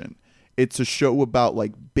connection. It's a show about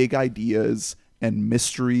like big ideas and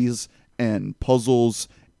mysteries and puzzles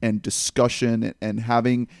and discussion and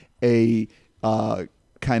having a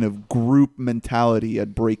kind of group mentality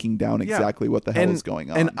at breaking down exactly what the hell is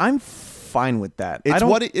going on. And I'm fine with that. It's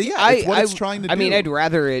what it's trying to do. I mean, I'd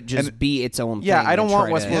rather it just be its own thing. Yeah, I don't than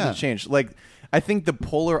want try Westworld to change. Like, I think the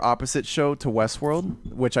polar opposite show to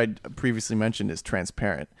Westworld, which I previously mentioned, is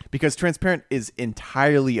Transparent. Because Transparent is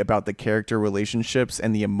entirely about the character relationships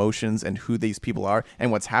and the emotions and who these people are. And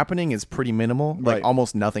what's happening is pretty minimal, like Right.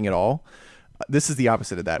 almost nothing at all. This is the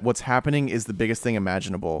opposite of that. What's happening is the biggest thing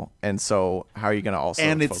imaginable. And so how are you going to also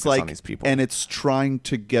focus on these people? And it's trying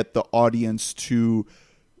to get the audience to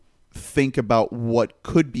think about what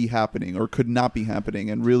could be happening or could not be happening,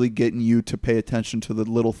 and really getting you to pay attention to the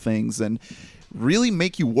little things and really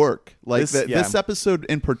make you work. Like this episode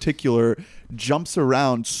in particular jumps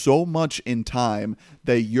around so much in time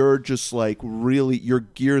that you're just like really, your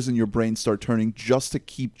gears in your brain start turning just to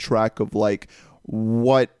keep track of like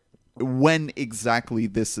when exactly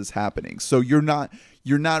this is happening. So you're not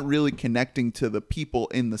really connecting to the people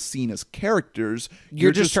in the scene as characters.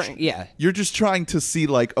 You're just trying, You're just trying to see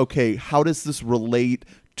like, okay, how does this relate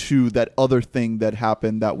to that other thing that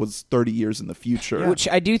happened that was 30 years in the future? Which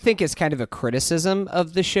I do think is kind of a criticism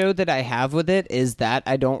of the show that I have with it, is that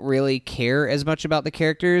I don't really care as much about the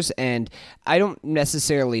characters, and I don't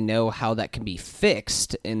necessarily know how that can be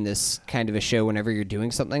fixed in this kind of a show whenever you're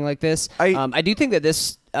doing something like this. I do think that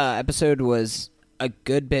this episode was a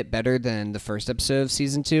good bit better than the first episode of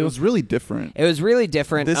season 2. It was really different. It was really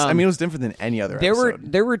different. This, I mean, it was different than any other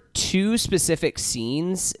episode. There were two specific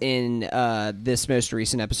scenes in this most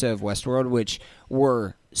recent episode of Westworld which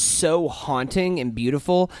were so haunting and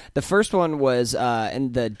beautiful. The first one was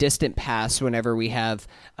in the distant past, whenever we have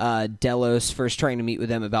Delos first trying to meet with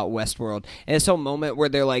them about Westworld, and this whole moment where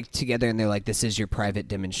they're like together and they're like, "This is your private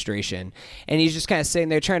demonstration," and he's just kind of sitting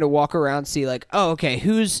there trying to walk around, see like, "Oh, okay,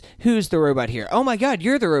 who's the robot here? Oh my God,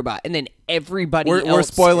 you're the robot!" And then everybody We're else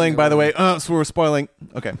spoiling, in by the room- way. So we're spoiling.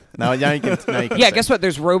 Okay, now you can. Yeah, guess what?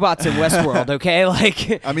 There's robots in Westworld. Okay,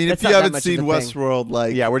 like I mean, if that's you not that haven't much seen of a thing. Westworld,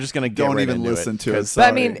 like, Yeah, we're just gonna get don't right even into listen to it. 'cause, But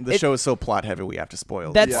I mean, the show is so plot heavy, we have to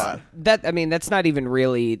spoil. That's the plot. that's not even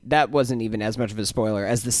really, that wasn't even as much of a spoiler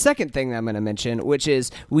as the second thing that I'm going to mention, which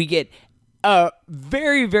is we get a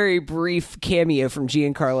very, very brief cameo from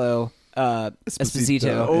Giancarlo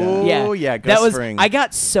Esposito. Oh, yeah, Gus that was. Fring. I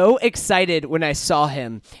got so excited when I saw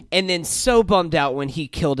him, and then so bummed out when he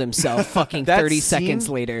killed himself. Fucking That 30 scene- seconds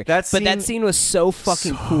later. that but that scene- scene was so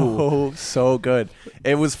fucking cool. So good.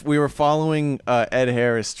 It was. We were following Ed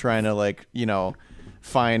Harris trying to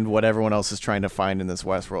find what everyone else is trying to find in this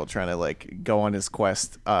Westworld, trying to like go on his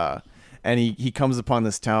quest. And he comes upon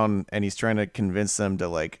this town and he's trying to convince them to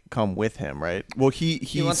like come with him, right? Well, he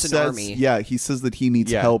wants an says, army. Yeah, he says that he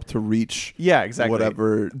needs Yeah. help to reach. Yeah, exactly.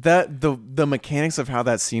 Whatever. That the mechanics of how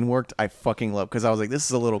that scene worked, I fucking love, because I was like, this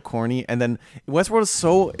is a little corny. And then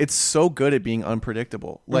Westworld is so good at being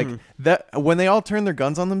unpredictable. Like that when they all turn their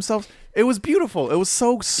guns on themselves, it was beautiful. It was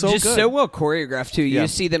so Just good. so well choreographed too. You Yeah.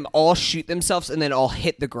 just see them all shoot themselves and then all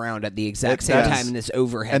hit the ground at the exact same Yes. time in this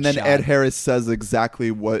overhead And then shot. Ed Harris says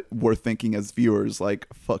exactly what we're thinking as viewers, like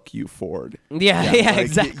 "fuck you, Ford." Yeah, Like,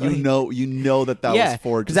 exactly. You know that yeah, was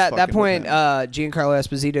Ford. because just at that fucking with point, him. Giancarlo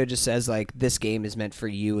Esposito just says like, "This game is meant for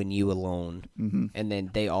you and you alone," and then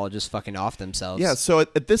they all just fucking off themselves. Yeah, so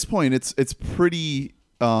at this point, it's pretty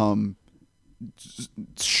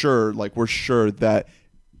sure, like we're sure that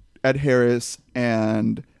Ed Harris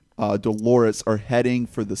and Dolores are heading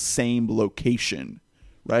for the same location,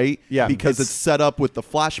 right? Yeah, because it's- it's set up with the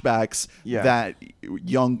flashbacks Yeah. that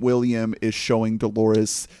young William is showing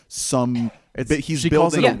Dolores some. He's she building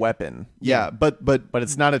calls it Yeah. a weapon. Yeah, but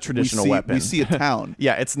It's not a traditional weapon. We see a town.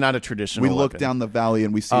 Yeah, it's not a traditional We look weapon. down the valley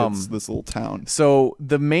and we see it's this little town. So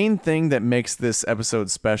the main thing that makes this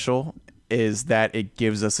episode special is that it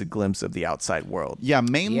gives us a glimpse of the outside world. Yeah,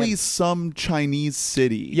 mainly Yeah. some Chinese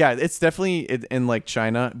city. Yeah, it's definitely in like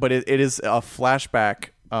China, but it is a flashback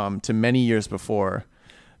to many years before,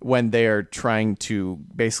 when they are trying to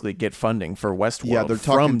basically get funding for Westworld. Yeah, they're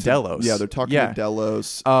talking from to Delos. Yeah, they're talking to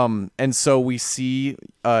Delos. And so we see,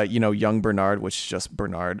 young Bernard, which is just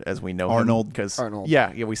Bernard as we know Arnold. because Arnold.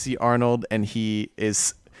 Yeah, we see Arnold, and he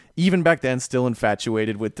is even back then still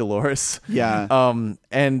infatuated with Dolores. Yeah.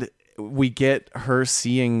 And we get her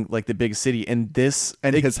seeing like the big city, and this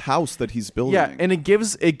and his house that he's building. yeah, and it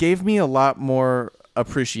gave me a lot more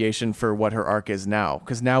appreciation for what her arc is now,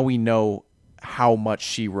 because now we know how much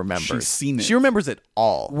she remembers. She's seen it. She remembers it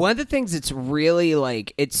all. One of the things that's really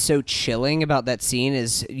like it's so chilling about that scene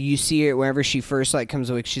is you see it whenever she first like comes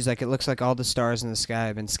awake. She's like, it looks like all the stars in the sky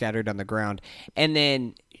have been scattered on the ground, and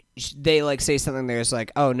then they like say something. There's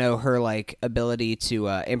like, oh no, her like ability to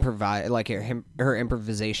improvise, like her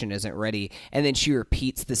improvisation isn't ready, and then she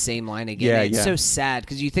repeats the same line again. Yeah, It's yeah. so sad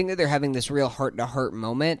because you think that they're having this real heart to heart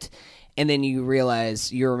moment. And then you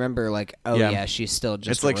remember, like, oh Yeah. yeah, she's still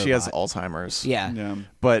just. It's like a she has robot. Alzheimer's. Yeah. Yeah.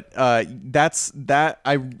 But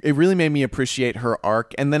it really made me appreciate her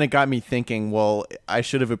arc, and then it got me thinking, well, I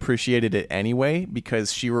should have appreciated it anyway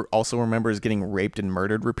because she also remembers getting raped and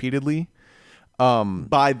murdered repeatedly.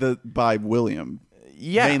 By William.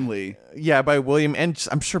 Yeah, Mainly. Yeah, by William, and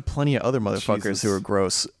I'm sure plenty of other motherfuckers Jesus. who are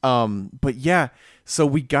gross. But yeah, so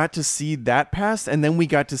we got to see that past, and then we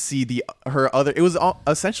got to see her other. It was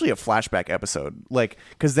essentially a flashback episode, like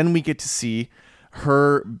because then we get to see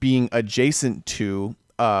her being adjacent to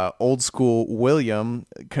old school William,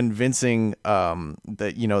 convincing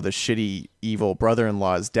the shitty evil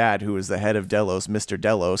brother-in-law's dad, who is the head of Delos, Mr.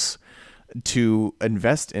 Delos, to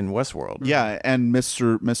invest in Westworld. Yeah, and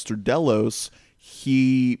Mr. Delos,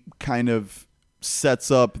 he kind of sets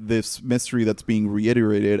up this mystery that's being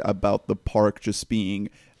reiterated about the park just being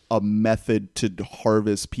a method to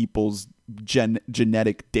harvest people's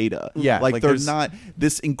genetic data. Yeah, like like they're there's- not.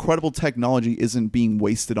 This incredible technology isn't being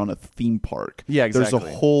wasted on a theme park. Yeah, exactly.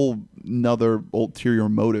 There's a whole another ulterior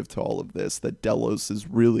motive to all of this that Delos is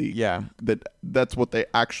really. Yeah. That's what they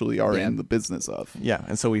actually are Yeah. in the business of. Yeah,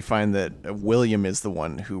 and so we find that William is the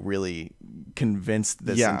one who really convinced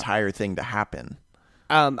this Yeah. entire thing to happen.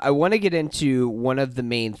 I want to get into one of the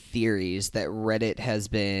main theories that Reddit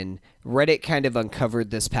kind of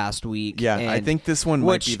uncovered this past week. Yeah, I and think this one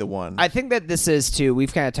might be the one. I think that this is too.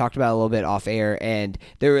 We've kind of talked about it a little bit off air, and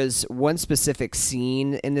there was one specific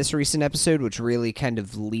scene in this recent episode which really kind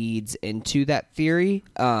of leads into that theory.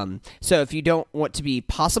 So if you don't want to be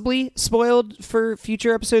possibly spoiled for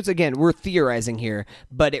future episodes, again, we're theorizing here,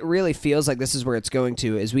 but it really feels like this is where it's going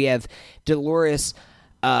to, is we have Dolores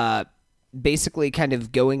basically kind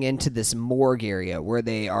of going into this morgue area where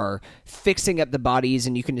they are fixing up the bodies,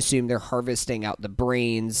 and you can assume they're harvesting out the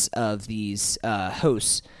brains of these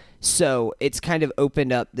hosts. So it's kind of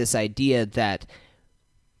opened up this idea that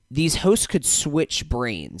these hosts could switch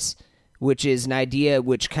brains, which is an idea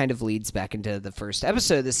which kind of leads back into the first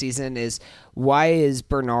episode of the season, is why is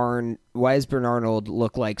Bernard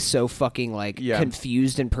look like so fucking like Yeah.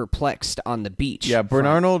 confused and perplexed on the beach? Yeah,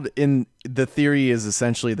 Bernard in the theory is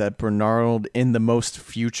essentially that Bernard in the most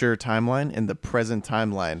future timeline, in the present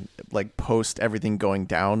timeline, like post everything going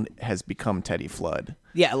down, has become Teddy Flood.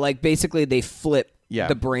 Yeah, like basically they flip Yeah.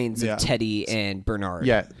 the brains Yeah. of Teddy and Bernard.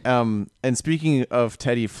 Yeah. And speaking of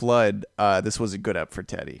Teddy Flood, this was a good up for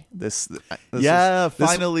Teddy. This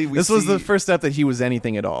Finally we this was the see- first step that he was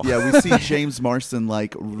anything at all. Yeah, we see James Marsden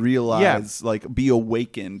like realize, like be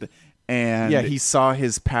awakened, and Yeah, he saw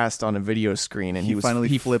his past on a video screen, and He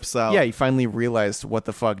finally flips out. Yeah, he finally realized what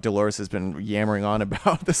the fuck Dolores has been yammering on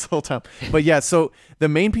about this whole time. But yeah, so the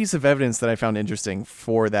main piece of evidence that I found interesting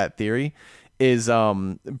for that theory is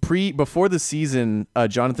before the season,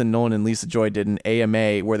 Jonathan Nolan and Lisa Joy did an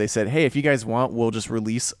AMA where they said, hey, if you guys want, we'll just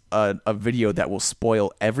release a video that will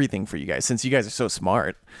spoil everything for you guys since you guys are so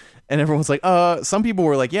smart. And everyone's like, some people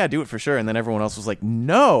were like, yeah, do it for sure. And then everyone else was like,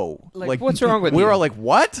 no. Like, what's wrong with we you? were all like,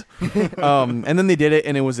 what? And then they did it,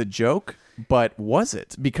 and it was a joke. But was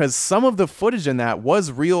it? Because some of the footage in that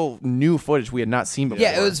was real new footage we had not seen before.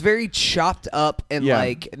 Yeah, it was very chopped up and Yeah.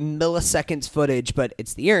 like milliseconds footage, but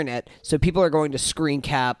it's the internet, so people are going to screen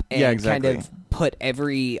cap and Yeah, exactly. kind of put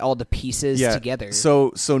all the pieces together.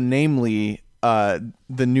 So namely,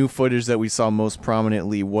 the new footage that we saw most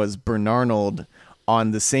prominently was Bernard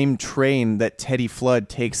on the same train that Teddy Flood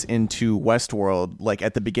takes into Westworld, like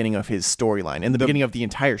at the beginning of his storyline, in the beginning of the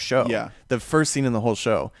entire show. Yeah. The first scene in the whole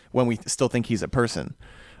show, when we still think he's a person.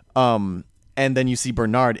 And then you see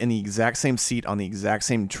Bernard in the exact same seat on the exact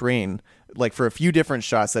same train, like for a few different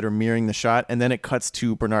shots that are mirroring the shot, and then it cuts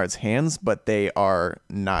to Bernard's hands, but they are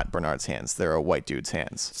not Bernard's hands. They're a white dude's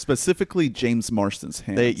hands. specifically James Marsden's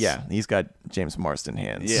hands. He's got James Marsden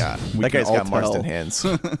hands. Yeah, we that can guy's all got Marsden tell. hands.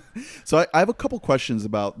 So I have a couple questions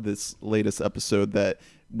about this latest episode that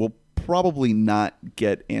will probably not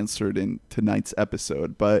get answered in tonight's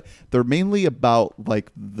episode, but they're mainly about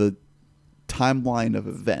like the timeline of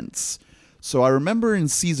events. So I remember in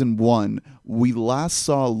season 1, we last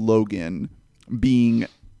saw Logan being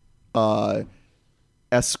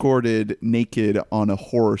escorted naked on a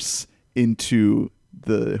horse into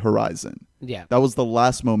the horizon. Yeah. That was the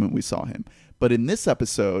last moment we saw him. But in this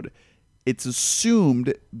episode, it's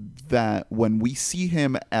assumed that when we see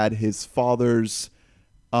him at his father's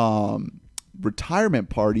retirement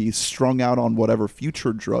party, strung out on whatever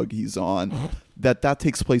future drug he's on, that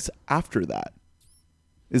takes place after that.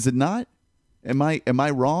 Is it not? Am I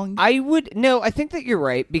wrong? I think that you're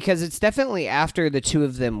right, because it's definitely after the two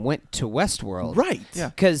of them went to Westworld. Right. Yeah.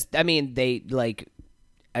 Because, I mean, they, like,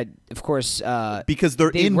 of course... because they're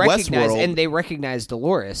in recognize, Westworld. and they recognize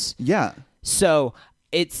Dolores. Yeah. So,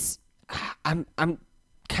 it's... I'm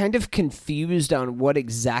kind of confused on what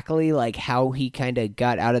exactly, like, how he kind of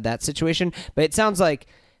got out of that situation. But it sounds like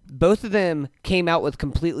both of them came out with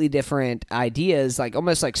completely different ideas, like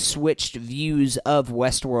almost like switched views of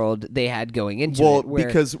Westworld they had going into it. Well,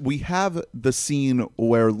 because we have the scene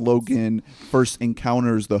where Logan first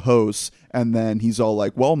encounters the host, and then he's all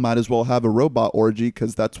like, well, might as well have a robot orgy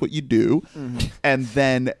because that's what you do. And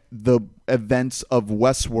then the events of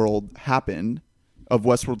Westworld happen, of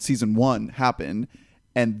Westworld Season 1 happen,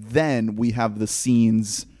 and then we have the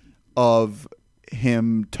scenes of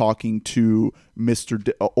him talking to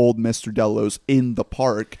old Mr. Delos in the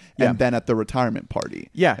park, and then at the retirement party.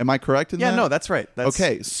 Yeah. Am I correct in that? Yeah, no, that's right. That's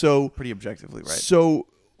okay, so pretty objectively right. So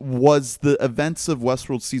was the events of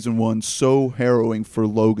Westworld Season 1 so harrowing for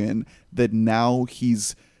Logan that now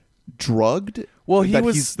he's drugged? Well, he that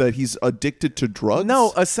was- he's addicted to drugs?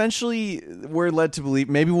 No, essentially, we're led to believe,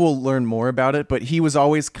 maybe we'll learn more about it, but he was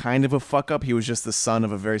always kind of a fuck up. He was just the son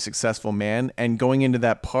of a very successful man, and going into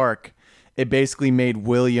that park, it basically gave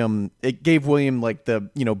William like the,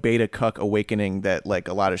 beta cuck awakening that like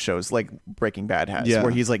a lot of shows like Breaking Bad has, Yeah.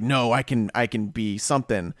 where he's like, no, I can be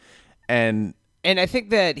something. And I think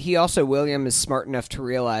that William is smart enough to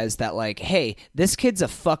realize that, like, hey, this kid's a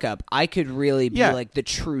fuck up. I could really be Yeah. like the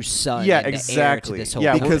true son. Yeah, and the heir exactly. To this whole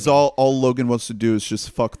Yeah, company. Because all Logan wants to do is just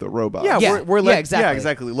fuck the robot. Yeah, Yeah, we're yeah, led, exactly. Yeah,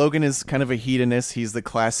 exactly. Logan is kind of a hedonist. He's the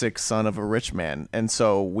classic son of a rich man, and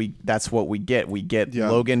so that's what we get. We get Yeah.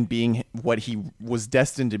 Logan being what he was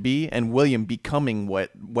destined to be, and William becoming what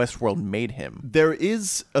Westworld made him. There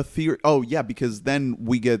is a theory. Oh, yeah, because then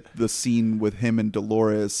we get the scene with him and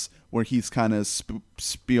Dolores where he's kind of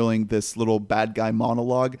spieling this little bad guy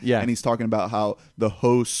monologue. Yeah. And he's talking about how the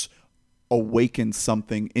host awakens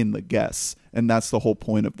something in the guests. And that's the whole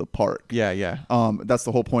point of the park. Yeah, yeah. That's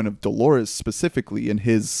the whole point of Dolores specifically in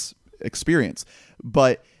his experience.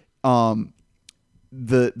 But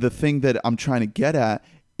the thing that I'm trying to get at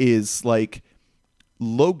is, like,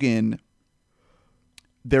 Logan,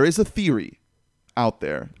 there is a theory out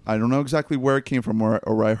there. I don't know exactly where it came from or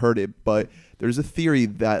where I heard it, but there's a theory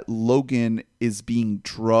that Logan is being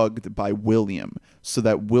drugged by William so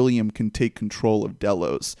that William can take control of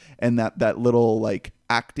Delos, and that little like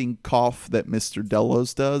acting cough that Mr.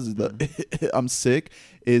 Delos does, the I'm sick,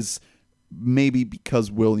 is maybe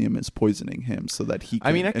because William is poisoning him so that he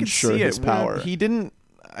can I could ensure see his it. power. He didn't.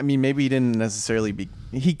 Maybe he didn't necessarily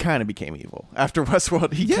he kind of became evil after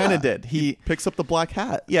Westworld. He kind of did. He picks up the black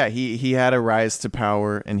hat. Yeah, he had a rise to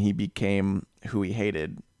power, and he became who he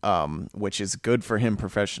hated, which is good for him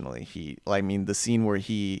professionally. The scene where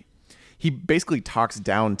he basically talks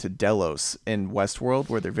down to Delos in Westworld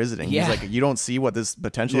where they're visiting. Yeah. He's like, you don't see what this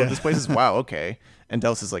potential of this place is? Wow, okay. And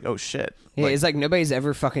Delos is like, oh shit. Yeah, it's like nobody's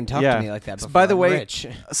ever fucking talked to me like that before. By the I'm way, rich.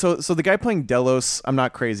 so the guy playing Delos, I'm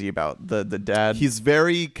not crazy about the dad. He's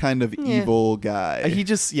very kind of evil guy. He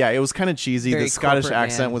just it was kind of cheesy. Very The Scottish corporate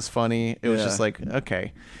accent man. was funny. It was Yeah. just like,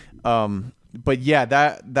 okay. But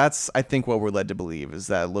yeah, that's I think what we're led to believe is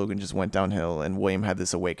that Logan just went downhill and William had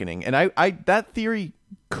this awakening. And I that theory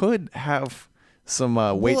could have some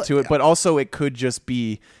weight to it, but also it could just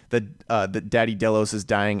be that Daddy Delos is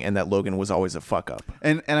dying and that Logan was always a fuck up.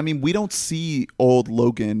 And I mean, we don't see old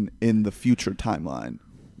Logan in the future timeline.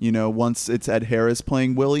 Once it's Ed Harris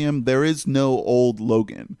playing William, there is no old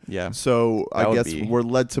Logan. Yeah. So That I would guess be- we're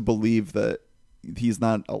led to believe that he's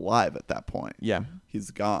not alive at that point. Yeah.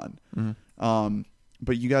 He's gone. Mm-hmm.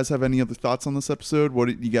 But you guys have any other thoughts on this episode?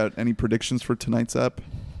 You got any predictions for tonight's ep?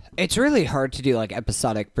 It's really hard to do like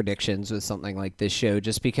episodic predictions with something like this show,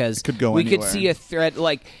 just because could go we could anywhere. see a thread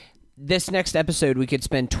like this next episode. We could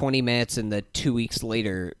spend 20 minutes in the 2 weeks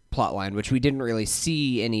later plotline, which we didn't really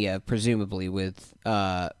see any of, presumably with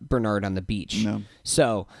Bernard on the beach. No.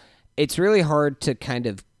 So it's really hard to kind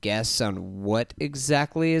of guess on what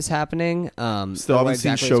exactly is happening. Still or what haven't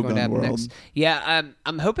seen exactly is going to Shogun happen World. next. Yeah,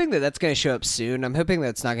 I'm hoping that that's going to show up soon. I'm hoping that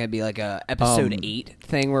it's not going to be like a episode 8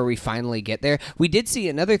 thing where we finally get there. We did see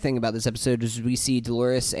another thing about this episode is we see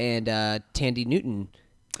Dolores and Tandy Newton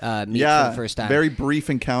meet for the first time. Very brief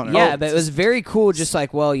encounter. Yeah, Oh, but it was very cool. Just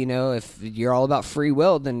like, well, if you're all about free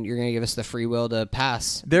will, then you're going to give us the free will to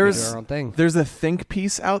pass. There's do our own thing. There's a think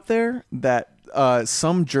piece out there that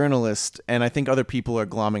some journalist, and I think other people are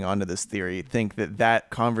glomming onto this theory, think that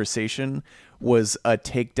conversation was a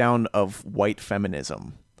takedown of white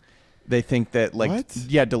feminism. They think that, like, What?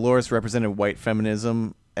 yeah, Dolores represented white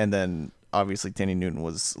feminism, and then obviously Tandy Newton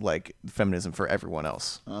was like feminism for everyone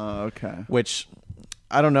else. Okay. Which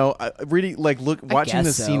I don't know. Really, like, watching guess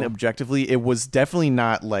the scene so. objectively, it was definitely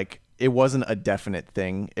not like, it wasn't a definite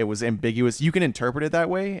thing. It was ambiguous. You can interpret it that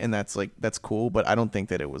way, and that's cool. But I don't think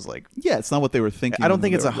that it was like. Yeah, it's not what they were thinking. I don't when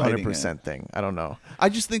think it's they were writing 100% thing. I don't know. I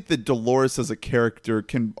just think that Dolores as a character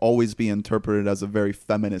can always be interpreted as a very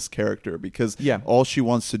feminist character because Yeah. all she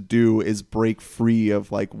wants to do is break free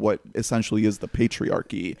of like what essentially is the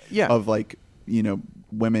patriarchy Yeah. of like, you know,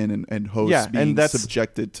 women and hosts Yeah, being and that's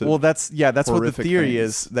subjected to. Well, that's what the horrific theory things.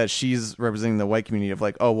 is, that she's representing the white community of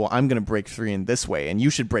like, oh well, I'm gonna break free in this way, and you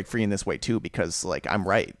should break free in this way too because like I'm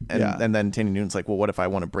right. And Yeah. and then Tandy Newton's like, well, what if I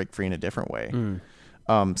want to break free in a different way?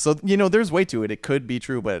 So you know, there's way to it. It could be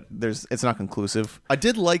true, but it's not conclusive. I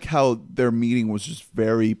did like how their meeting was just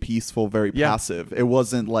very peaceful, very Yeah. passive. It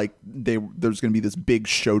wasn't like there's going to be this big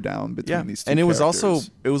showdown between these two and it was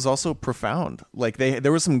characters. also profound. Like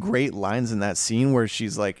there were some great lines in that scene where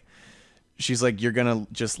she's like, you're gonna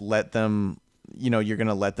just let them, you know, you're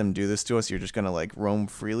gonna let them do this to us. You're just gonna like roam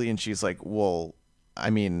freely. And she's like, well, I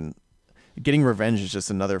mean, getting revenge is just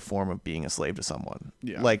another form of being a slave to someone.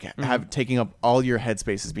 Yeah. Like taking up all your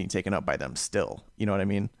headspace is being taken up by them still. You know what I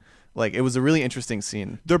mean? Like, it was a really interesting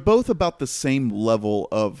scene. They're both about the same level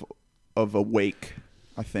of awake,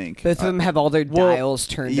 I think. Both of them have all their dials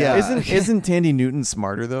turned yeah. up. Isn't Tandy Newton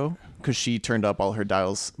smarter though? Because she turned up all her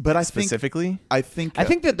dials, But I think- specifically. I think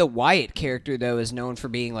that the Wyatt character though is known for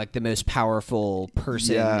being like the most powerful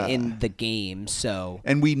person Yeah. in the game. So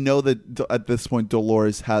and we know that at this point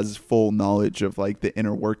Dolores has full knowledge of like the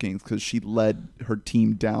inner workings because she led her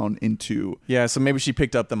team down into Yeah, so maybe she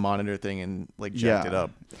picked up the monitor thing and like jacked Yeah. it up.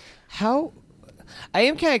 how I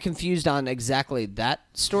am kind of confused on exactly that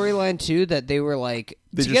storyline too. That they were like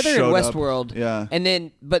They just together in showed up. Westworld, Yeah. and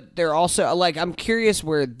then but they're also like I'm curious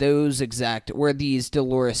where these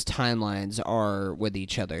Dolores timelines are with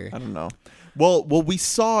each other. I don't know. Well, we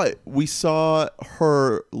saw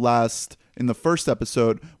her last in the first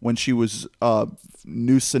episode when she was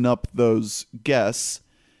noosing up those guests,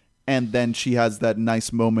 and then she has that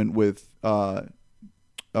nice moment with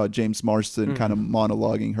James Marsden kind of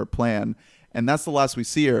monologuing her plan, and that's the last we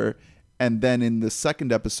see her. And then in the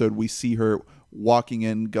second episode, we see her walking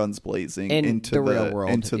in, guns blazing, In into the real world,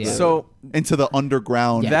 into yeah. the So- into the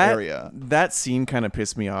underground area. That scene kind of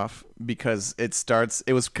pissed me off because it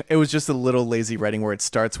was just a little lazy writing where it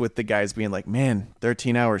starts with the guys being like, "Man,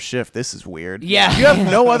 13-hour shift. This is weird." Yeah. you have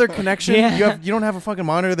no other connection. Yeah. You don't have a fucking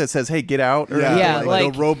monitor that says, "Hey, get out." Or Yeah. anything. Yeah,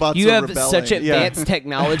 like the robots you are have rebelling. such Yeah. advanced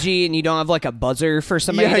technology, and you don't have like a buzzer for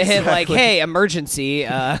somebody Yeah, to hit, like, exactly. "Hey, emergency!"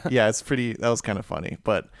 Yeah, that was kind of funny.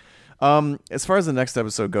 But as far as the next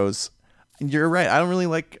episode goes, you're right. I don't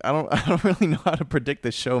really know how to predict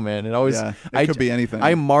this show, man. It always Yeah, it could be anything.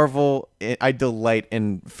 I marvel. I delight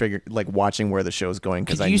in watching where the show's going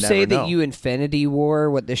because Could I you never say know. that you Infinity War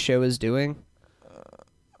what this show is doing?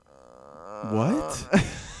 What?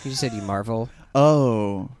 You said you marvel.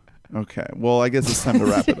 Oh, okay. Well, I guess it's time to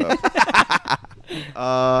wrap it up.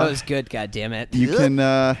 That was good. God damn it! You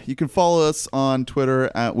can follow us on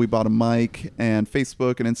Twitter at We Bought a Mic and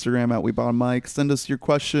Facebook and Instagram at We Bought a Mic. Send us your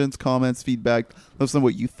questions, comments, feedback. Let us know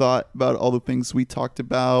what you thought about all the things we talked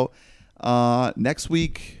about. Next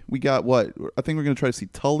week we got what? I think we're gonna try to see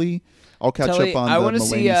Tully. I'll catch Tully, up on I the want to Mulaney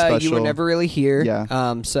see special. You Were Never Really Here.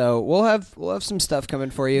 Yeah. So we'll have some stuff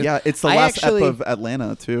coming for you. Yeah, it's the I last actually, ep of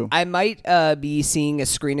Atlanta too. I might be seeing a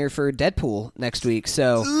screener for Deadpool next week,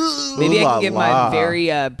 so maybe I Ooh la can give la. my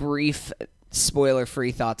very brief,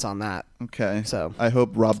 spoiler-free thoughts on that. Okay. So- I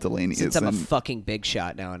hope Rob Delaney Since is I'm a in. fucking big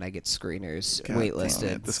shot now and I get screeners God damn waitlisted.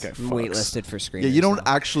 it, this guy I'm fucks. waitlisted for screeners. Yeah, you don't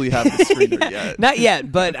now. actually have the screener yet. Not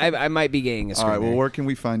yet, but I might be getting a screener. All right. Well, where can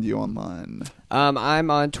we find you online? I'm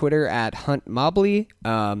on Twitter at Hunt Mobley.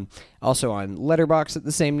 Also on Letterboxd at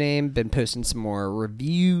the same name. Been posting some more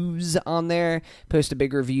reviews on there. Post a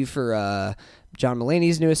big review for John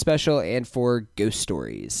Mulaney's newest special and for Ghost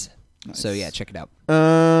Stories. So yeah, check it out.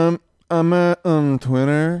 I'm at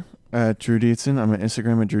Twitter at Drew Dietzen. I'm at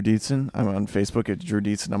Instagram at Drew Dietzen. I'm on Facebook at Drew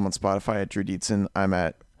Dietzen. I'm on Spotify at Drew Dietzen. I'm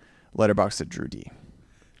at Letterboxd at Drew D.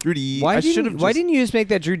 Rudy. Why should've didn't just- you just make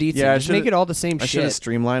that Drew Dietzen? Yeah, I just make should've- it all the same I should have shit.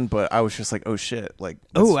 streamlined, but I was just like, oh shit, like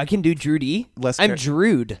Oh, I can do Drew D. Less I'm char-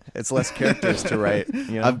 Drewed. it's less characters to write.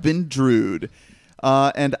 You know? I've been Drewed.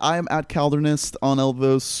 And I am at Caldernist on all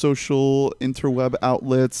those social interweb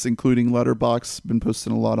outlets, including Letterboxd. Been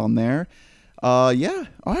posting a lot on there. Yeah.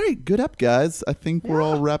 All right. Good up, guys. I think we're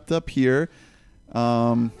all wrapped up here.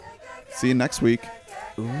 See you next week.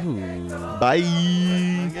 Bye.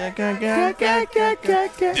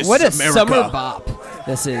 What a summer bop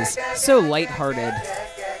this is. So lighthearted.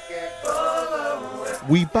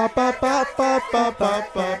 We bop bop bop bop bop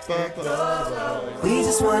bop bop bop. We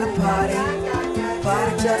just wanna party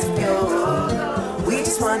just for you. We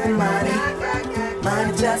just want the money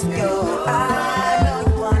just for you. I know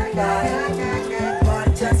you wanna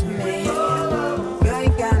party just for me. Girl,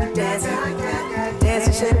 you got me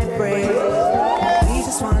dancing shit for free. We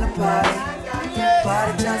just wanna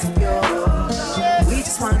party just for you. We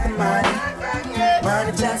just want the money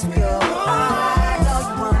just for you. I know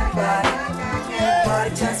you wanna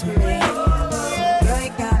party just for me. Girl,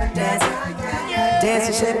 you got me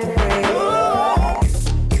dancing shit for free.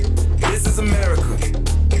 This is America.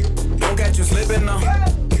 Don't catch you slipping now.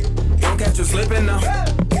 Don't catch you slipping now.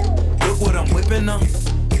 Look what I'm whipping now.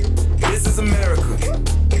 This is America.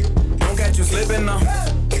 Don't catch you slipping now.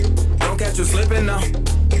 Don't catch you slipping now.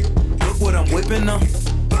 Look what I'm whipping now.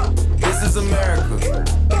 This is America.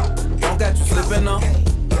 Don't catch you slipping now.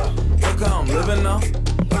 Look how I'm living now.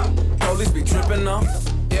 Police be tripping now.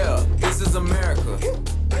 Yeah, this is America.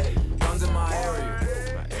 Guns in my area.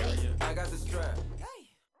 I got the strap.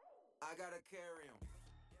 I gotta carry.